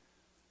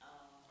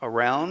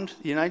around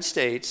the United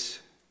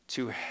States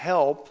to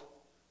help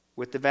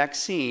with the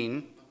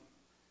vaccine,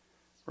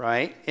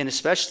 right? And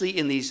especially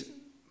in these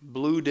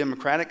blue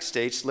democratic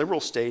states, liberal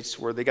states,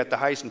 where they got the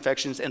highest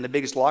infections and the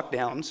biggest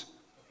lockdowns,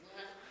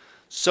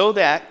 so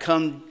that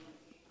come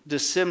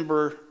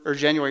December or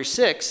January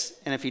 6th,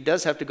 and if he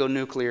does have to go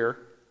nuclear,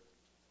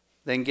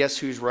 then guess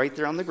who's right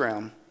there on the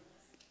ground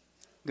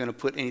going to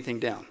put anything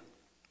down?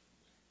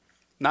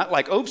 Not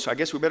like, oops, I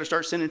guess we better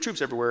start sending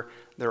troops everywhere.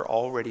 They're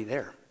already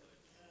there.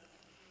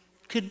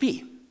 Could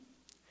be.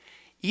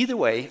 Either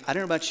way, I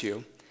don't know about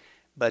you,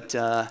 but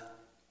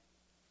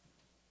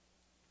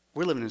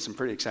we're living in some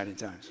pretty exciting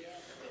times.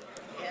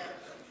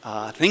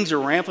 Things are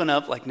ramping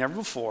up like never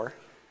before.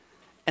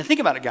 And think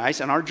about it,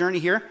 guys. On our journey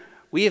here,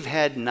 we have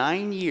had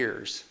 9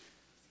 years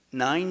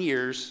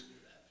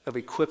of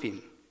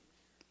equipping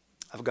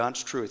of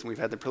God's truth. And we've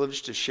had the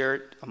privilege to share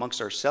it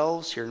amongst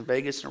ourselves here in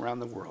Vegas and around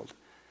the world.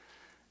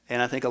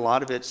 And I think a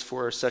lot of it's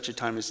for such a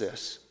time as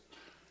this.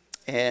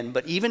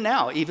 But even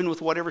now, even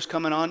with whatever's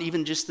coming on,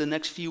 even just the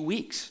next few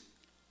weeks,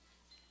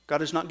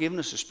 God has not given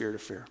us a spirit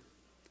of fear,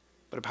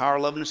 but a power,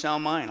 love, and a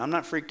sound mind. I'm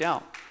not freaked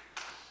out.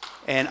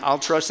 And I'll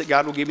trust that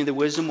God will give me the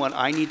wisdom, what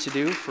I need to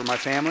do for my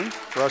family,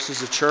 for us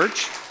as a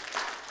church.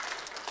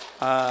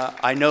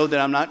 I know that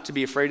I'm not to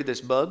be afraid of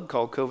this bug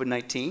called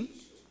Covid-19.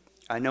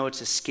 I know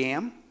it's a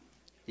scam.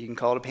 You can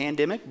call it a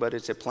pandemic, but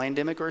it's a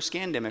plandemic or a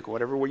scandemic,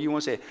 whatever way you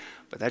want to say it.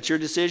 But that's your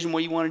decision,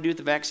 what you want to do with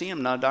the vaccine.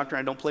 I'm not a doctor.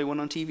 I don't play one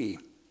on TV.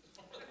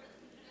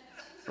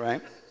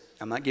 Right?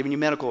 I'm not giving you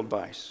medical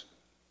advice.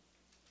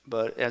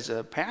 But as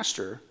a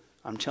pastor,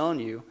 I'm telling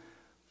you,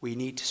 we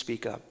need to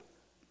speak up.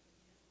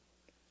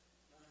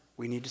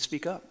 We need to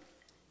speak up.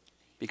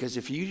 Because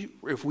if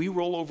we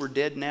roll over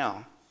dead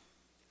now,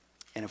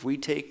 and if we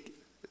take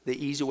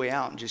the easy way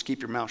out and just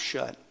keep your mouth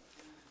shut,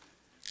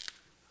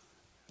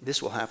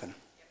 this will happen.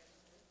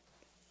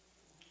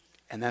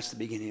 And that's the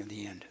beginning of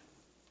the end.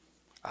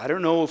 I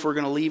don't know if we're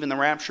going to leave in the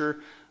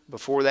rapture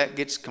before that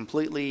gets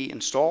completely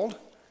installed.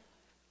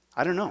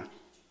 I don't know.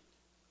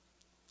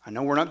 I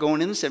know we're not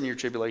going in the 7-year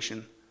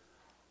tribulation.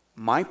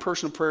 My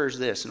personal prayer is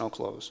this, and I'll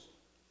close.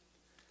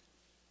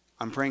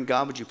 I'm praying,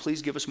 God, would you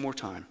please give us more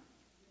time?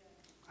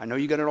 I know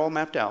you got it all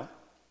mapped out.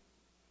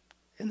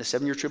 In the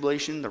 7-year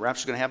tribulation, the rapture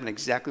is going to happen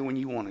exactly when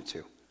you want it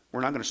to.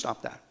 We're not going to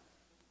stop that.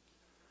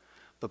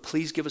 But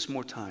please give us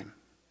more time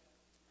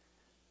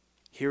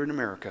here in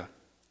America,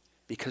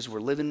 because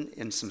we're living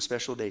in some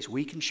special days.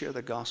 We can share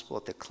the gospel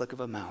at the click of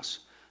a mouse,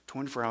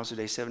 24 hours a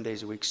day, 7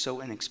 days a week,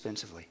 so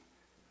inexpensively.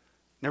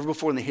 Never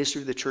before in the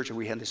history of the church have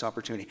we had this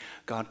opportunity.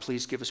 God,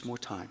 please give us more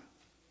time.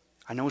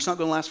 I know it's not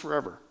going to last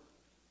forever.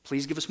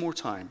 Please give us more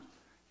time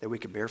that we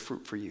can bear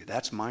fruit for you.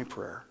 That's my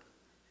prayer,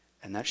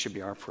 and that should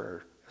be our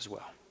prayer as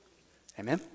well. Amen?